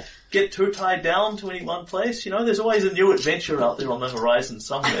to get too tied down to any one place. You know, there's always a new adventure out there on the horizon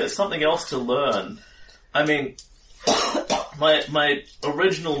somewhere. There's something else to learn. I mean, my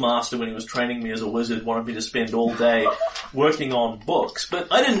original master, when he was training me as a wizard, wanted me to spend all day working on books, but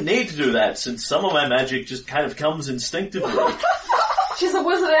I didn't need to do that since some of my magic just kind of comes instinctively. She's a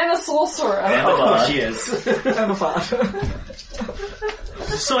wizard and a sorcerer. And a bard. She is. And a bard.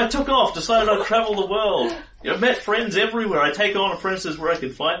 So I took off, decided I'd travel the world. You know, met friends everywhere. I take on apprentices where I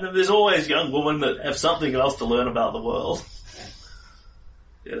can find them. There's always young women that have something else to learn about the world.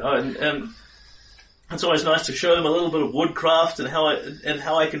 You know, and it's always nice to show them a little bit of woodcraft and how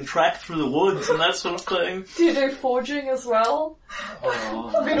I can track through the woods and that sort of thing. Do you do forging as well?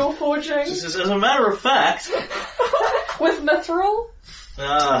 Metal forging? Just as a matter of fact, With mithril?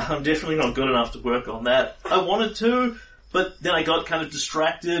 I'm definitely not good enough to work on that. I wanted to, but then I got kind of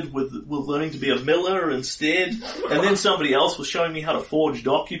distracted with learning to be a miller instead, and then somebody else was showing me how to forge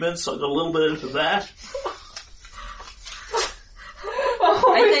documents, so I got a little bit into that.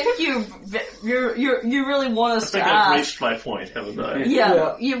 I think you really want us I think to I've ask. reached my point, haven't I?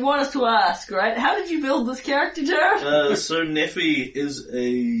 Yeah, you want us to ask, right? How did you build this character, Jared? So Neffy is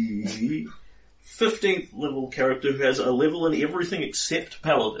a 15th level character who has a level in everything except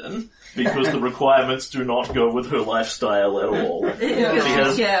Paladin, because the requirements do not go with her lifestyle at all. She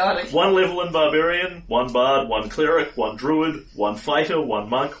has Chaotic. 1 level in Barbarian, 1 Bard, 1 Cleric, 1 Druid, 1 Fighter, 1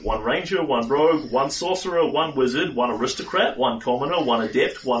 Monk, 1 Ranger, 1 Rogue, 1 Sorcerer, 1 Wizard, 1 Aristocrat, 1 Commoner, 1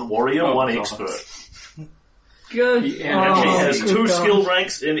 Adept, 1 Warrior, 1 Expert. Good. And she has good 2 God. skill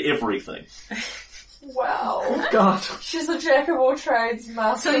ranks in everything. Wow. God. She's a jack of all trades,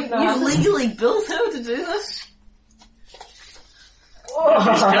 master So of you none. legally built her to do this? She's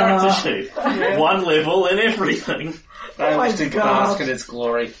character sheet. 1 level in everything. I my wish to God. bask in its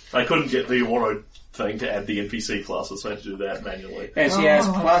glory. I couldn't get the auto thing to add the NPC classes, so I had to do that manually. And she has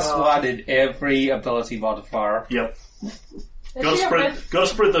Oh my plus God. 1 in every ability modifier. Yep. Is she a Gotta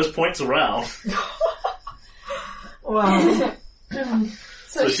spread those points around. Wow.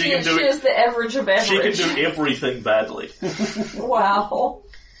 So she she can do it- is the average of average. She can do everything badly. Wow.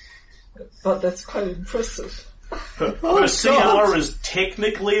 But that's quite impressive. Her God. CR is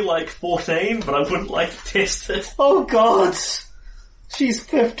technically like 14, but I wouldn't like to test it. Oh god! She's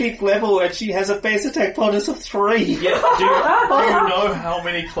 15th level and she has a base attack bonus of 3. Yeah, do you know how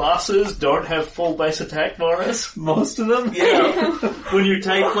many classes don't have full base attack bonus? Most of them? Yeah. When you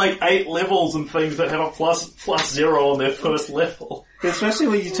take like 8 levels and things that have a plus 0 on their first level. Especially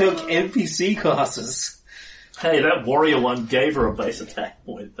when you took NPC classes. Hey, that warrior one gave her a base attack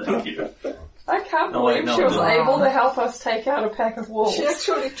point, thank you. I can't No, wait, believe no, she was no. able to help us take out a pack of wolves. She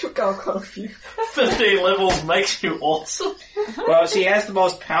actually took out quite a few. 15 levels makes you awesome. Well, she has the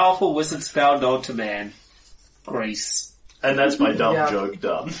most powerful wizard spell known to man. Grease. And that's my dumb Yeah. joke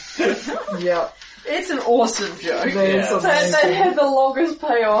done. Yeah. It's an awesome joke. That is Yeah. That amazing. had the longest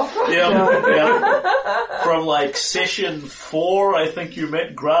payoff. Yeah. From like session 4, I think you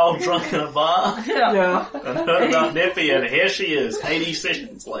met Growl drunk in a bar. Yeah. And heard about Neffy, and here she is, 80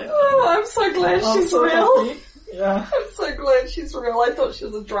 sessions later. Oh, I'm so glad I'm she's so real. happy. Yeah. I'm so glad she's real. I thought she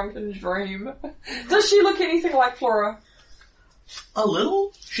was a drunken dream. Does she look anything like Flora? A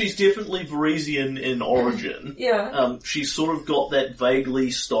little. She's definitely Varisian in origin. Yeah. She's sort of got that vaguely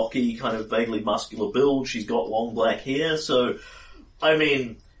stocky, kind of vaguely muscular build. She's got long black hair, so, I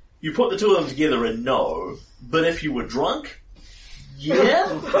mean, you put the two of them together and no, but if you were drunk, yeah.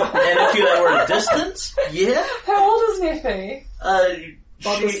 And if you were at a distance, yeah. How old is Neffy?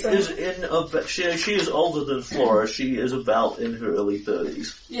 She is she is older than Flora. She is about in her early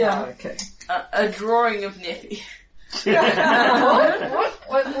 30s. Yeah. Okay. A drawing of Neffy.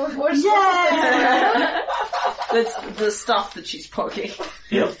 What's That's the stuff that she's poking.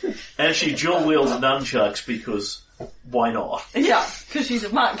 Yep. And she dual wields nunchucks because why not? Yeah, because she's a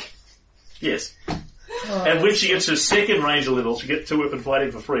monk. Yes. And when she gets her second ranger level, she gets 2-weapon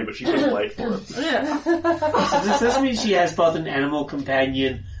fighting for free, but she couldn't wait for it. Yeah. So does this mean she has both an animal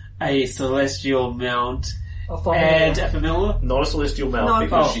companion, a celestial mount, and a familiar? Not a celestial mount No,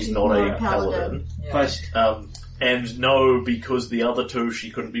 because she's she's not not a a paladin. paladin. But And no, because the other two she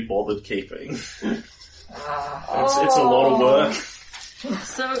couldn't be bothered keeping. It's a lot of work.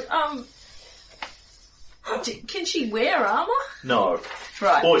 So, can she wear armor? No.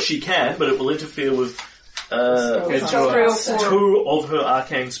 Right. Or she can, but it will interfere with it's two of her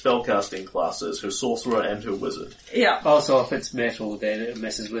arcane spellcasting classes, her sorcerer and her wizard. Yeah. also if it's metal, then it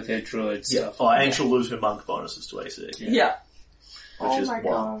messes with her druid stuff. Oh, and she'll lose her monk bonuses to AC. Yeah. Which is one.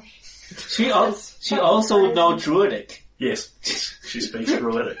 gosh. She also would know druidic. Yes, she speaks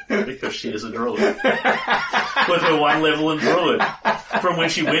druidic because she is a druid. With her 1 level in druid. From when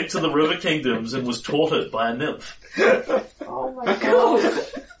she went to the River Kingdoms and was taught it by a nymph. Oh my god.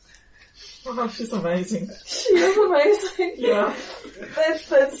 Oh, she's amazing. She is amazing. Yeah.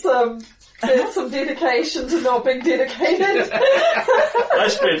 There's some dedication to not being dedicated. I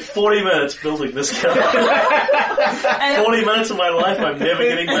spent 40 minutes building this character. 40 minutes of my life I'm never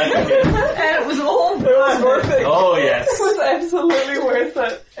getting back again. And it was all It was worth it. Oh It yes. was absolutely worth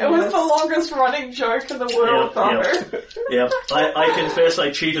it. It was the longest running joke in the world, though. Yep. I confess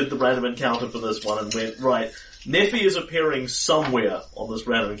I cheated the random encounter for this one and went, right, Neffy is appearing somewhere on this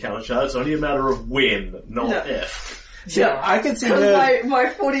random encounter chart. It's only a matter of when, not if. Yeah, I can see because her. my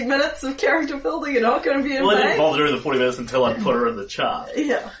 40 minutes of character building are not going to be in Well, I didn't vain. bother doing the 40 minutes until I put her in the chart.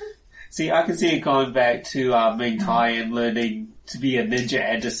 Yeah. See, I can see it going back to Ming Tai and learning to be a ninja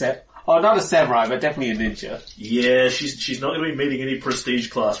and a not a samurai, but definitely a ninja. Yeah, she's not going to be meeting any prestige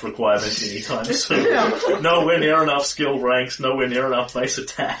class requirements anytime soon. Nowhere near enough skill ranks, nowhere near enough base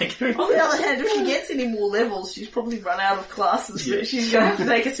attack. On the other hand, if she gets any more levels, she's probably run out of classes. Yeah. So she's going to have to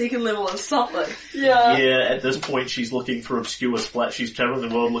take a second level in something. Yeah. Yeah, at this point she's looking for obscure splat. She's traveling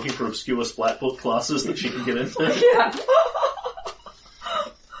the world looking for obscure splat book classes that she can get into. Yeah.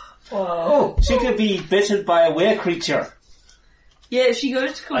 Oh, she could be bitten by a were creature. Yeah, if she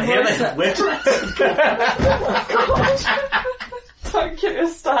goes to I hear they have Conversa. weapons. Don't get her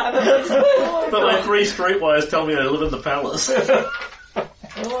started. But my 3 streetwires tell me I live in the palace. Oh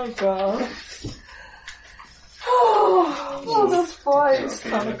my god. Oh, this fight is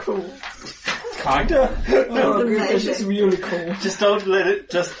kind of cool. Kinda. Oh, this is really cool. Just don't let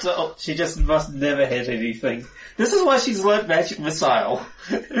it. She just must never hit anything. This is why she's learned magic missile.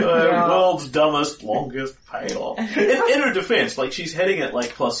 World's dumbest, longest payoff. In her defense, like she's heading at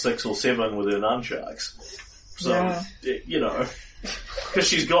like +6 or 7 with her nunchucks. So, because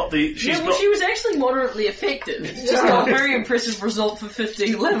she's got the... She was actually moderately effective. It's just got a very impressive result for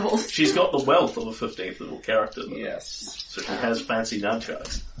 15 levels. She's got the wealth of a 15th level character. Though. Yes. So she has fancy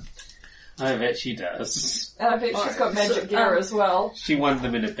nunchucks. I bet she does. And I bet she's got magic gear as well. She won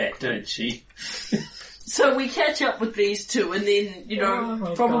them in a bet, didn't she? So we catch up with these two and then,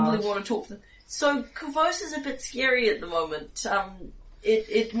 probably want to talk to them. So Kavos is a bit scary at the moment.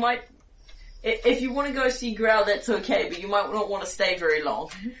 It might... If you want to go see Growl, that's okay, but you might not want to stay very long.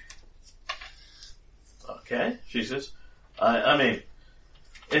 Okay, she says. I mean,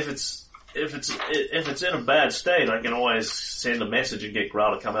 if it's in a bad state, I can always send a message and get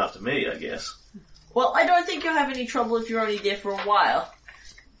Growl to come out to me, I guess. Well, I don't think you'll have any trouble if you're only there for a while.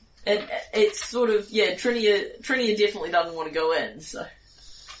 It's sort of, Trinia definitely doesn't want to go in, so...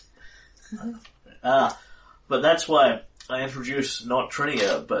 But that's why I introduce not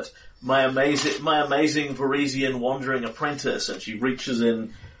Trinia, but my amazing Varisian wandering apprentice, and she reaches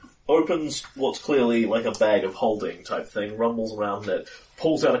in, opens what's clearly like a bag of holding type thing, rumbles around it,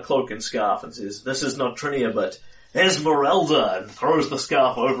 pulls out a cloak and scarf and says, "This is not Trinia, but Esmeralda," and throws the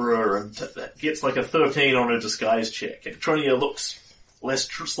scarf over her and gets like a 13 on her disguise check, and Trinia looks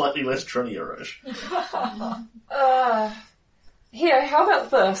slightly less Trinia-ish. Here, how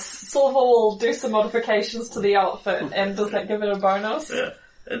about this? Silver will do some modifications to the outfit, and does that give it a bonus? Yeah.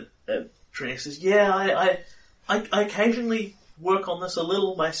 And Trinia says, I occasionally work on this a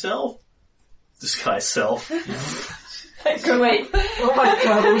little myself. Disguise self. Wait. Oh my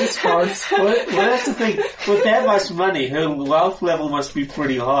god, all these cards. Well, that's the thing. With that much money, her wealth level must be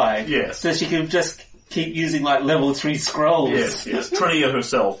pretty high. Yes. So she can just keep using like level 3 scrolls. Yes. Trinia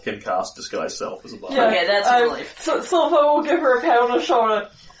herself can cast Disguise Self as a bard. Yeah, Okay, that's a relief. So Silver will give her a pat on the shoulder.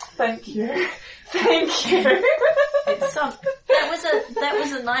 Thank you. Thank you. It's that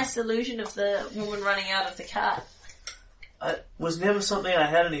was a nice illusion of the woman running out of the cart. It was never something I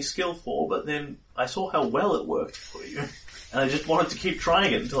had any skill for, but then I saw how well it worked for you. And I just wanted to keep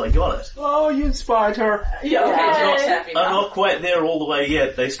trying it until I got it. Oh, you inspired her. Yeah, okay, John's happy now. I'm not quite there all the way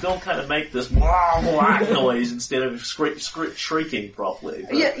yet. They still kind of make this wah noise instead of shrieking properly.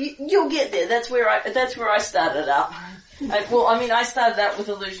 But... Yeah, you'll get there. That's where I started out. I started out with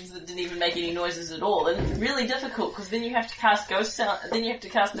illusions that didn't even make any noises at all, and it's really difficult because then you have to cast ghost sound. Then you have to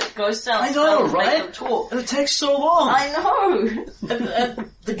cast that ghost sound. I know, to right? Make them talk. And it takes so long. I know.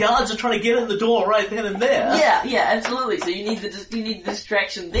 and the guards are trying to get in the door right then and there. Yeah, absolutely. So you need the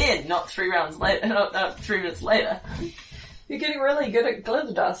distraction then, not 3 rounds later, not 3 minutes later. You're getting really good at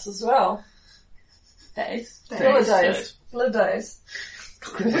glitter dust as well. Days. Glitter days.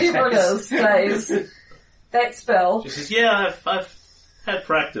 Whatever it is, days. That spell. She says, I've had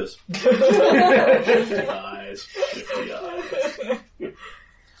practice. 50 eyes.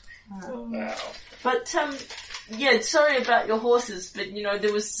 Wow. But, sorry about your horses, but,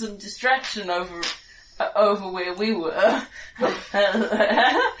 there was some distraction over where we were.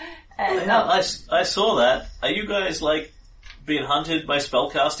 I saw that. Are you guys, being hunted by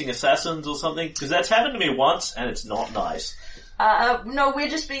spellcasting assassins or something? Because that's happened to me once, and it's not nice. No, we're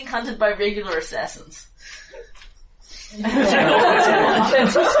just being hunted by regular assassins.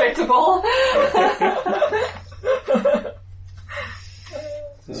 That's respectable.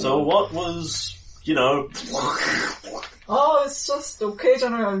 So what was, Oh, it's just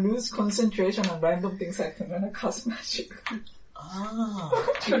occasionally I lose concentration and random things happen when I cast magic.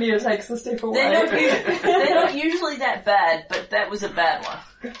 Trinia takes a step away. They're not usually that bad, but that was a bad one.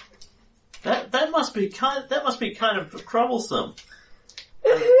 That must be kind of troublesome.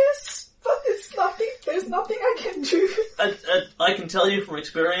 It is, but it's nothing. There's nothing I can do. I can tell you from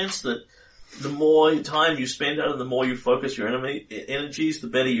experience that the more time you spend out and the more you focus your energies, the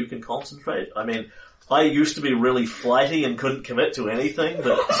better you can concentrate. I mean, I used to be really flighty and couldn't commit to anything,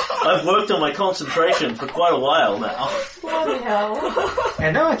 but I've worked on my concentration for quite a while now. Bloody hell.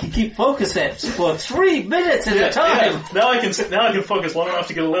 And now I can keep focusing for 3 minutes at a time. Yeah. Now I can focus long enough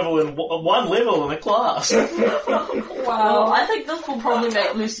to get a level in one level in a class. Well, I think this will probably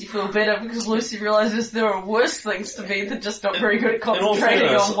make Lucy feel better because Lucy realizes there are worse things to be than just not very good at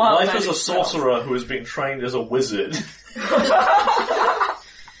concentrating on one. Life as a sorcerer who has been trained as a wizard.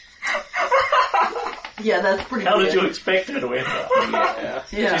 Yeah, that's pretty How weird. did you expect her to end up?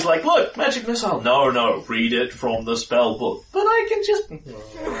 Yeah. She's like, look, magic missile. No, read it from the spell book. But I can just...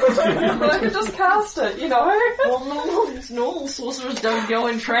 But I could just cast it, Well, normal sorcerers don't go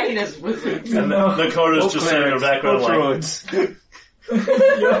and train as wizards. And the coda's just sitting in the background like...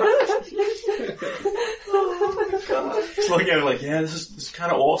 Just looking at it like, yeah, this is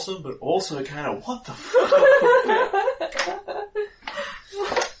kind of awesome, but also kind of, what the fuck?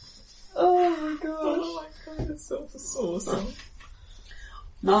 Oh my gosh. So awesome.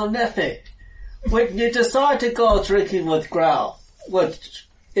 Now, Neffy, when you decide to go drinking with Growl, which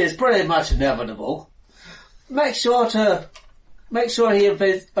is pretty much inevitable, make sure he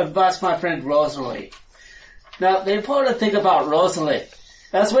invites my friend Rosalie. Now, the important thing about Rosalie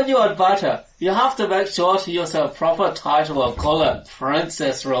is when you invite her, you have to make sure to use her proper title and call her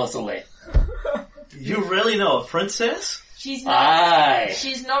Princess Rosalie. You really know a princess? She's not. Aye.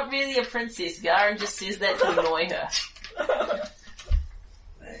 She's not really a princess. Garen just says that to annoy her.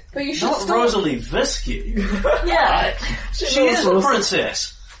 But you should Not still... Rosalie Visky. Yeah. She is a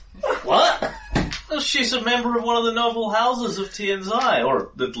princess. What? Well, she's a member of one of the noble houses of Tianzai,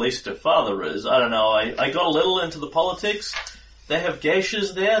 or at least her father is. I don't know. I got a little into the politics. They have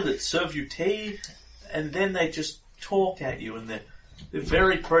geishas there that serve you tea, and then they just talk at you, and they're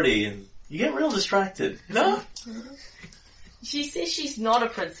very pretty, and you get real distracted. You know? She says she's not a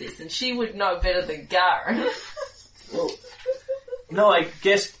princess, and she would know better than Garen. Well, no, I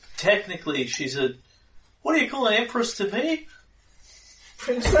guess technically she's a... What do you call an empress to me?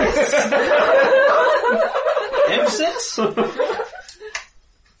 Princess. Empress?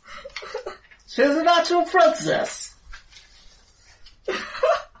 She's an actual princess.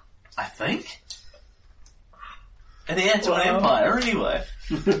 I think. And the heir to an empire, anyway.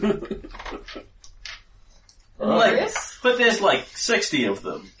 But there's like 60 of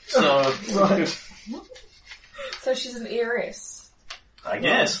them, so... Right. So she's an heiress. I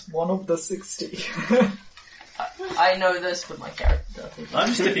guess. One of the 60. I know this, but my character doesn't.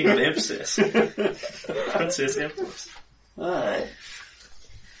 I'm sticking with Empress. Princess Empress. Aye.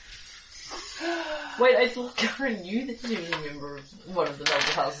 Wait, I thought Garen knew that she was a member of one of the noble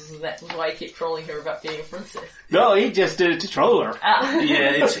houses, and that was why I kept trolling her about being a princess. No, he just did it to troll her.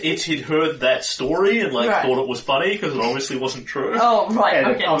 Yeah, he'd heard that story and Right. thought it was funny because it obviously wasn't true. Oh, right, And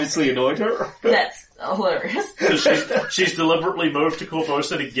okay. it obviously annoyed her. That's hilarious. Because she's deliberately moved to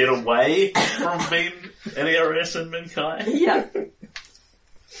Corvosa to get away from being an heiress in Minkai. Yeah.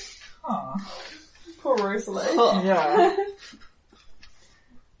 Aw. Poor Rosalie. Yeah.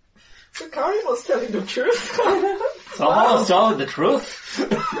 So Kari was telling the truth. So I was telling the truth.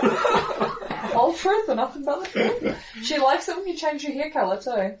 Whole truth and nothing but the truth. She likes it when you change your hair colour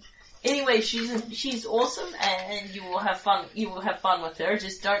too. Anyway, she's awesome, and you will have fun. You will have fun with her.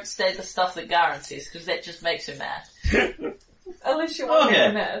 Just don't say the stuff that Garen says, because that just makes her mad. Unless you want to Okay.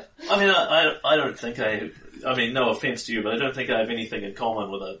 get mad. I mean, I don't think I mean, no offense to you, but I don't think I have anything in common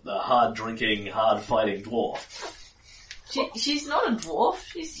with a hard-drinking, hard-fighting dwarf. She's not a dwarf.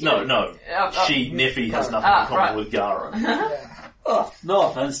 She's No. Neffy has nothing in common right. with Garen. Oh, no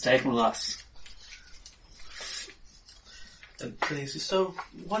offense taken, lass. And Tracy, so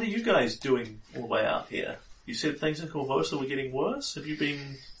what are you guys doing all the way out here? You said things in Corvosa were getting worse? Have you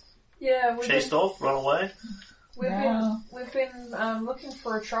been Yeah, chased off, run away? we've Yeah. been looking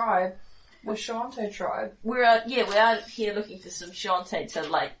for a tribe, the Shante tribe. We're out here looking for some Shantae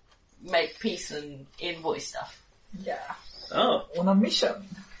to make peace and envoy stuff. Yeah. Oh, On a mission.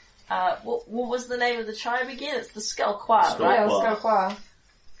 What was the name of the tribe again? It's the Skull Choir, Skull right? Yeah, Choir. let's go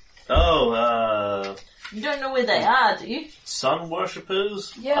choir. You don't know where they are, do you? sun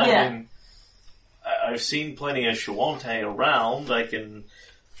worshippers? Yeah. I Yeah. mean, I've seen plenty of Shawante around. I can,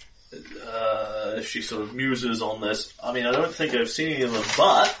 she sort of muses on this. I mean, I don't think I've seen any of them,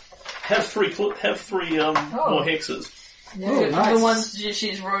 but have three more hexes. Oh, nice. The ones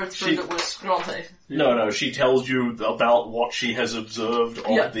she's rode through that were Skrante. No, she tells you about what she has observed of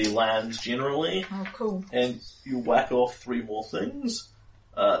Yeah. the lands generally, Oh, cool. and you whack off 3 more things.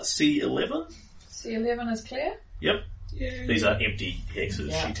 C11? C11 is clear. Yep. These are empty hexes.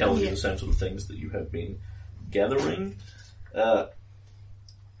 Yeah. She tells you the same sort of things that you have been gathering.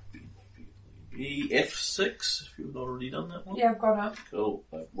 F6, if you've not already done that one. Yeah, I've got it. Cool.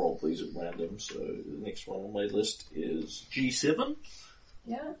 I rolled these at random, so the next one on my list is G7.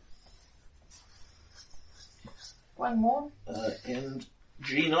 Yeah. One more. And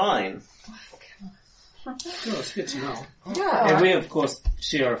G9. Oh, it's good to know. Yeah. And we, of course,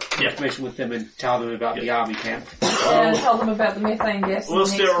 share information with them and tell them about the army camp. And tell them about the methane gas. We'll and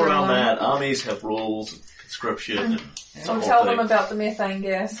the steer next around one. that. Armies have rules, and conscription, and We'll whole tell them thing. about the methane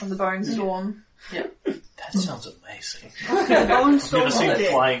gas and the bone storm. That sounds amazing. Bone I've storm. never seen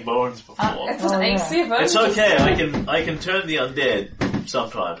flying bones before. It's an Oh, yeah. A7. It's okay. I can turn the undead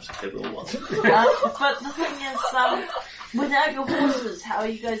sometimes. They're little ones. But the thing is, without your horses, how are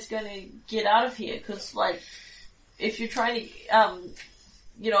you guys going to get out of here? Because, if you're trying to,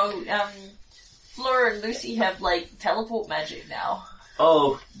 Fleur and Lucy have, teleport magic now.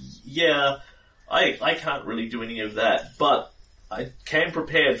 Oh, yeah. I can't really do any of that, but I came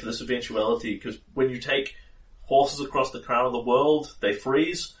prepared for this eventuality because when you take horses across the crown of the world, they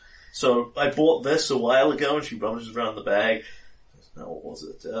freeze. So I bought this a while ago, and she rummages around the bag. Now, what was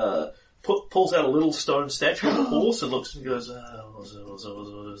it? Pulls out a little stone statue of a horse and looks and goes, what was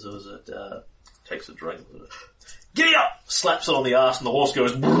it? Takes a drink. Giddy up! Slaps it on the arse, and the horse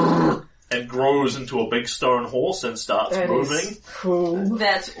goes and grows into a big stone horse and starts moving. Cool.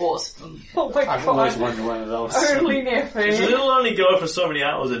 That's awesome. Oh my I've always god. wanted one of those. Only Neffy. So it'll only go for so many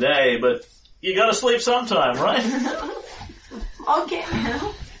hours a day, but you gotta sleep sometime, right? Okay.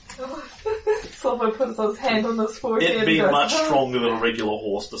 Silver puts his hand on his forehead It and being goes, much stronger than a regular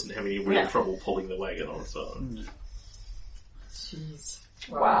horse doesn't have any real trouble pulling the wagon on its own. Jeez.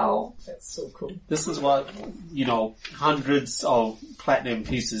 Wow. That's so cool. This is what, hundreds of platinum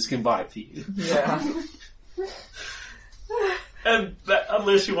pieces can buy for you. Yeah. And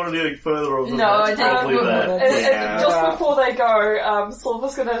unless you want anything further on No, I that's don't. probably that. And just before they go,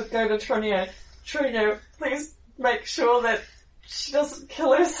 Silver's gonna go to Trinia. Trinia, please make sure that she doesn't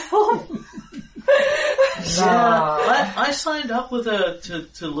kill herself. Nah. I signed up with her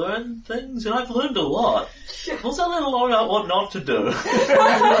to learn things, and I've learned a lot. Also learned a lot about what not to do.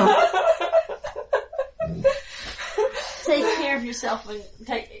 Take care of yourself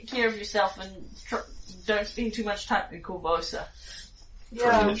and don't spend too much time in Corvosa.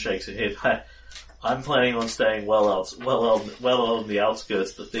 Trina shakes her head. I'm planning on staying well on the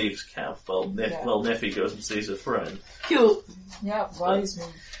outskirts of the thieves' camp while Neffy goes and sees her friend. Cool. Yeah, wise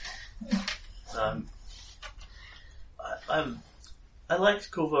move. I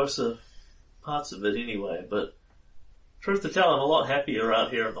liked Corvosa, parts of it anyway, but truth to tell, I'm a lot happier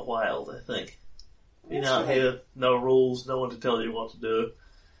out here in the wild, I think. Being out here, no rules, no one to tell you what to do.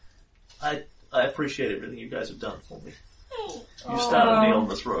 I appreciate everything you guys have done for me. You started me on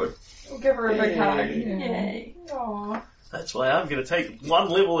this road. We'll give her a big hug. Yay. Aww. That's why I'm going to take one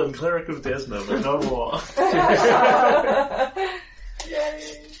level in Cleric of Desna, but no more.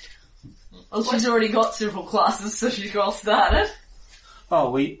 Yay. Well, she's already got several classes, so she's well started.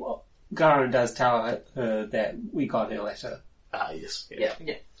 Oh, Garen does tell her that we got her letter. Ah, yes. Yeah.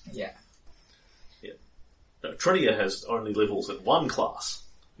 Yeah. No, Trinia has only levels in one class.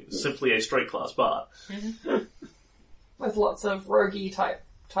 It's simply a straight class bard. With lots of roguey type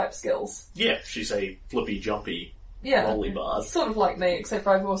skills. Yeah, she's a flippy, jumpy, Yeah. rolly bard. Sort of like me, except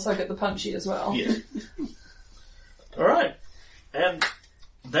for I've also got the punchy as well. Yeah. Alright. And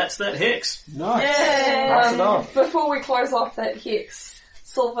that's that hex. Nice. Yay. Pass it on. Before we close off that hex,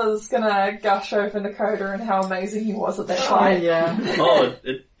 Silver's gonna gush over Nakoda and how amazing he was at that Oh, fight. yeah. Oh,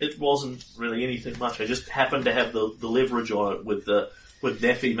 it wasn't really anything much. I just happened to have the leverage on it with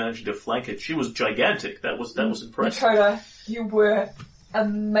Neffy managing to flank it. She was gigantic. That was impressive. Nakoda, you were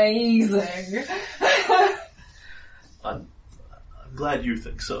amazing. I'm glad you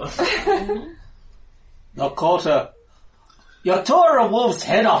think so. Nakota, you tore a wolf's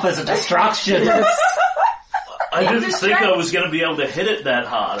head off as a distraction. I didn't think I was going to be able to hit it that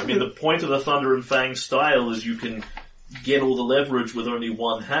hard. I mean, the point of the Thunder and Fang style is you can get all the leverage with only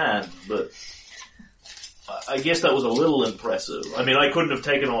one hand, but I guess that was a little impressive. I mean, I couldn't have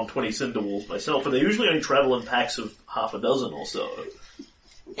taken on 20 cinder wolves myself, but they usually only travel in packs of half a dozen or so.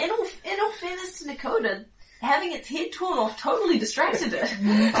 In all fairness to Nakoda, having its head torn off totally distracted it.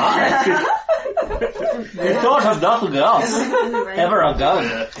 You thought of nothing else. Ever a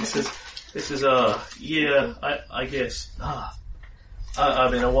gun. Yeah, I guess. I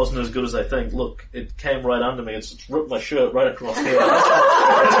mean, I wasn't as good as I think. Look, it came right under me. It's ripped my shirt right across here.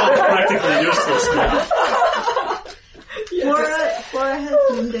 It's practically useless now. Flora has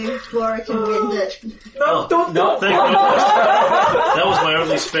wounding. Flora can mend it. No, thank goodness. That was my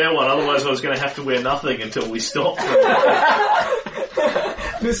only spare one. Otherwise, I was going to have to wear nothing until we stopped.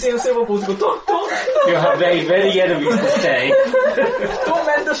 Lucy and Silver both go, don't. You have many, many enemies to stay. Don't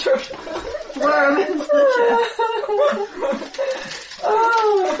mend the shirt. Flora mends the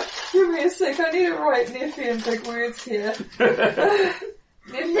Oh, give me a sec. I need to write Neffy in big words here.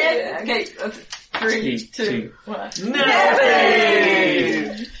 Neffy. Okay, 3, 2, 1.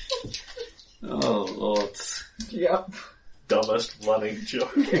 Neffy! Oh, Lord. Yep. Dumbest running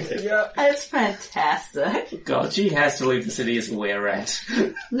joke. Yeah. That's fantastic. God, she has to leave the city as a were-rat.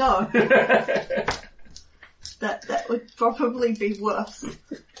 No. That would probably be worse.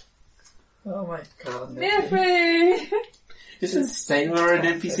 Oh my god. Neffy! Isn't Sailor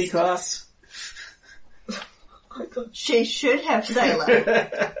an NPC class? She should have Sailor.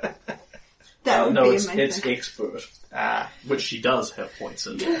 That would No, be it's amazing. expert. Which she does have points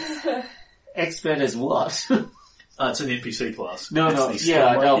in. Expert is what? It's an NPC class. No, It's no, the yeah, skill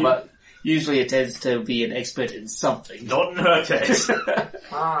I know, like but usually it tends to be an expert in something. Not in her case.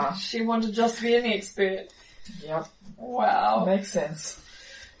 She wanted just to be an expert. Yep. Wow. Makes sense.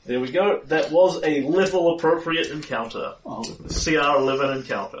 There we go. That was a level appropriate encounter. Oh, CR11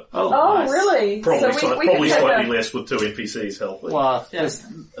 encounter. Oh, nice. really? Probably, so we probably could take slightly less with 2 NPCs helping. Well, Yeah.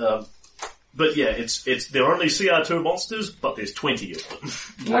 But yeah, they're only CR2 monsters, but there's 20 of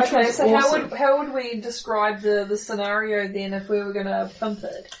them. Okay, so awesome. how would we describe the scenario then if we were going to pimp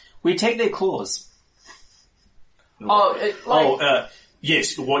it? we take their claws.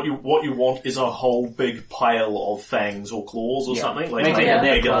 Yes, what you want is a whole big pile of fangs or claws or Yeah. something. Like Make make it a a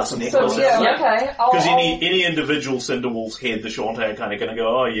necklace So out yeah, of it. okay. Because any individual Cinderwolf's head, the Shantae are kind of going to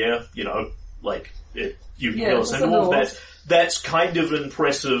go, oh yeah, you know, like, you can Yeah, kill a it's a Cinderwolf. Cinderwolf. That's kind of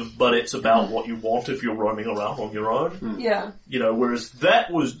impressive, but it's about what you want if you're roaming around on your own. Yeah. You know, whereas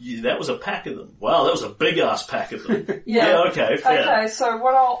that was a pack of them. Wow, that was a big ass pack of them. Yeah. Okay, fair. Okay, so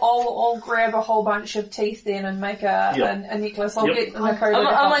what I'll grab a whole bunch of teeth then and make a necklace. I'll Yep. get Nakota to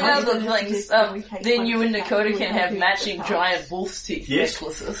Among help me. other things, then you and Dakota can have matching giant wolf's teeth Yes.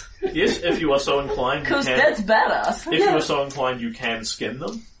 necklaces. Yes, if you are so inclined, you Because can. that's badass. If you are so inclined, you can skin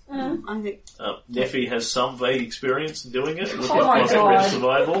them. I think Neffy has some vague experience in doing it with Oh my Project God. Red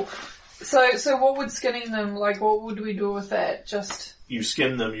Survival. So what would skinning them, like, what would we do with that? Just, You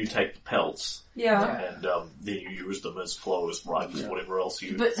skin them, you take the pelts, yeah. and then you use them as clothes, rugs, whatever else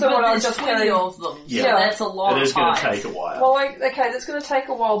you... But, So what, I'll there's just 20 carry- of them, so Yeah. that's a lot It is of going to hides. take a while. Well, okay, that's going to take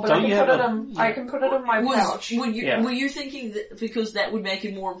a while, but Don't you I have can put it in my pouch. Were you thinking that because that would make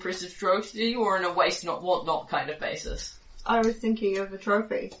a more impressive stroke to you, or in a waste not whatnot kind of basis? I was thinking of a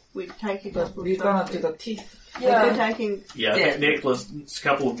trophy. We'd take a But couple we're of gonna trophies. do the teeth. We're Yeah. taking Yeah, Yeah. a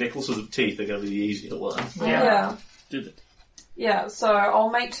couple of necklaces of teeth are going to be the easier one. Yeah. Do that. Yeah, so I'll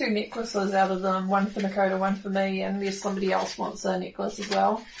make 2 necklaces out of them, one for Nakota, one for me, unless somebody else wants a necklace as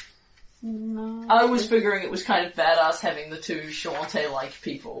well. no. I was figuring it was kind of badass having the 2 Shantae-like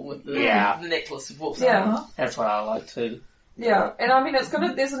people with the necklace of wolves. Yeah. That's what I like too. Yeah, and I mean,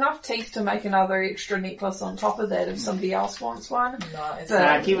 there's enough teeth to make another extra necklace on top of that if somebody else wants one. No, it's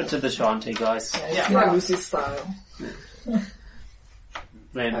So- Give it to the Shanti guys. it's not Lucy's style.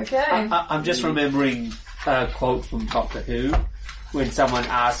 Man, Okay. I'm just remembering a quote from Doctor Who when someone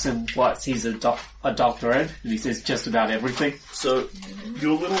asks him what he's a doctor in, and he says just about everything. So,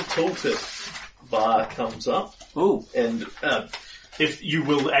 your little tooltip bar comes up, Ooh, and if you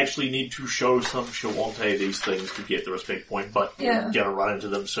will actually need to show some Shawante these things to get the respect point, but Yeah. you're going to run into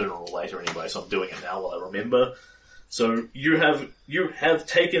them sooner or later anyway, so I'm doing it now while I remember. So you have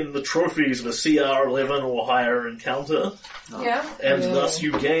taken the trophies of a CR11 or higher encounter, Yeah. and thus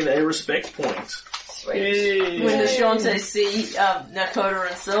you gain a respect point. Sweet. When the Shantae see Nakota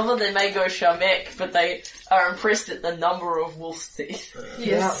and Silver, they may go shamek, but they are impressed at the number of wolf's teeth.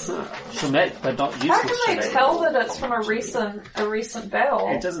 Yes. Shemet, but not How useless can they Shemet. tell that it's from a recent battle?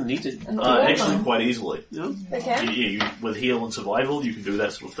 It doesn't need it. And all of Actually, them? quite easily. They can? With heal and survival, you can do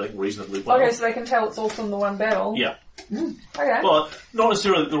that sort of thing reasonably well. Okay, so they can tell it's all from the one battle. Yeah. Okay. Well, not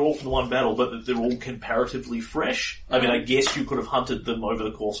necessarily that they're all from one battle, but that they're all comparatively fresh. I mean, I guess you could have hunted them over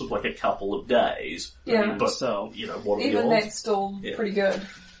the course of like a couple of days. Yeah. But, So, you know, what are the Even odds? that's still Yeah. pretty good.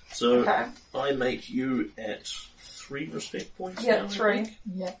 So, Okay. I make you at 3 respect points Yeah, now, I 3. think.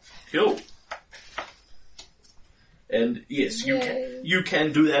 Yeah. Cool. And yes, you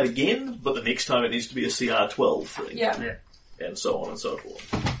can do that again, but the next time it needs to be a CR12 thing. Yeah. And so on and so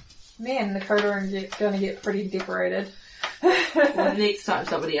forth. Man, Nakota are going to get pretty decorated. Well, next time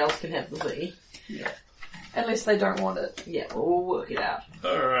somebody else can have the thingy. Unless they don't want it. Yeah, we'll work it out.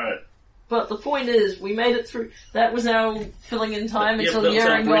 Alright. But the point is, we made it through. That was our filling in time Yep, until that was our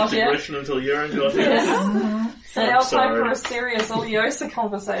Yeren brief got here. digression until Yeren got here. Yes. So now it's time sorry. for a serious Iliosa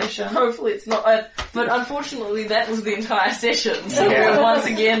conversation. Hopefully it's not, but unfortunately that was the entire session, so Yeah. we're once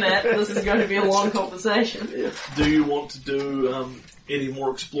again this is going to be a long conversation. Do you want to do any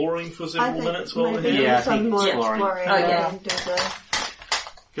more exploring for I several think minutes while we're maybe here? Yeah, I some think more exploring. exploring. Oh, yeah. and do the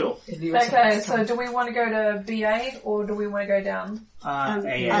Cool. Okay, so do we want to go to B8 or do we want to go down?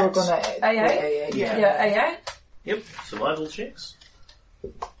 yeah. We're gonna AA? AA. Yeah, AA? Yep. Survival checks.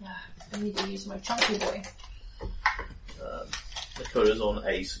 I need to use my chunky boy. Dakota's on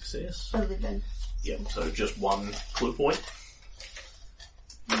a success. 11. Yep. So just 1 clue point.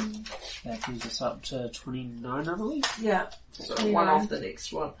 That brings us up to 29, I believe. Yeah. So one off the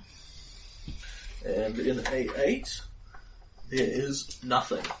next one. And in A8, there is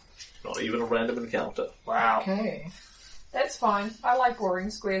nothing. Not even a random encounter. Wow. Okay. That's fine. I like boring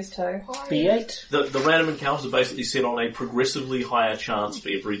squares too. B8? The random encounters are basically set on a progressively higher chance for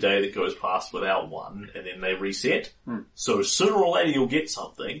every day that goes past without one, and then they reset. So sooner or later you'll get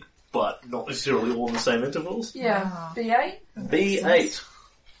something, but not necessarily all in the same intervals. Yeah. B8? B8.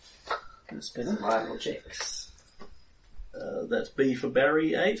 Gonna spin rival checks. That's B for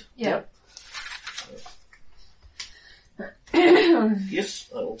Barry, 8. Yeah. Yes,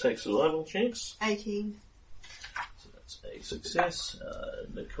 I will take survival checks. 18. So that's a success.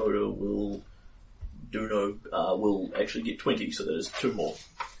 Nakota will will actually get 20, so there's 2 more.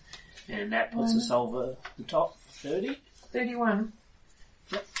 And that puts us over the top, 30. 31.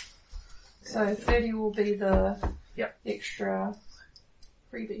 Yep. So 30 will be the Yep. extra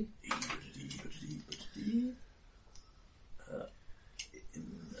freebie.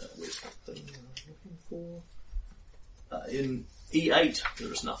 Where's that thing I'm looking for? In E8,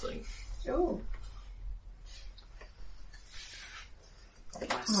 there is nothing. Oh.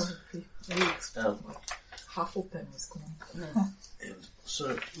 Hufflepuff was gone. And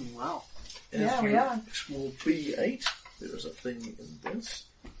so, Wow. as Yeah, you we are. explore B8, there is a thing in this.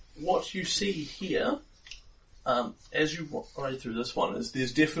 What you see here, as you ride through this one, is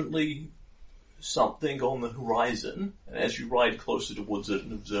there's definitely something on the horizon, and as you ride closer towards it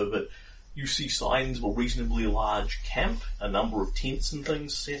and observe it, you see signs of a reasonably large camp, a number of tents and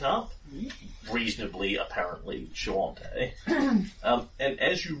things set up, reasonably, apparently, Shawante. And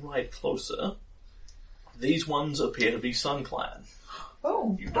as you ride closer, these ones appear to be Sun Clan.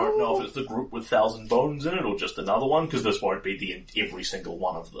 Oh. You don't know if it's the group with 1,000 bones in it or just another one, because this won't be every single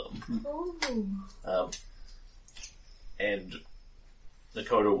one of them. Oh. And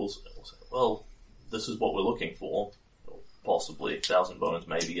Nakota will say, well, this is what we're looking for. Possibly 1,000 bones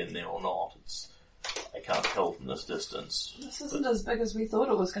may be in there or not. I can't tell from this distance. This isn't as big as we thought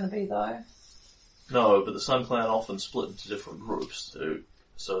it was going to be, though. No, but the Sun Clan often split into different groups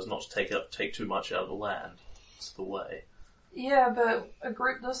so as not to take too much out of the land. It's the way. Yeah, but a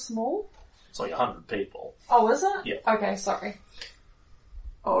group this small? It's like 100 people. Oh, is it? Yeah. Okay, sorry.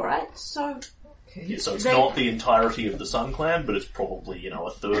 Alright, so Yeah, so it's not the entirety of the Sun Clan, but it's probably, a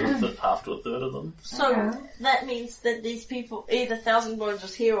third of them, half to a third of them. So that means that these people, either Thousand Bones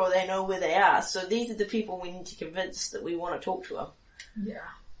is here or they know where they are. So these are the people we need to convince that we want to talk to them. Yeah.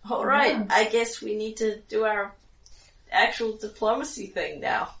 Alright, I guess we need to do our actual diplomacy thing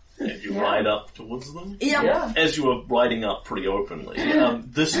now. And you ride up towards them. Yep. Yeah. As you are riding up pretty openly,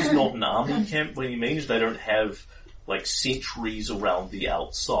 this is not an army camp by any means. They don't have sentries around the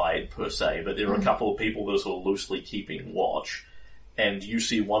outside per se, but there are a couple of people that are sort of loosely keeping watch. And you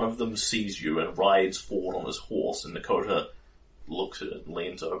see one of them sees you and rides forward on his horse, and Nakota looks at it and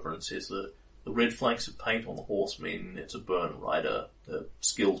leans over and says that the red flanks of paint on the horse mean it's a Burn rider, a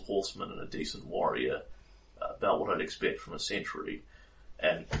skilled horseman and a decent warrior, about what I'd expect from a sentry.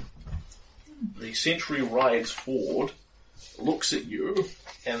 And the sentry rides forward, looks at you,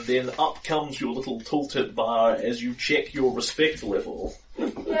 and then up comes your little tooltip bar as you check your respect level.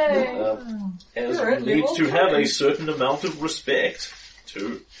 Yay. As You're you at need level to have a 3. certain amount of respect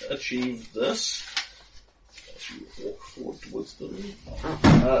to achieve this. As you walk forward towards them.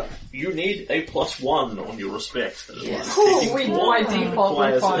 You need a +1 on your respect. That is what I'm checking We for. by default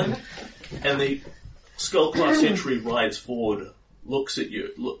we're Requires it. fine. And the Skullclaw sentry rides forward, looks at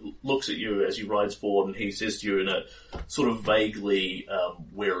you as he rides forward, and he says to you in a sort of vaguely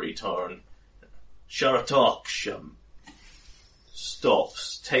wary tone, Sharatok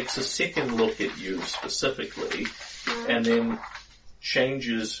stops, takes a second look at you specifically, and then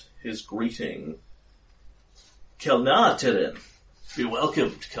changes his greeting. Kelnatirin, be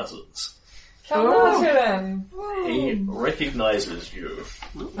welcomed, cousins. Kelnatirin. He recognizes you.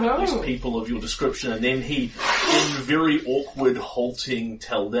 These people of your description, and then he, in very awkward, halting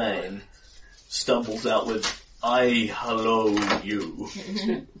Teldane, stumbles out with, I hello you.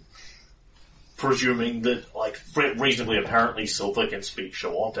 Presuming that, reasonably apparently Silver can speak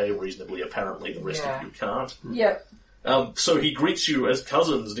Shawante, reasonably apparently the rest of you can't. Yep. So he greets you as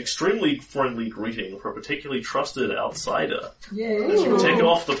cousins, an extremely friendly greeting for a particularly trusted outsider. As you take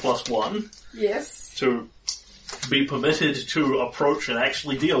off the +1 Yes. to be permitted to approach and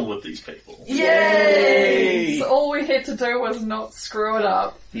actually deal with these people. Yay! So all we had to do was not screw it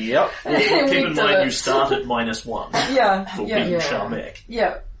up. Yep. We Keep in did mind it. you start at -1 Yeah. for Yeah. being Sharmek.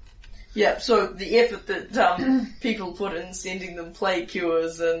 Yeah. Yeah, so the effort that people put in sending them plague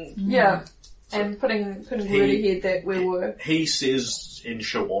cures and... Yeah. And putting word ahead that we were... He says in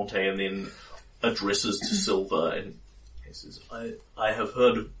Shawante and then addresses to Silver and he says, I have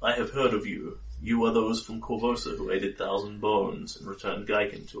heard of you. You are those from Corvosa who aided 1,000 Bones and returned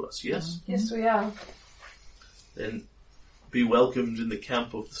Gaiken to us, yes? Yes, we are. Then be welcomed in the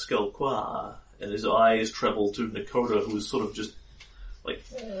camp of the Skullquah. And his eyes travel to Nakota, who is sort of just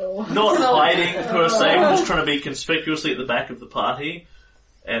not hiding per se, but just trying to be conspicuously at the back of the party.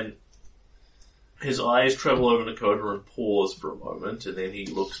 And His eyes travel over Nakota and pause for a moment, and then he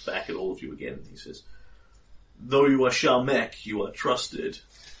looks back at all of you again and he says, "Though you are Shamek, you are trusted.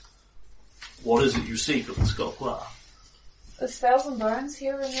 What is it you seek of the Skulkwa?" Is Thousand Bones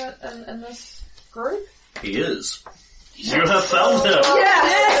here in this group? He is. You have found him!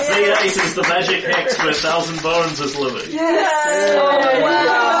 Yes! V8 is the magic hex where Thousand Bones is living.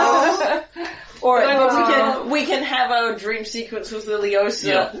 Alright, but we can have our dream sequence with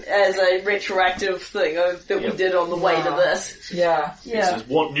Iliosa as a retroactive thing that we did on the way to this. Yeah. He says,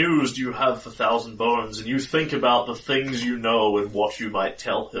 "What news do you have for Thousand Bones?" And you think about the things you know and what you might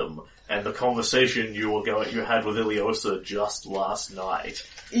tell him, and the conversation you had with Iliosa just last night.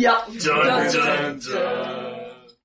 Yep. Dun dun dun.